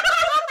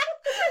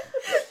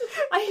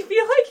 I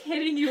feel like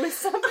hitting you with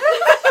something.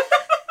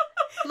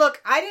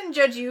 Look, I didn't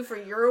judge you for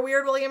your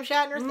weird William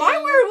Shatner thing. My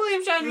weird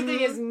William Shatner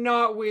thing is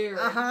not weird.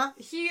 Uh-huh.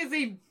 He is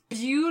a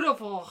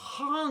beautiful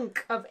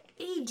hunk of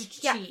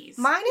aged Yeah, cheese.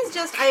 mine is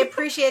just, I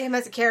appreciate him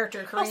as a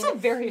character, Corinne. Also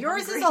very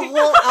Yours hungry. is a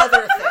whole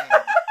other thing.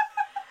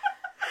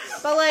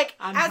 But, like,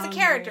 I'm as hungry. a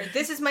character,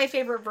 this is my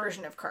favorite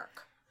version of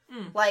Kirk.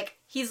 Like,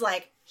 he's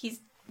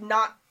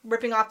not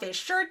ripping off his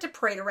shirt to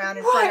parade around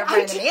in front of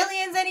random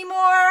aliens anymore.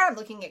 I'm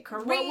looking at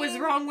Corinne. What was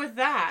wrong with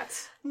that?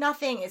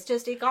 Nothing. It's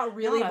just, it got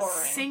really Not a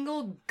boring.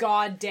 single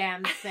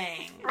goddamn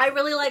thing. I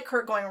really like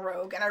Kirk going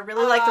rogue, and I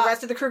really like the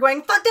rest of the crew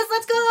going, fuck this,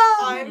 let's go!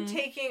 I'm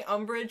taking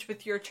umbrage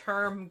with your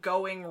term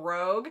going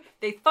rogue.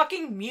 They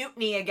fucking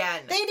mutiny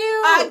again. They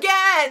do!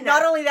 Again!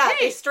 Not only that,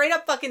 they straight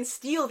up fucking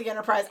steal the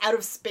Enterprise out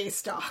of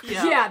space dock.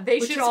 Yeah, they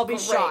Which should is all be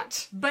great.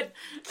 shot. But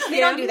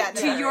They don't do that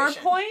in the to your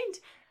Federation. point,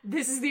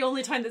 this is the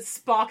only time that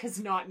Spock has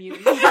not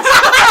mutinied. He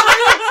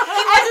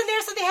wasn't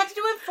there, so they had to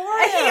do it for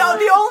him.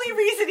 The only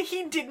reason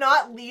he did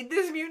not lead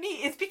this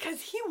mutiny is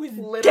because he was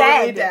Literally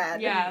dead.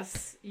 dead.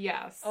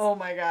 Yes. Oh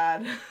my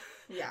god.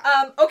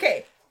 Yeah.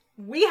 Okay.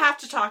 We have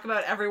to talk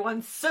about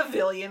everyone's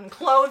civilian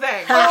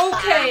clothing.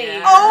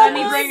 Okay. Oh Let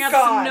me bring up my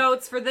some God.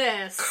 notes for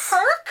this.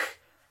 Kirk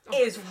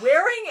is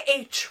wearing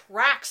a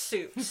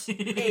tracksuit.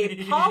 A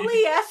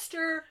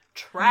polyester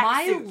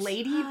My tracksuit.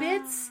 lady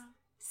bits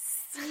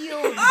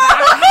sealed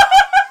back.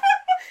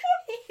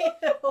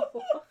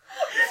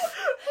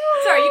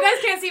 Sorry, you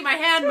guys can't see my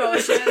hand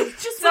motion.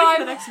 Just So wait for I'm-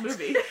 the next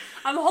movie.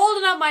 I'm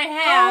holding up my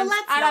hands,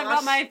 let's and I've not.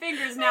 got my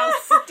fingers now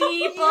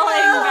steepling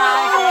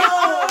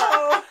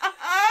back.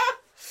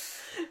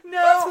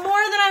 That's more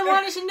than I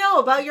wanted to know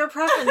about your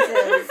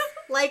preferences.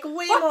 Like,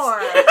 way more.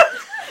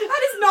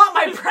 That is not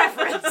my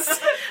preference.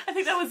 I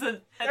think that was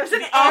an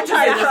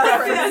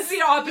anti-preference. That's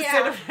the opposite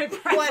Yeah. of my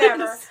preference.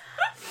 Whatever.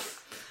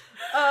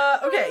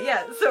 Okay,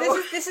 yeah,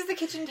 so... This is the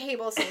kitchen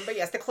table scene, but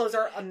yes, the clothes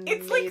are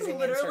amazing. It's like in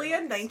literally a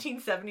certain ways.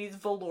 1970s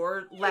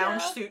velour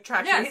lounge suit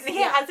tracksuit. Yes, He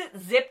yeah. has it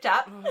zipped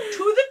up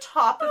to the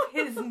top of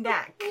his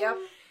neck. Yep.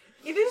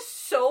 It is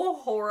so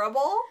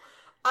horrible.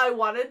 I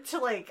wanted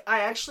to,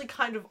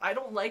 I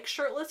don't like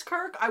shirtless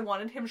Kirk. I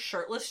wanted him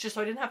shirtless just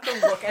so I didn't have to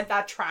look at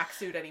that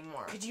tracksuit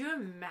anymore. Could you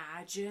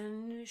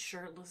imagine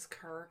shirtless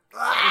Kirk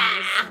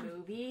in this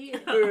movie?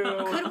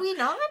 Could we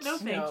not? No,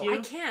 thank I you.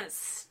 can't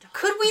stop.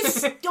 Could we?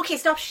 Okay,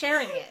 stop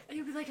sharing it. It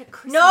would be like a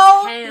Christmas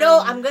No, hen.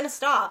 I'm gonna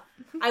stop.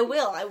 I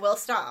will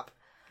stop.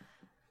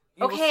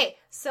 Okay,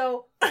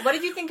 so what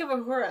did you think of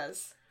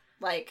Uhura's?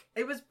 Like,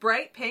 It was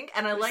bright pink,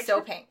 and I liked so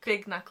her pink.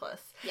 big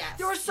necklace. yes.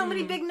 There were so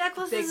many big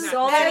necklaces. Big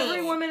So necklaces. Every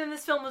many. woman in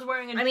this film was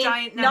wearing a I mean,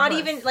 giant necklace. not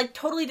even, like,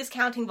 totally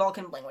discounting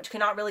Vulcan bling, which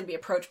cannot really be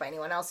approached by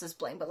anyone else's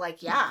bling, but,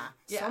 like, yeah.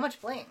 Yeah. So much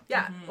bling.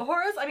 Yeah,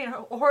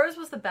 Horace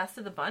was the best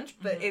of the bunch,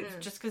 but it's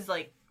just because,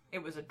 like,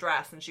 it was a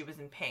dress and she was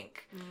in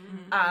pink.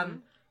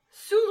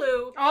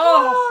 Sulu.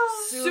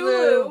 Oh,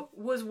 Sulu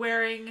was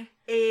wearing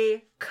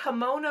a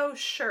kimono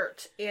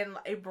shirt in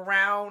a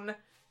brown,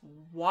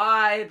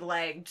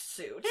 wide-legged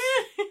suit.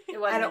 It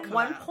wasn't And at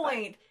one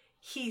point,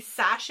 he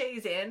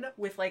sachets in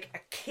with, like, a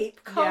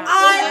cape coat. Yeah.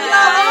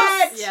 I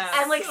love it! Yes.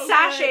 And, like, So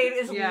sachet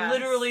is Yes.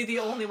 literally the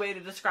only way to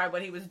describe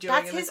what he was doing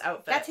That's in his this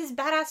outfit. That's his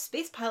badass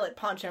space pilot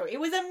poncho. It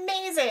was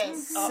amazing.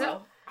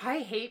 So, I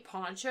hate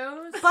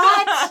ponchos.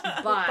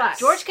 But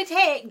George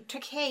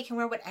Takei can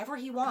wear whatever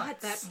he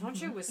wants. That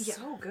poncho was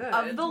so good.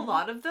 Of the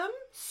lot of them,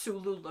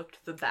 Sulu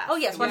looked the best. Oh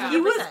yes, 100%. He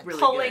was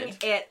pulling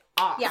it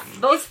off. Yeah,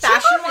 both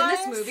fashion in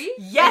this movie.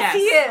 Yes, he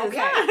is.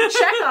 Okay.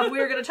 Chekhov. We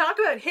were going to talk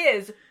about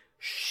his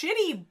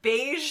shitty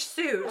beige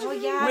suit. Oh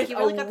yeah, with he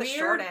really a got the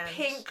short weird end.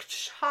 pink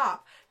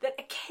top that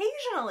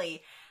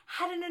occasionally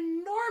had an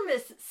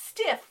enormous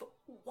stiff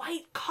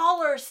white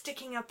collar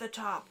sticking out the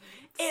top.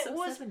 It So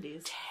was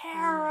 70s.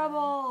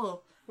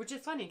 terrible. Which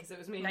is funny because it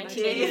was made in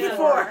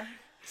 1984.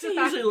 It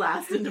usually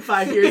lasts into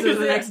 5 years of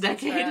the next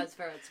decade. That's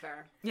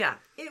fair. Yeah,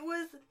 it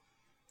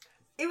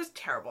was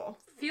terrible.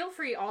 Feel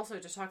free also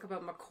to talk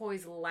about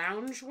McCoy's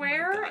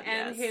loungewear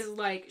and his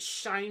like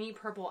shiny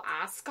purple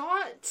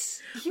ascot.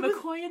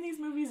 McCoy in these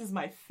movies is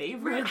my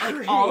favorite.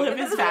 Like all of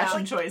his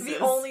fashion choices. The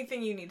only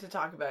thing you need to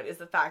talk about is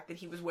the fact that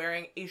he was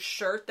wearing a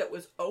shirt that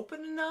was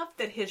open enough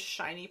that his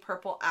shiny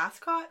purple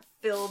ascot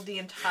filled the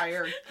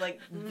entire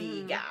like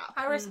V gap.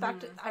 I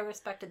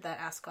respected that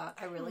ascot.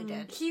 I really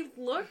did. He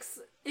looks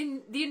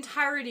in the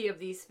entirety of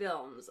these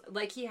films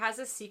like he has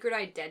a secret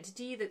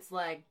identity that's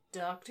like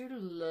Dr.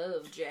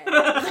 Lovejack.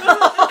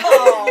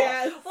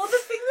 Yes. Well, the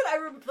thing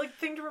that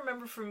thing to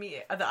remember for me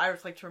that I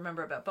like to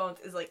remember about Bones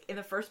is like in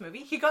the first movie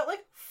he got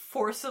like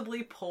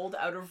forcibly pulled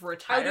out of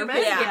retirement. Out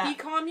of his hippie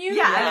commune.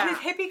 Out of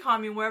his hippie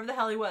commune, wherever the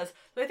hell he was.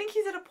 So I think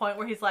he's at a point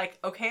where he's like,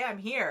 okay, I'm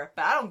here,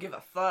 but I don't give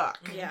a fuck.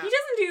 Yeah. He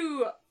doesn't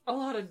do a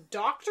lot of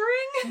doctoring.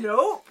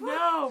 Nope.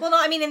 No. Well, no,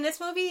 I mean in this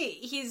movie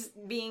he's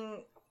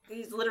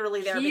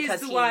literally there because He's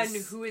he's the one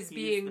who is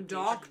being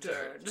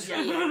doctored.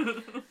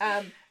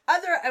 Yeah.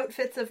 Other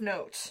outfits of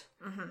note.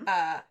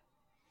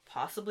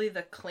 Possibly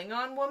the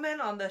Klingon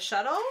woman on the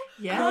shuttle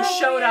who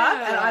showed up,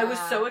 and I was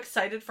so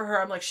excited for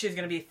her. I'm like, she's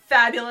gonna be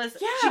fabulous.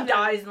 Yeah. She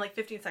dies in like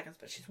 15 seconds,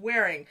 but she's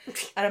wearing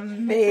an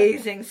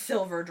amazing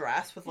silver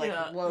dress with like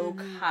low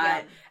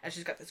cut, and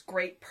she's got this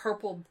great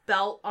purple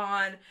belt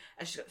on,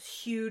 and she's got this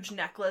huge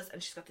necklace,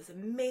 and she's got this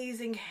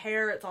amazing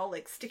hair. It's all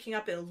like sticking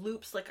up in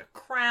loops like a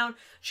crown.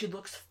 She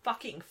looks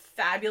fucking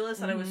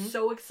fabulous, and I was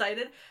so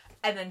excited.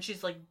 And then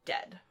she's like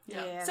dead.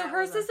 Yeah. So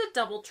hers is a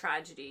double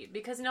tragedy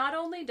because not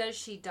only does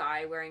she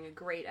die wearing a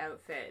great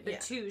outfit, but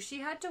two,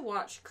 she had to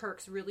watch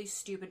Kirk's really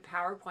stupid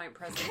PowerPoint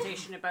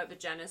presentation about the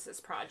Genesis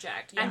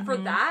project. And for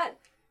that,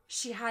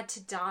 she had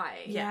to die.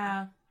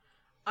 Yeah.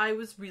 I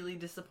was really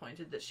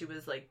disappointed that she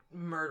was like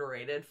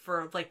murderated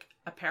for like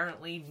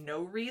apparently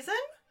no reason.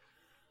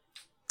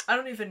 I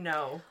don't even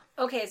know.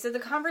 Okay, so the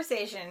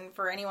conversation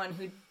for anyone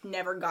who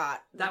never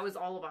got That was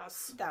all of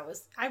us.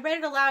 I read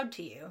it aloud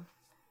to you.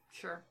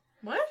 Sure.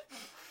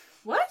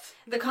 What?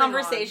 The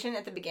conversation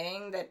at the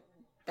beginning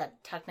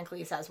that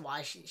technically says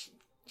why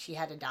she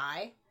had to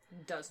die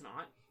Does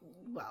not.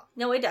 Well,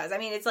 no, it does. I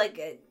mean, it's like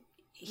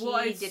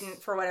he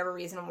didn't for whatever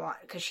reason want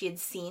because she had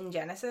seen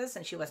Genesis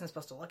and she wasn't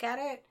supposed to look at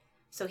it,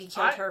 so he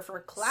killed her for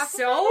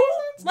classical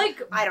reasons.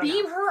 Like I don't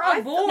beam know. her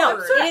aboard. No,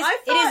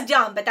 it is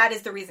dumb, but that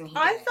is the reason he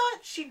did I it. thought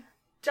she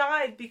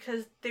died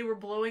because they were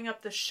blowing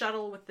up the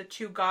shuttle with the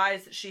two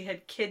guys that she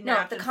had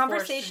kidnapped. No, and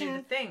forced to do the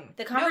thing.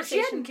 The No, conversation.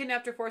 she hadn't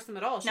kidnapped or forced them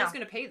at all. She was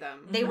going to pay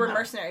them. They were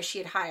mercenaries she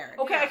had hired.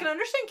 Okay, I can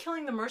understand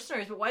killing the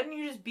mercenaries, but why didn't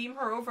you just beam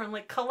her over and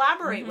like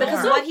collaborate with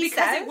Because her? what he because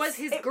says it was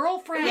his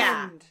girlfriend.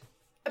 Yeah.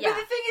 But Yeah. the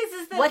thing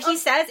is that what he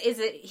says is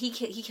that he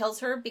kills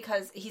her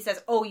because he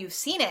says, "Oh, you've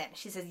seen it."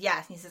 She says,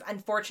 "Yes." And he says,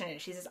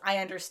 "Unfortunate." She says, "I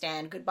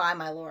understand. Goodbye,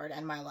 my lord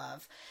and my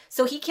love."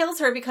 So he kills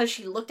her because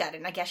she looked at it,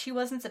 and I guess she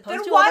wasn't supposed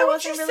then to. why although would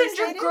wasn't you really send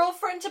your stated.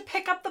 girlfriend to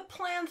pick up the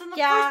plans in the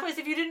Yeah. first place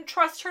if you didn't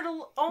trust her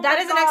to? Oh That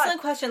my is an God. excellent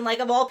question. Like,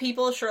 of all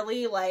people,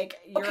 surely, like,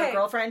 your Okay.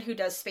 girlfriend who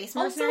does space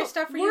mercenary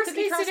stuff for you worst could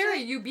be case trusted?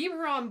 scenario, you beam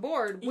her on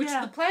board, which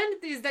Yeah. the plan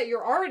is that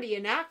you're already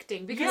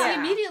enacting because Yeah. he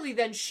immediately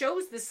then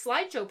shows this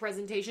slideshow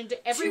presentation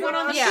to everyone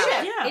on the Yeah.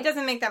 ship. Yeah. It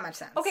doesn't make that much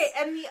sense. Okay,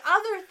 and the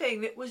other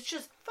thing that was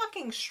just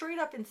fucking straight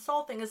up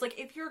insulting is like,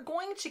 if you're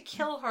going to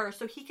kill her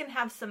so he can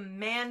have some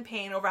man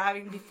pain over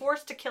having to be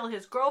forced to kill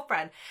his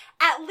girlfriend,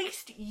 at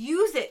least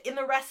use it in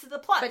the rest of the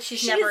plot. But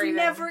she's never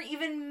never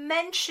even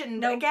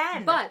mentioned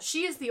again. But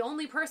she is the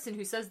only person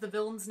who says the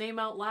villain's name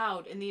out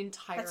loud in the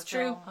entire That's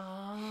film.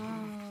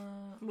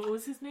 true. What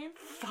was his name?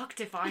 Fucked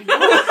if I know.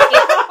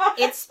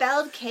 It's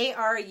spelled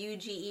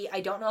Kruge.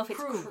 I don't know if it's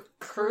Krug.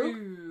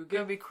 Krug. It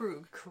would be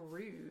Krug.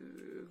 Krug.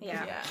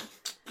 Yeah.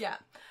 Yeah.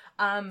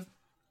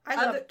 I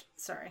loved.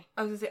 Sorry.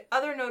 I was gonna say,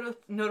 other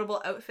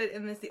notable outfit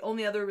in this, the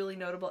only other really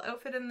notable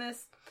outfit in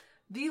this,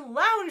 the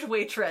lounge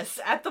waitress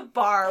at the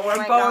bar where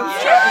my Bones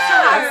God.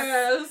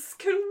 Yes!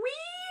 Can we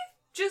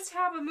just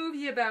have a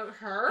movie about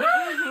her?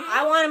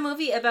 I want a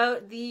movie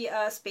about the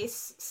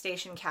space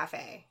station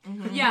cafe.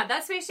 Yeah,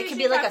 that space It station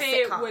could be like a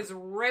cafe sitcom. was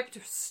ripped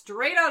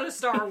straight out of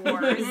Star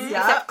Wars.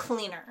 Except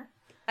cleaner.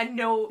 And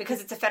no,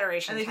 Because it's a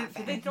Federation and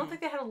cafe. they don't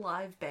think they had a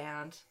live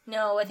band.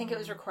 No, I think it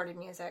was recorded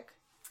music.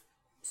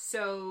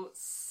 So,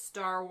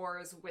 Star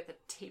Wars with a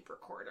tape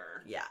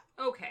recorder. Yeah.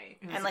 Okay.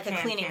 And like a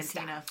cleaning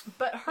staff.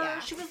 But her, Yeah.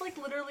 she was like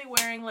literally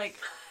wearing like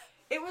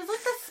It was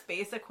like the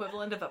space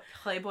equivalent of a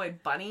Playboy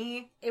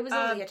bunny. It was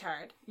a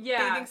leotard.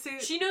 Yeah. Bathing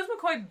suit. She knows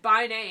McCoy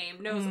by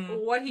name, knows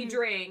what he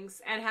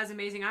drinks, and has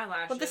amazing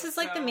eyelashes. Well, this is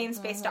like the main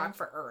space dock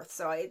for Earth,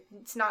 so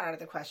it's not out of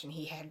the question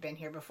he had been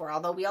here before,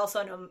 although we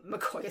also know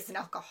McCoy is an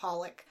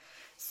alcoholic,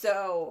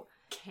 so...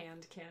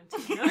 Canned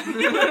cantina.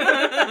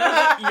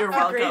 You're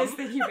welcome. Greatest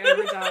thing you've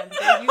ever done.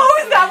 Thank you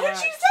Oh, is that so what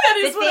she much. said? That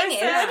is The what I thing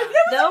said. is,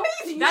 though,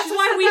 That's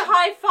why we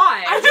high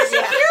five. I just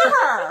hear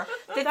her.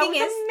 the That thing was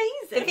is,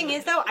 amazing. the thing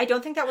is, though, I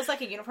don't think that was like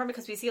a uniform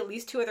because we see at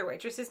least 2 other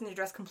waitresses and they're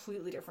dressed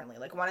completely differently.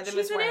 Like one of them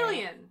She's is an wearing...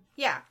 alien.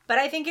 Yeah, but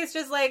I think it's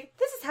just like,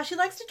 this is how she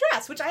likes to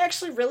dress, which I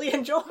actually really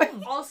enjoy.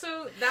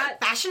 Also, that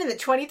Fashion in the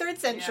 23rd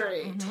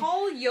century.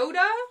 tall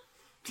Yoda.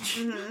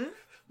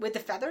 With the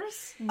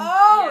feathers.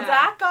 Oh, Yeah.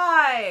 that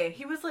guy.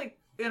 He was like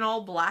in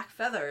all black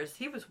feathers.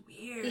 He was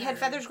weird. He had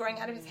feathers growing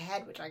out of his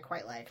head, which I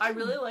quite liked. I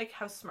really like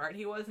how smart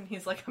he was, and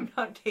he's like, I'm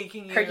not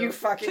taking you. Are you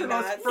fucking to the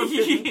most nuts?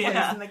 forbidden Yeah.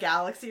 place in the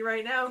galaxy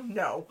right now?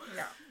 No.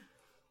 No.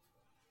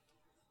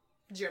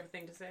 Did you have a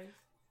thing to say?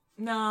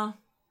 No.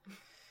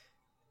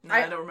 No,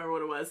 I- I don't remember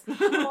what it was.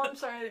 Oh, I'm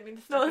sorry. I didn't mean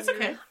to step No, it's on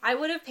your- okay. I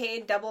would have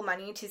paid double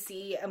money to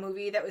see a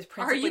movie that was Are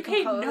principally you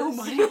paid composed. no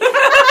money?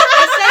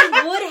 I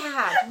said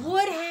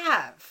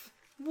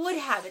would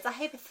have. It's a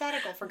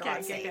hypothetical, for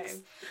God's okay. sakes.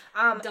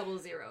 Double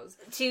zeros.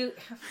 To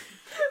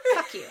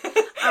fuck you.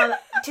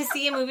 To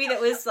see a movie that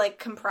was like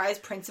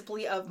comprised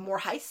principally of more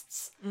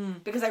heists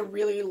because I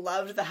really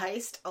loved the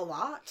heist a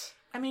lot.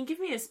 I mean, give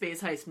me a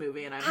space heist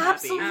movie and I'm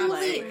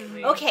Absolutely.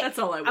 happy. Okay, That's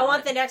all I I want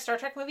want. the next Star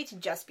Trek movie to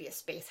just be a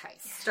space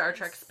heist. Star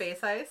Trek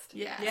Space Heist.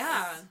 Yes.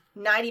 Yeah.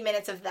 90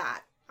 minutes of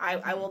that.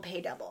 I will pay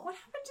double. What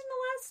happened in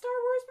the last Star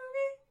Wars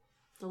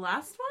movie? The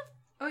last one?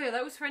 Oh yeah,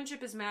 that was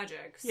Friendship is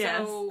Magic.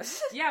 Yes. So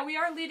yeah, we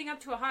are leading up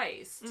to a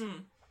heist.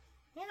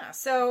 Yeah,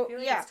 so I feel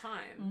like yeah. it's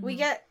time. We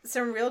get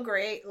some real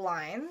great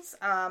lines.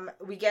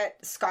 We get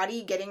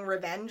Scotty getting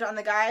revenge on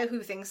the guy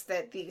who thinks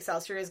that the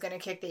Excelsior is going to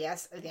kick the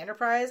ass of the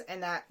Enterprise,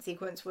 and that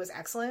sequence was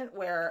excellent,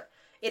 where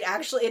it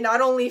not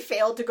only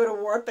failed to go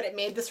to warp, but it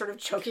made the sort of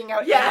choking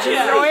out engine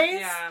noise.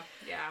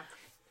 Yeah.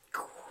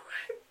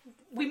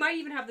 We might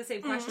even have the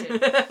same question. What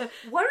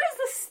is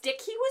the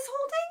stick he was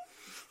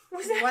holding?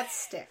 Was that What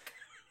stick?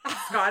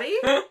 Scotty?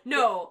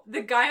 No, the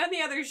guy on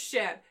the other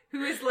ship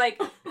who is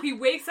like, he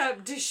wakes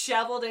up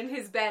disheveled in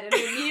his bed and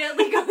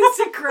immediately goes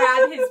to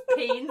grab his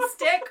pain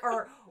stick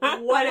or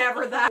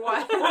whatever that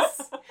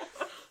was.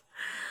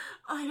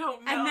 I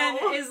don't know. And then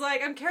is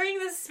like, I'm carrying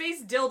this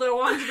space dildo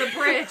onto the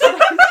bridge.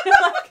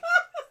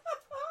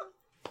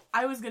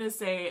 I was gonna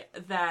say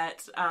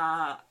that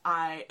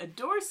I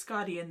adore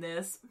Scotty in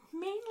this,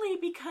 mainly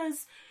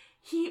because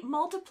he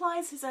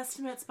multiplies his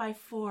estimates by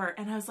 4,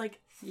 and I was like,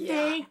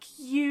 thank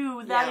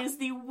you. That is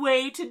the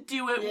way to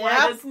do it.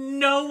 Why does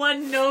no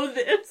one know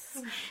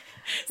this?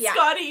 Yeah.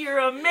 Scotty, you're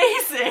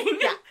amazing.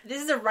 Yeah,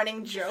 this is a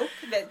running joke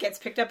that gets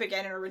picked up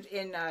again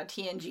in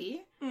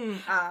TNG.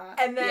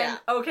 And then,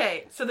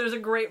 okay, so there's a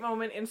great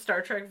moment in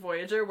Star Trek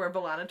Voyager where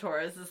B'Elanna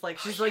Torres is like,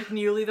 she's like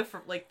newly the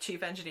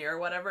chief engineer or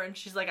whatever, and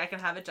she's like, I can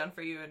have it done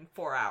for you in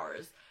 4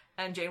 hours.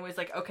 And Janeway's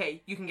like,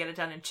 okay, you can get it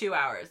done in 2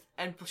 hours.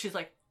 And she's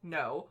like,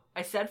 no,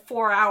 I said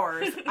 4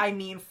 hours. I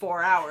mean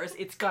 4 hours.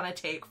 It's gonna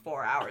take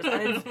 4 hours.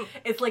 And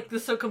it's like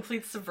this so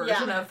complete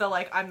subversion of the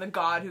like, I'm the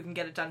god who can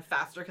get it done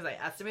faster because I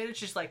estimated.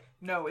 She's like,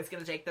 no, it's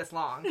gonna take this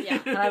long. Yeah.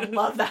 And I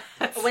love that.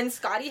 When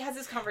Scotty has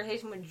this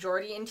conversation with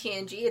Geordi in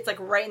TNG, it's like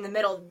right in the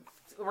middle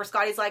where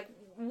Scotty's like,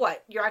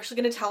 what? You're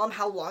actually going to tell him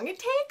how long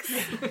it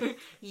takes?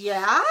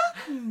 Yeah?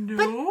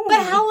 No.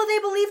 But how will they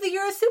believe that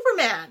you're a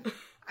Superman?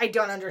 I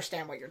don't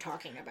understand what you're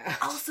talking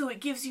about. Also, it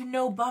gives you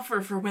no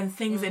buffer for when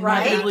things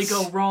Right? inevitably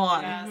go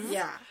wrong. Yes.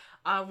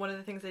 Yeah. One of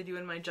the things I do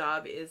in my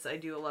job is I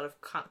do a lot of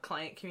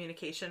client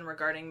communication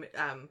regarding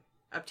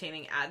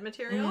obtaining ad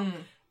material.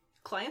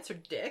 Clients are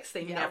dicks.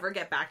 They never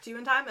get back to you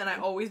in time, and I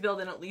always build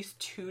in at least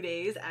 2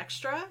 days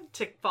extra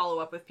to follow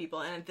up with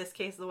people. And in this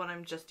case, the one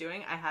I'm just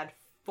doing, I had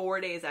 4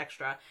 days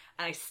extra,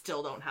 and I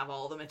still don't have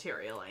all the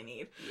material I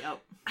need.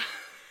 Yep.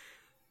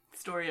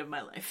 Story of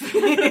my life.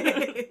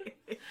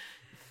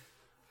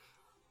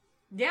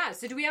 Yeah,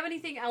 so do we have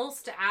anything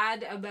else to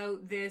add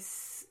about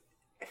this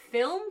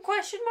film,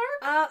 question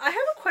mark? I have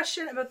a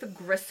question about the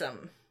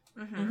Grissom.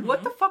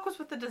 What the fuck was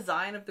with the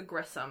design of the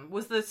Grissom?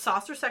 Was the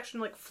saucer section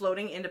like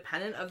floating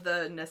independent of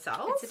the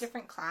nacelles? It's a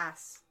different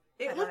class.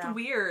 It looked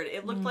weird.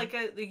 It looked like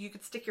you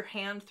could stick your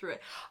hand through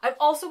it. I've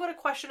also got a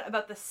question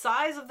about the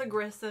size of the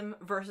Grissom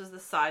versus the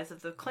size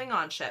of the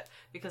Klingon ship.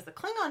 Because the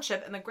Klingon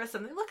ship and the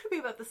Grissom, they look to be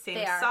about the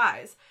same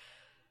size.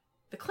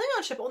 The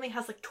Klingon ship only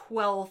has like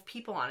 12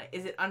 people on it.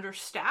 Is it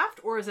understaffed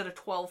or is it a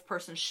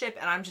 12-person ship?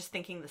 And I'm just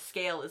thinking the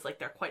scale is like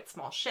they're quite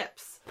small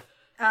ships.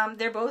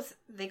 They're both,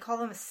 they call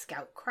them a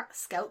scout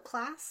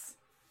class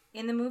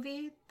in the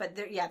movie, but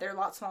they're a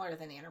lot smaller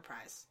than the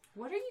Enterprise.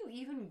 What are you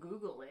even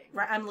Googling?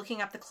 Right, I'm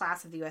looking up the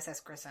class of the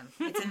USS Grissom.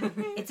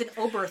 It's an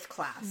Oberth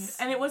class.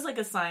 And it was like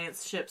a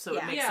science ship, so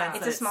it makes Yeah. sense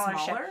It's that a smaller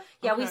ship.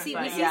 Yeah, we see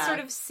Yeah. sort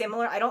of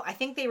similar. I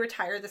think they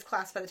retire this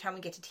class by the time we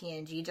get to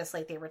TNG, just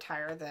like they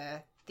retire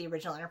the the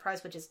original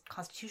Enterprise, which is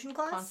Constitution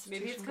class.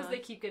 Maybe it's because they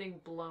keep getting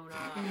blown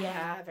up.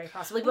 Yeah, very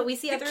possibly. But we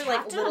see other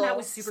captain little that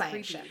was super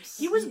science creepy. ships.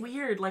 He was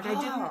weird. Like, I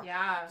didn't...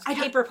 Yeah.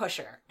 Paper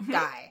pusher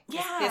guy.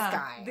 Yeah. This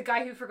guy. The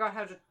guy who forgot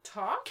how to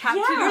talk?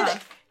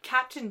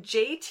 Captain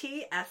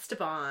J.T.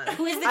 Esteban.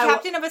 Who is the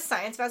captain of a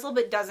science vessel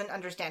but doesn't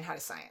understand how to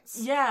science.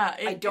 Yeah.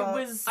 I don't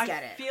was,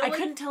 get it. I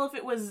couldn't tell if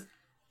it was,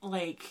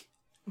 like,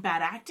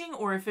 bad acting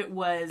or if it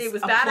was It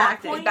was a bad plot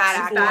acting. point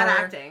Bad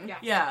acting. Yeah.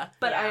 Yeah.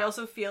 But I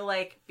also feel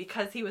like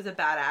because he was a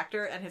bad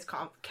actor and his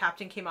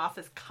captain came off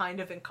as kind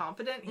of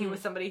incompetent, he was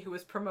somebody who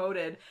was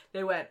promoted.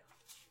 They went,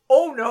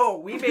 oh no,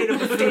 we made a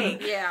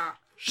mistake. Yeah.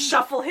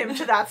 Shuffle him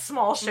to that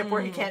small ship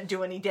where he can't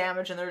do any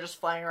damage and they're just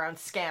flying around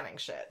scanning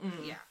shit.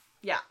 Yeah.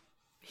 Yeah.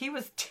 He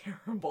was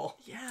terrible.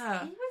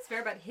 Yeah. He was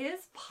fair, but his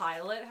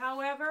pilot,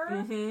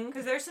 however,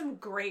 because there's some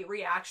great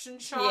reaction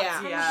shots. Yeah.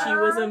 From Yeah. She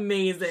her. was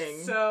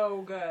amazing.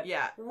 So good.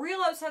 Yeah. Real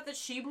upset that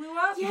she blew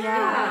up. Yeah.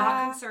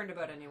 Not concerned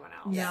about anyone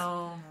else.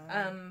 No.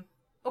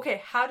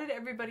 Okay, how did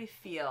everybody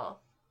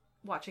feel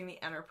watching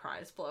the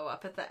Enterprise blow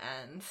up at the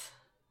end?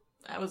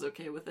 I was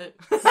okay with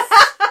it.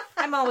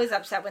 I'm always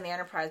upset when the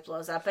Enterprise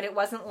blows up, but it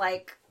wasn't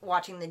like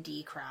watching the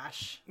D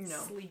crash. No.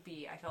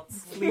 Sleepy. I felt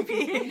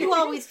sleepy. You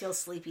always feel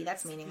sleepy.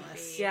 That's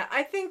meaningless. Yeah,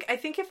 I think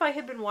if I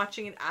had been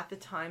watching it at the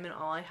time and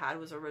all I had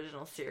was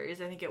original series,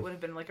 I think it would have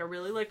been like a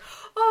really like,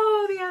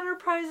 oh, the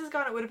Enterprise is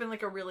gone. It would have been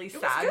like a really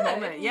sad good.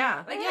 moment.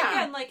 Yeah. Like,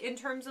 again, like, in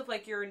terms of,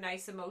 like, your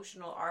nice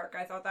emotional arc,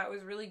 I thought that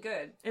was really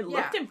good. It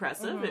looked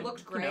impressive. It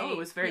looked You know, great. it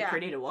was very Yeah.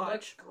 pretty to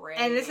watch. Looked great.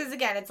 And this is,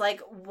 again, it's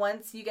like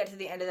once you get to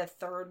the end of the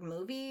third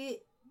movie,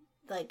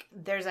 like,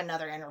 there's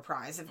another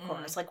Enterprise, of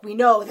course. Like, we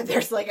know that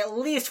there's, like, at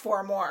least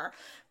 4 more.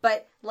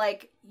 But,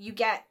 like, you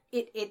get,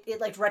 it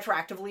like,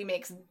 retroactively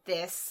makes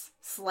this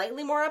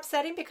slightly more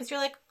upsetting because you're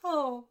like,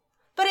 oh,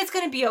 but it's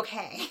gonna be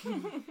okay.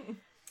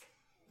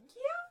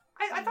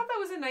 I thought that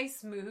was a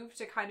nice move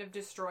to kind of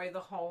destroy the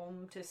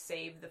home to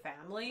save the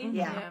family.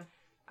 Yeah.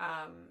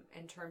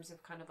 In terms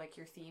of kind of, like,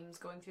 your themes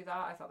going through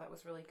that, I thought that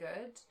was really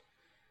good.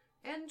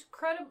 And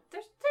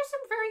there's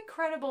some very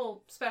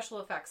credible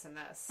special effects in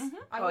this.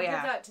 I would give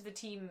that to the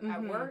team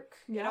at work.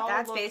 It all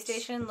That looked, space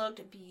station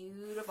looked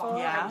beautiful.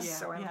 Yeah. I was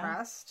so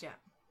impressed. Yeah.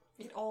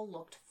 It all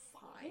looked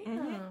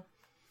fine.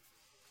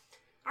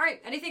 All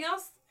right. Anything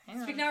else?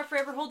 Speak now or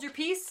forever hold your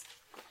peace.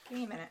 Give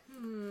me a minute.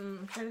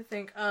 I'm trying to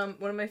think.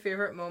 One of my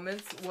favorite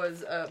moments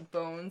was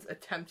Bones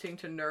attempting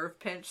to nerve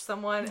pinch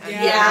someone. And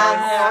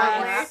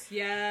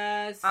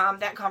Yes.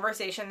 That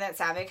conversation that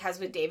Saavik has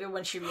with David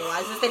when she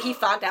realizes that he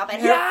fucked up,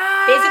 and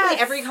basically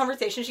every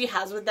conversation she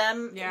has with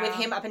them, with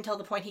him up until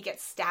the point he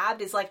gets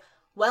stabbed, is like,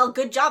 well,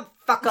 good job,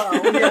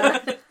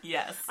 fucko.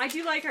 Yes. I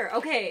do like her.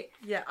 Okay.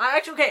 Yeah.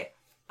 I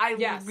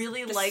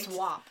really liked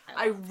swap.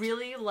 I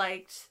really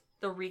liked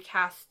the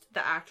recast,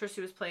 the actress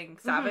who was playing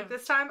Saavik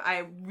this time.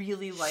 I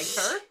really liked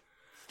her.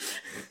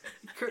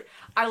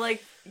 I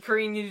like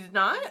Corinne. You did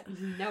not?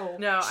 No.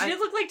 I did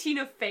look like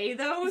Tina Fey,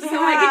 though, so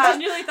I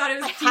continually thought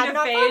it was Tina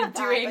Fey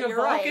doing a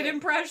Vulcan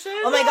impression.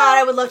 Oh my god,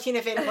 I would love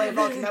Tina Fey to play a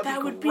Vulcan.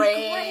 That would be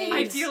great.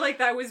 I feel like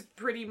that was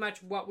pretty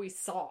much what we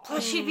saw.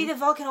 Plus, she'd be the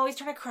Vulcan always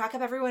trying to crack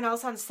up everyone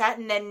else on set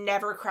and then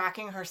never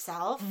cracking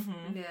herself.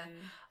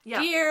 Yeah.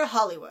 Dear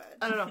Hollywood.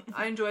 I don't know.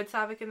 I enjoyed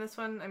Saavik in this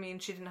one. I mean,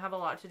 she didn't have a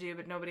lot to do,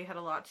 but nobody had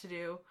a lot to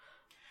do.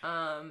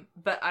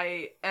 But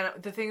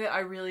the thing that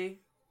I really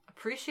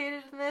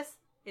appreciated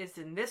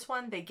in this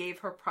one, they gave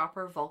her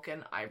proper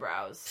Vulcan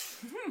eyebrows.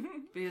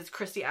 Because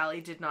Kirstie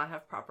Alley did not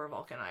have proper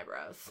Vulcan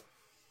eyebrows.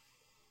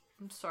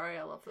 I'm sorry,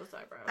 I love those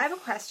eyebrows. I have a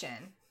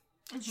question.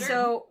 Sure.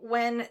 So,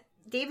 when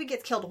David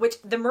gets killed,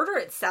 which the murder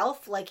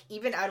itself, like,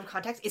 even out of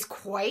context, is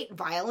quite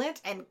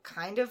violent and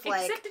kind of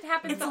like... Except it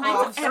happens It's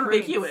behind the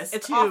ambiguous,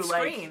 it's too. off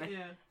Like, screen.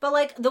 But,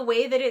 like, the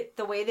way that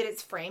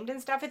it's framed and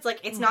stuff, it's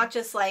like, it's not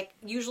just like,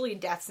 usually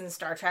deaths in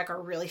Star Trek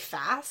are really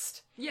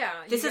fast. Yeah.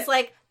 This is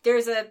like,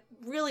 there's a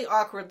really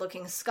awkward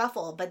looking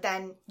scuffle, but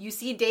then you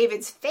see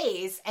David's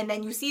face, and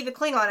then you see the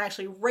Klingon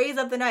actually raise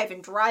up the knife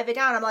and drive it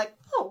down. I'm like,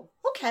 oh,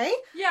 okay.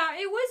 Yeah,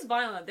 it was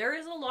violent. There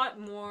is a lot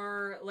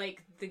more,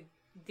 like,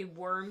 the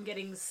worm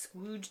getting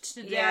squooged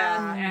to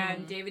death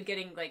and David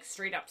getting, like,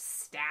 straight up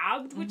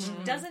stabbed, which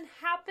doesn't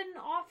happen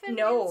often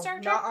in Star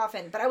Trek. Not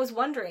often. But I was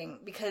wondering,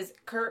 because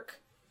Kirk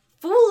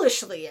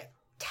foolishly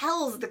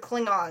tells the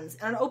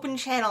Klingons on an open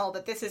channel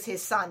that this is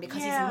his son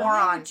because he's a moron.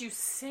 Why would you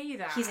say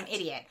that? He's an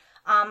idiot.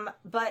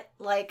 But,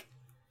 like,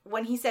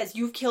 when he says,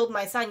 you've killed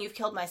my son,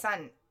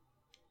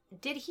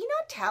 did he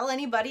not tell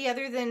anybody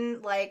other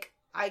than, like,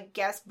 I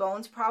guess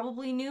Bones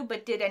probably knew,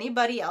 but did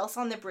anybody else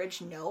on the bridge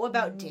know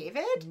about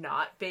David?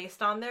 Not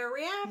based on their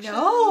reactions.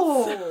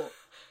 No.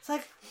 It's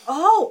like,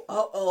 oh.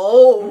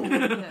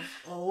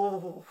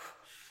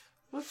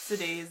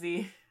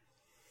 Whoops-a-daisy.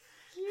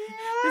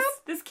 Yeah.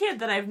 This kid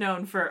that I've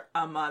known for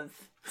a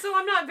month. So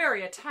I'm not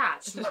very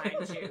attached,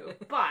 mind you,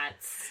 but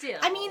still.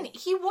 I mean,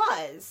 he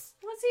was.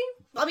 Was he?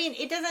 I mean,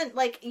 it doesn't,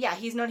 like, yeah,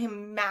 he's known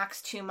him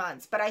max 2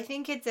 months, but I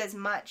think it's as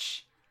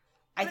much...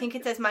 I think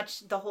it's as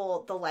much the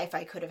life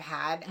I could have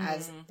had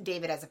as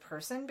David as a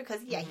person,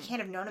 because he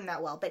can't have known him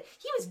that well, but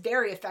he was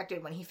very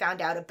affected when he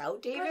found out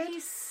about David. But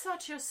he's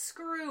such a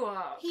screw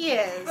up. He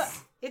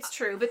is. It's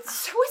true, but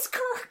so is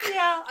Kirk.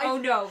 Yeah. Oh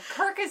no,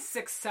 Kirk is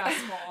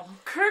successful.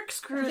 Kirk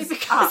screws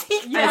Because up. he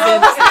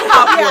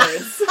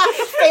Upwards.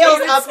 fails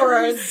David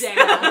upwards. screws down.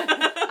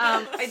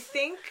 I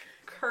think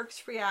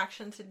Kirk's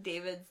reaction to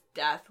David's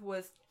death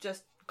was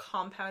just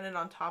compounded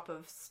on top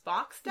of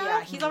Spock's death.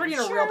 Yeah, he's already in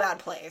a real bad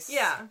place.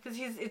 Yeah, because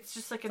it's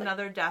just like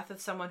another death of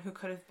someone who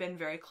could have been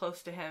very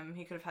close to him.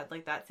 He could have had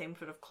like that same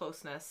sort of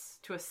closeness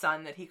to a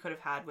son that he could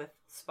have had with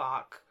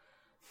Spock.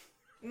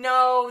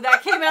 No,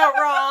 that came out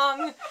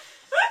wrong.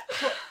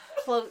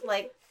 No,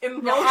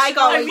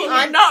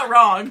 I'm not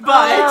wrong,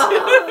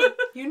 but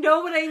You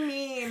know what I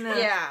mean.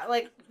 yeah,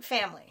 like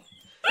family.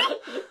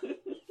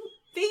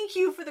 Thank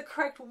you for the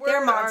correct word.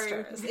 They're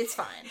monsters. It's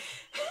fine.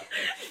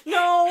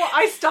 No,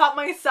 I stopped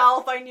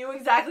myself. I knew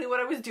exactly what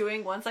I was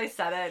doing once I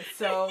said it.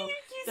 So you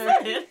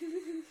said it.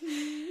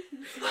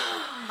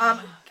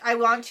 I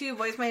want to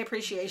voice my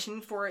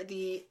appreciation for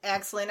the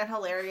excellent and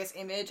hilarious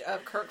image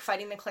of Kirk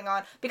fighting the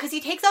Klingon, because he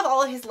takes off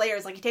all of his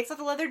layers. Like, he takes off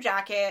the leather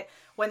jacket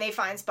when they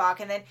find Spock,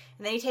 and then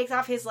he takes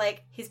off his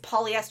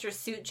polyester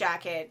suit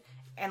jacket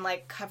and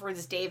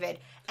covers David.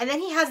 And then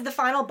he has the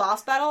final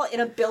boss battle in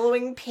a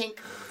billowing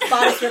pink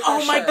body strip.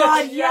 Oh my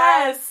god,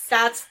 yes!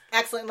 That's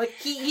excellent.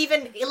 He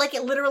even,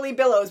 it literally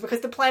billows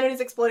because the planet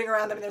is exploding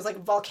around them and there's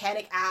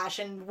volcanic ash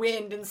and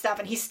wind and stuff,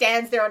 and he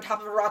stands there on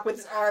top of a rock with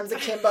his arms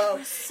akimbo.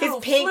 So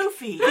his pink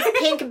floofy. his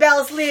pink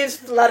bell sleeves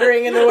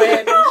fluttering in the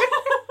wind.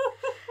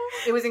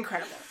 It was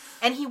incredible.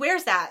 And he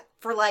wears that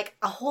for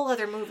a whole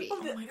other movie.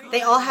 Oh my God.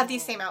 They all have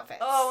these same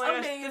outfits. Oh my gosh.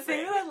 Amazing. The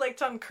thing that I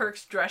liked on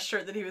Kirk's dress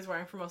shirt that he was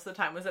wearing for most of the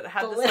time was that it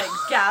had The this lip.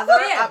 gather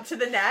Yeah. up to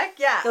the neck.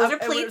 Yeah. Those are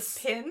and it was pleats.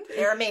 pinned.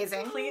 They're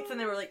amazing. Pleats, and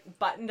they were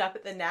buttoned up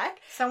at the neck.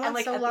 Someone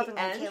and so at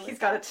lovingly the end, Kayla's he's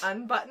got that. it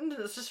unbuttoned,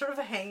 and it's just sort of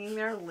hanging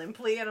there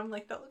limply, and I'm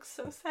like, that looks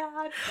so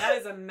sad. That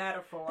is a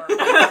metaphor.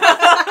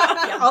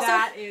 Also,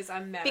 That is a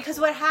metaphor. because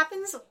what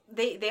happens,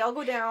 they all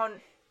go down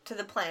to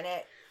the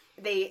planet,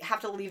 they have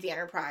to leave the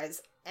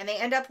Enterprise, and they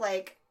end up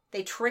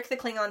they trick the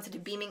Klingons into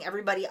beaming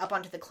everybody up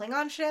onto the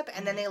Klingon ship,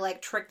 and then they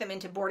trick them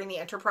into boarding the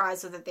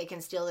Enterprise so that they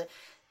can steal it.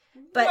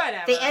 But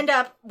Whatever. they end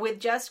up with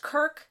just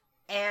Kirk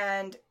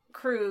and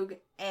Krug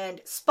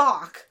and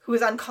Spock, who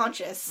is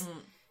unconscious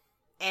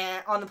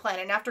and on the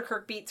planet. And after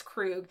Kirk beats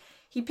Krug,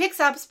 he picks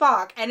up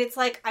Spock, and it's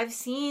I've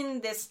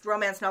seen this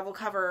romance novel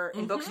cover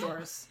in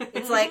bookstores.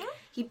 It's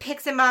he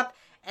picks him up,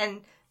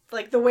 and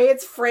the way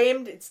it's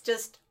framed, it's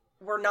just,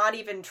 we're not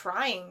even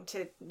trying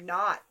to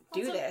not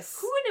do Also, this.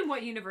 Who and in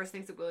what universe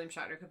thinks that William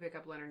Shatner could pick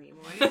up Leonard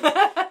Nimoy?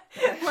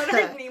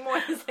 Leonard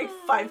Nimoy is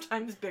 5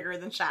 times bigger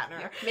than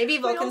Shatner. Maybe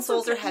Vulcan also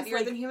souls are get these,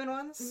 heavier than human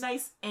ones?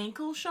 Nice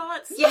ankle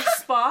shots Yeah. of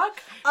Spock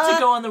to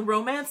go on the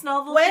romance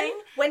novel thing.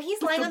 When he's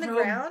With lying on the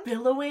robe ground,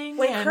 billowing.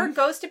 when and Kirk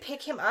goes to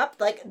pick him up,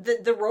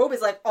 the robe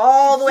is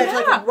all the way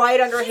up to Yeah.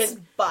 right under his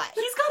butt.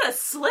 he's got a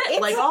slit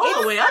It's-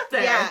 all the way up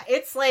there. Yeah,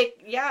 it's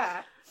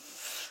yeah.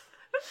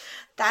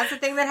 That's the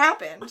thing that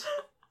happened.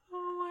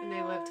 And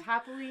they lived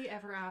happily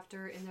ever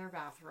after in their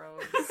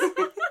bathrobes.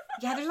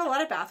 Yeah, there's a lot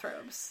of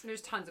bathrobes.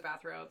 There's tons of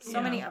bathrobes. So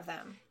many of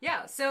them.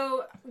 Yeah,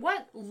 so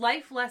what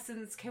life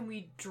lessons can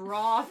we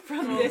draw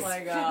from this my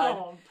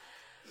God.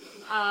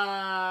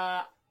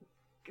 film?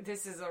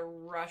 This is a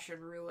Russian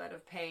roulette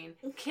of pain.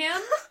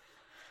 Kim?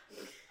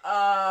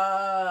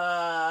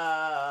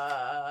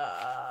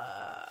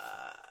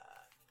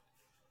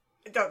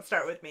 Don't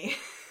start with me.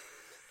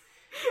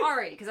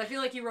 Alright, because I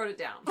feel like you wrote it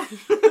down.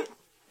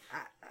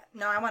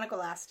 No, I want to go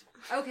last.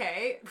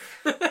 Okay.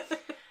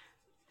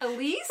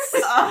 Elise?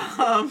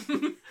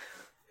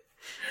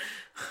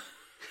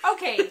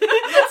 Okay,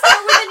 let's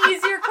start with an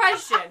easier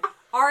question.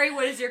 Ari,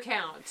 what is your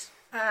count?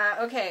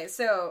 Okay,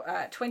 so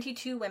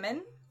 22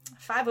 women,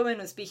 5 women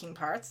with speaking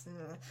parts,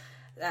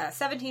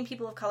 17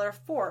 people of color,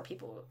 4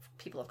 people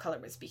of color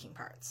with speaking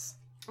parts.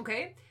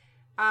 Okay.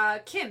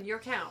 Kim, your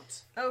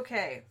count.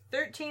 Okay,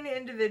 13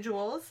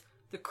 individuals,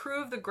 the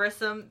crew of the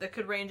Grissom, that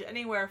could range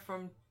anywhere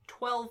from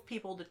 12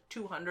 people to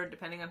 200,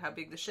 depending on how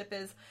big the ship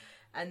is,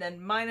 and then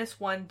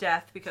 -1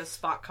 death because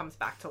Spock comes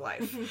back to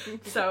life.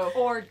 So,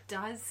 Or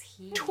does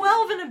he?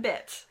 12 and a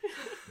bit.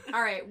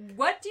 Alright,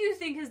 what do you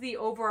think is the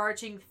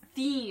overarching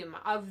theme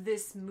of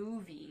this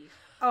movie?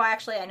 Oh,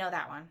 actually, I know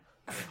that one.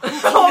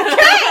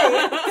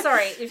 Okay!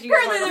 Sorry, if you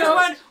Apparently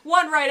there's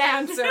one right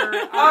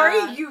answer.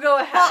 Ari, you go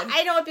ahead. Well,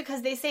 I know it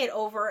because they say it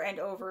over and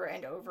over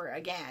and over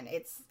again.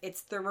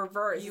 It's the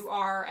reverse. You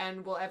are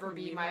and will ever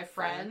be my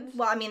friend.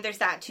 Well, I mean, there's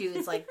that too.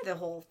 It's the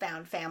whole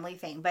found family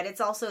thing, but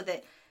it's also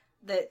that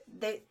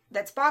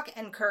Spock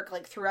and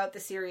Kirk, throughout the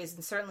series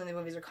and certainly in the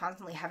movies, are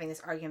constantly having this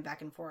argument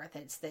back and forth.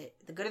 It's the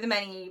good of the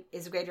many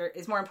is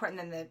more important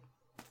than the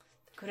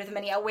good of the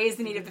many outweighs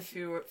the need of the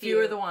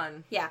fewer the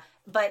one. Yeah,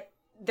 but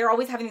they're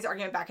always having these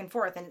argument back and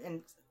forth,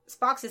 and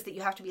Spock's is that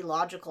you have to be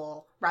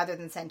logical rather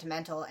than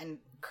sentimental, and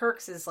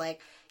Kirk's is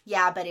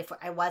yeah, but if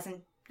I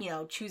wasn't,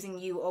 choosing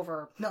you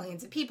over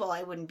millions of people,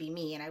 I wouldn't be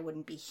me, and I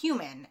wouldn't be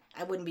human.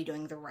 I wouldn't be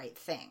doing the right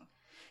thing.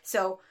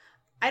 So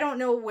I don't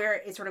know where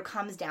it sort of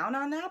comes down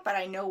on that, but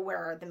I know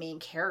where the main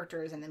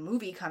characters in the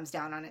movie comes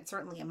down on it,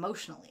 certainly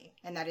emotionally.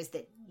 And that is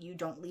that you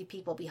don't leave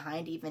people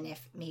behind, even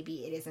if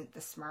maybe it isn't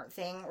the smart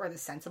thing or the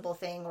sensible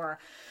thing or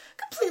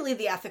completely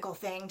the ethical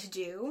thing to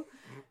do.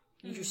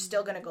 You're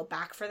still going to go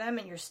back for them,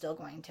 and you're still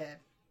going to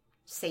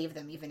save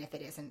them, even if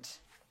it isn't,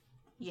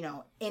 you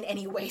know, in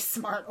any way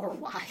smart or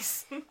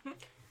wise.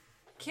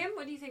 Kim,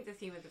 what do you think the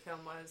theme of the film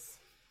was?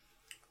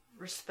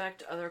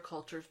 Respect other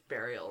cultures'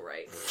 burial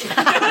rights.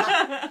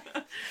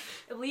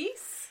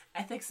 Elise?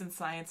 Ethics and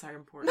science are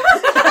important.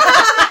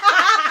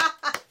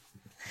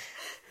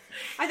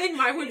 I think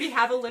mine would be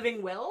have a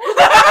living will.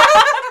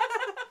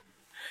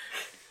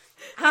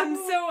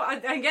 So,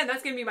 again,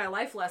 that's going to be my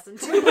life lesson,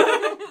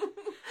 too.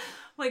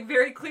 Like,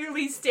 very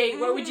clearly state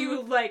what would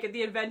you like at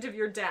the event of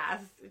your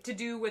death to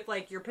do with,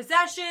 like, your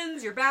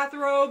possessions, your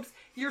bathrobes,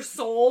 your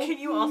soul. Can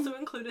you also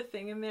include a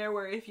thing in there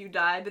where if you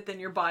die, but then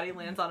your body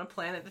lands on a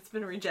planet that's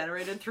been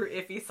regenerated through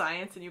iffy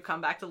science and you come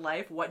back to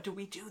life, what do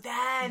we do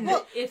then?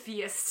 Well,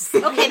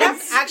 iffiest. Okay,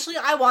 that's actually,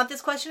 I want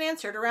this question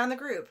answered around the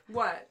group.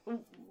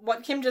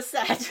 What Kim just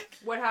said.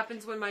 What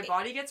happens when my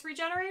body gets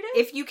regenerated?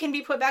 If you can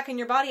be put back in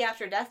your body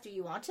after death, do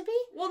you want to be?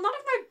 Well, not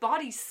if my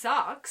body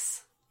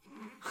sucks.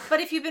 But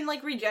if you've been,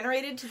 like,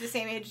 regenerated to the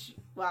same age,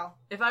 well...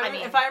 If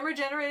I'm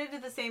regenerated to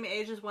the same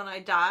age as when I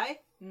die,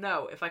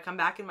 no. If I come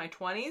back in my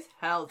 20s,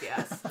 hell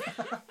yes.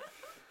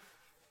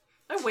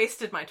 I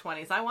wasted my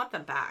 20s. I want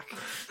them back.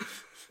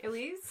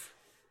 Elise?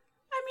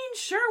 I mean,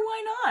 sure,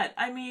 why not?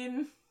 I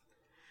mean...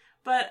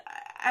 But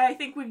I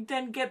think we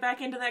then get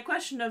back into that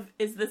question of,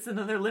 is this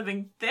another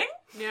living thing?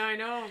 Yeah, I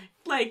know.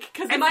 Like,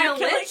 because Am I a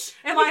lich?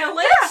 Am I a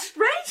lich?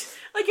 Yeah, right?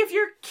 Like, if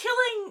you're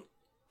killing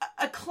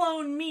a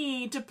clone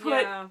me to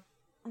put,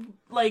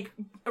 like,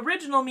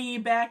 original me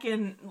back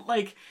in,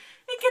 like,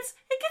 it gets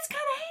kind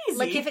of hazy.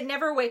 Like, if it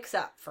never wakes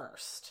up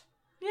first.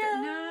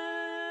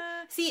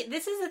 Yeah. See,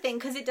 this is the thing,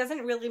 because it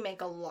doesn't really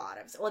make a lot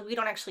of... Well, we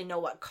don't actually know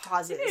what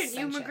causes They did a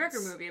Ewan sentience.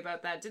 McGregor movie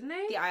about that, didn't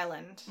they? The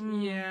Island.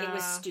 Yeah. It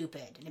was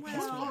stupid, and it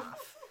pissed me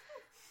off.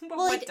 But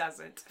Well, what it-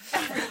 doesn't?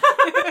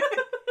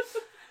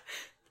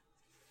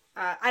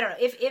 I don't know.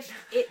 If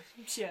it...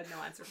 She had no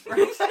answer for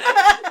it.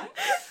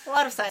 A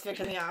lot of science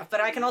fiction me off,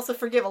 but I can also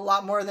forgive a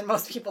lot more than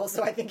most people,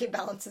 so I think it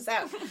balances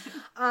out.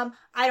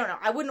 I don't know.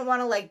 I wouldn't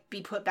want to, like,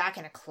 be put back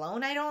in a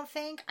clone, I don't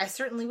think. I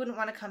certainly wouldn't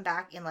want to come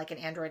back in, like, an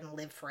android and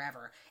live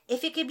forever.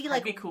 If it could be,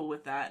 like... I'd be cool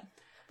with that.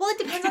 Well, it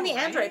depends on the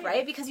android,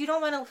 right? Because you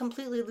don't want to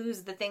completely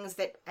lose the things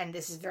that, and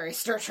this is very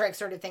Star Trek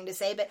sort of thing to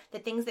say, but the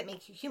things that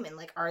make you human.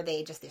 Like, are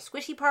they just the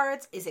squishy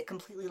parts? Is it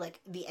completely, like,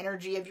 the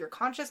energy of your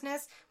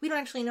consciousness? We don't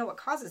actually know what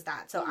causes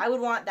that. So I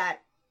would want that.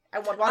 I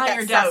would want that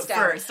Ironed out sussed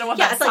out first. I want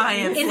yeah, that it's like,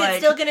 science. is like... it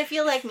still going to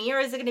feel like me, or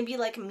is it going to be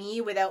like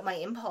me without my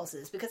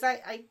impulses? Because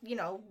I, you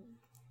know,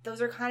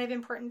 those are kind of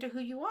important to who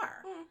you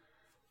are.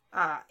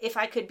 If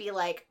I could be,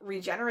 like,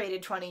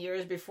 regenerated 20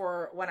 years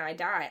before when I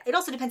die. It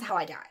also depends how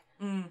I die.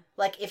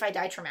 Like, if I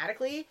die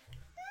traumatically,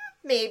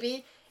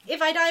 maybe.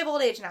 If I die of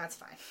old age, no, it's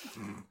fine.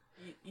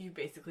 You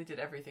basically did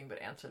everything but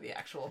answer the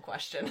actual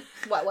question.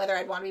 What, whether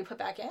I'd want to be put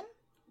back in?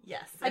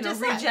 Yes. I In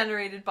just a said.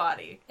 regenerated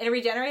body. In a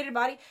regenerated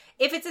body?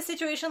 If it's a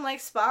situation like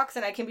Spock's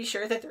and I can be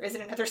sure that there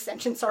isn't another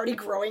sentience already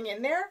growing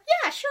in there,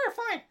 yeah, sure,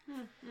 fine.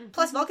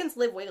 Plus, Vulcans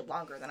live way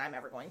longer than I'm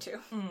ever going to.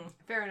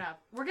 Fair enough.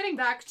 We're getting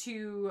back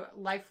to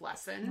life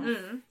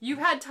lesson. You've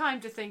had time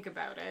to think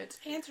about it.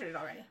 I answered it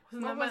already.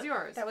 What was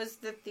yours? That was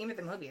the theme of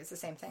the movie. It's the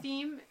same thing.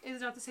 Theme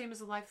is not the same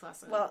as a life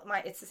lesson. Well,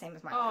 it's the same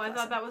as my Oh, life I lesson.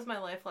 thought that was my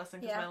life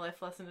lesson, because Yeah. my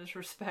life lesson is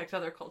respect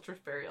other cultures'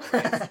 burial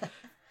rights.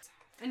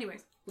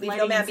 anyways, Leave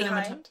no man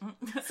behind.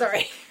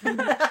 Sorry.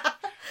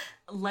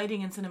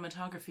 Lighting and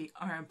cinematography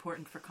are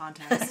important for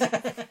context.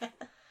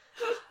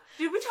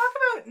 Did we talk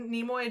about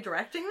Nimoy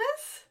directing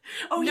this?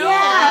 Oh, no,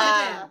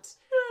 yeah! he didn't.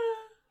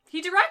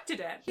 He directed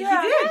it.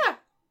 Yeah. He did? Yeah.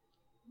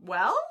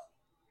 Well?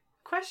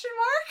 Question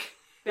mark?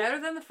 Better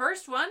than the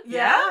first one.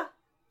 Yeah.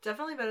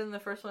 Definitely better than the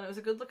first one. It was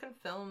a good looking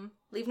film.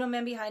 Leave no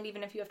man behind,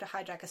 even if you have to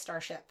hijack a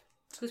starship.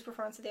 Whose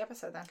performance of the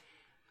episode, then?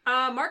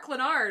 Mark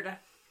Lenard.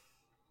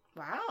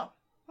 Wow.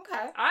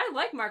 Okay. I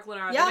like Mark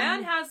Lenard. Yeah. The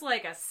man has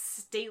like a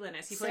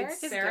stateliness. He played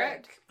Sarek is Sarek.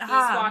 good. He's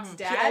Ah, Spock's He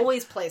dad.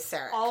 always plays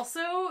Sarah.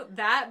 Also,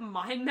 that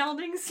mind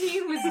melding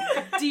scene was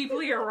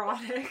deeply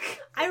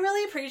erotic. I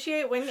really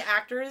appreciate when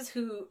actors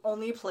who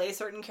only play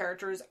certain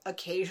characters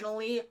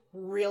occasionally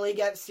really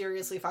get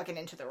seriously fucking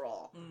into the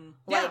role.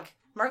 Yeah. Like,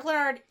 Mark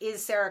Lenard is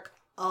Sarek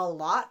a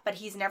lot, but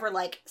he's never,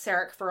 like,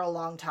 Sarek for a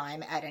long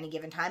time at any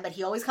given time, but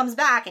he always comes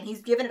back, and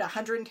he's given it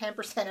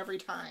 110% every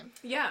time.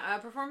 Yeah,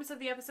 performance of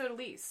the episode,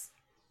 Elise.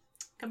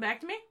 Come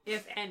back to me?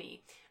 If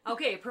any.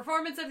 Okay,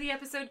 performance of the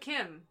episode,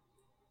 Kim.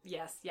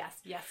 Yes.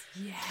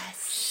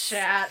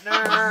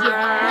 Shatner!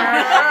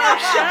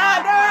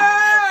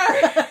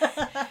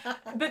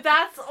 But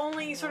that's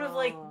only sort of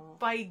like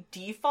by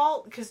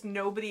default, because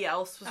nobody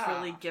else was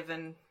really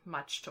given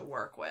much to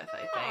work with, I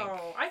think.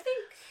 Oh, I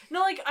think...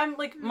 No, like, I'm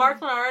like,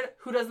 Mark Lenard,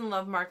 who doesn't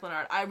love Mark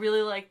Lenard? I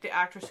really like the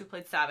actress who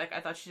played Saavik. I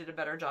thought she did a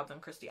better job than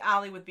Kirstie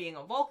Alley with being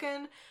a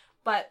Vulcan,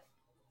 but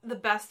the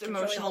best really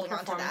emotional holding on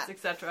to performance, that.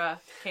 etc.,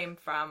 came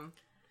from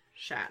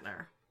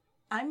Shatner.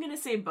 I'm gonna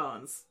say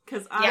Bones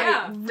because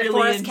Yeah. I really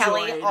DeForest enjoyed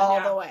Kelly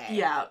all the way.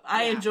 Yeah,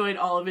 I enjoyed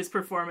all of his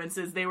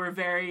performances. They were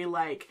very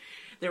like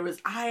there was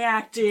eye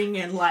acting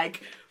and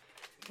like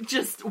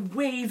just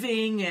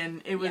waving,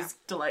 and it was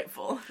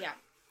delightful. Yeah.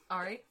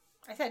 Ari?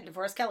 I said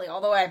DeForest Kelly all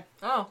the way.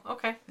 Oh,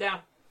 okay. Yeah.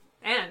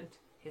 And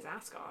his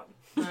ascot.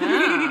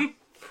 Ah.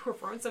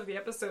 Performance of the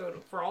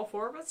episode for all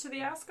four of us to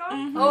the ascot.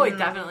 Oh, it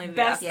definitely the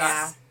Best,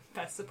 ascot.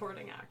 best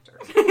supporting actor.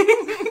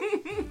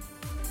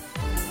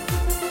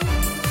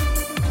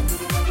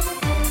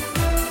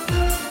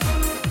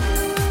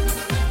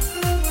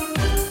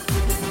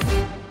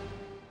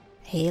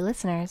 Hey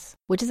listeners,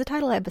 which is a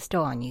title I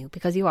bestow on you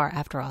because you are,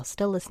 after all,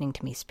 still listening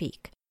to me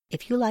speak.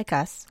 If you like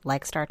us,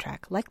 like Star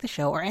Trek, like the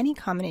show, or any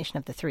combination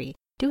of the three,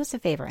 do us a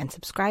favor and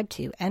subscribe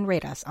to and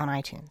rate us on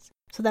iTunes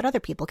so that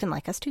other people can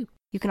like us too.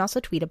 You can also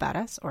tweet about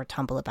us or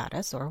tumble about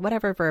us or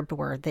whatever verbed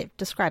word that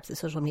describes the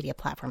social media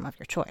platform of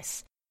your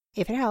choice.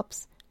 If it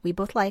helps, we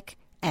both like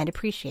and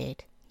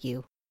appreciate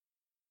you.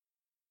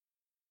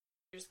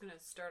 You're just gonna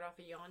start off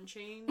a yawn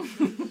chain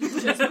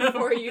just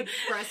before you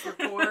press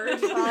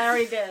record. Well, I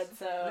already did,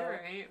 so.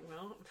 Alright,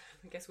 well,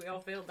 I guess we all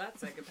failed that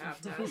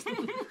psychopath test. We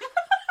did.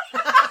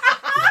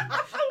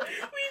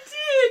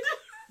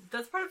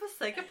 That's part of a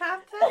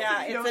psychopath test? Yeah,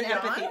 You it's don't an yawn?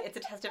 empathy. It's a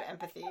test of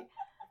empathy.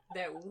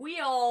 That we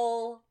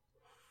all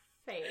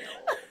failed.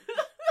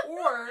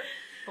 Or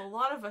a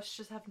lot of us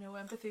just have no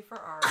empathy for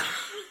Ari.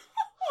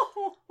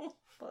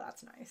 Well,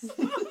 that's nice.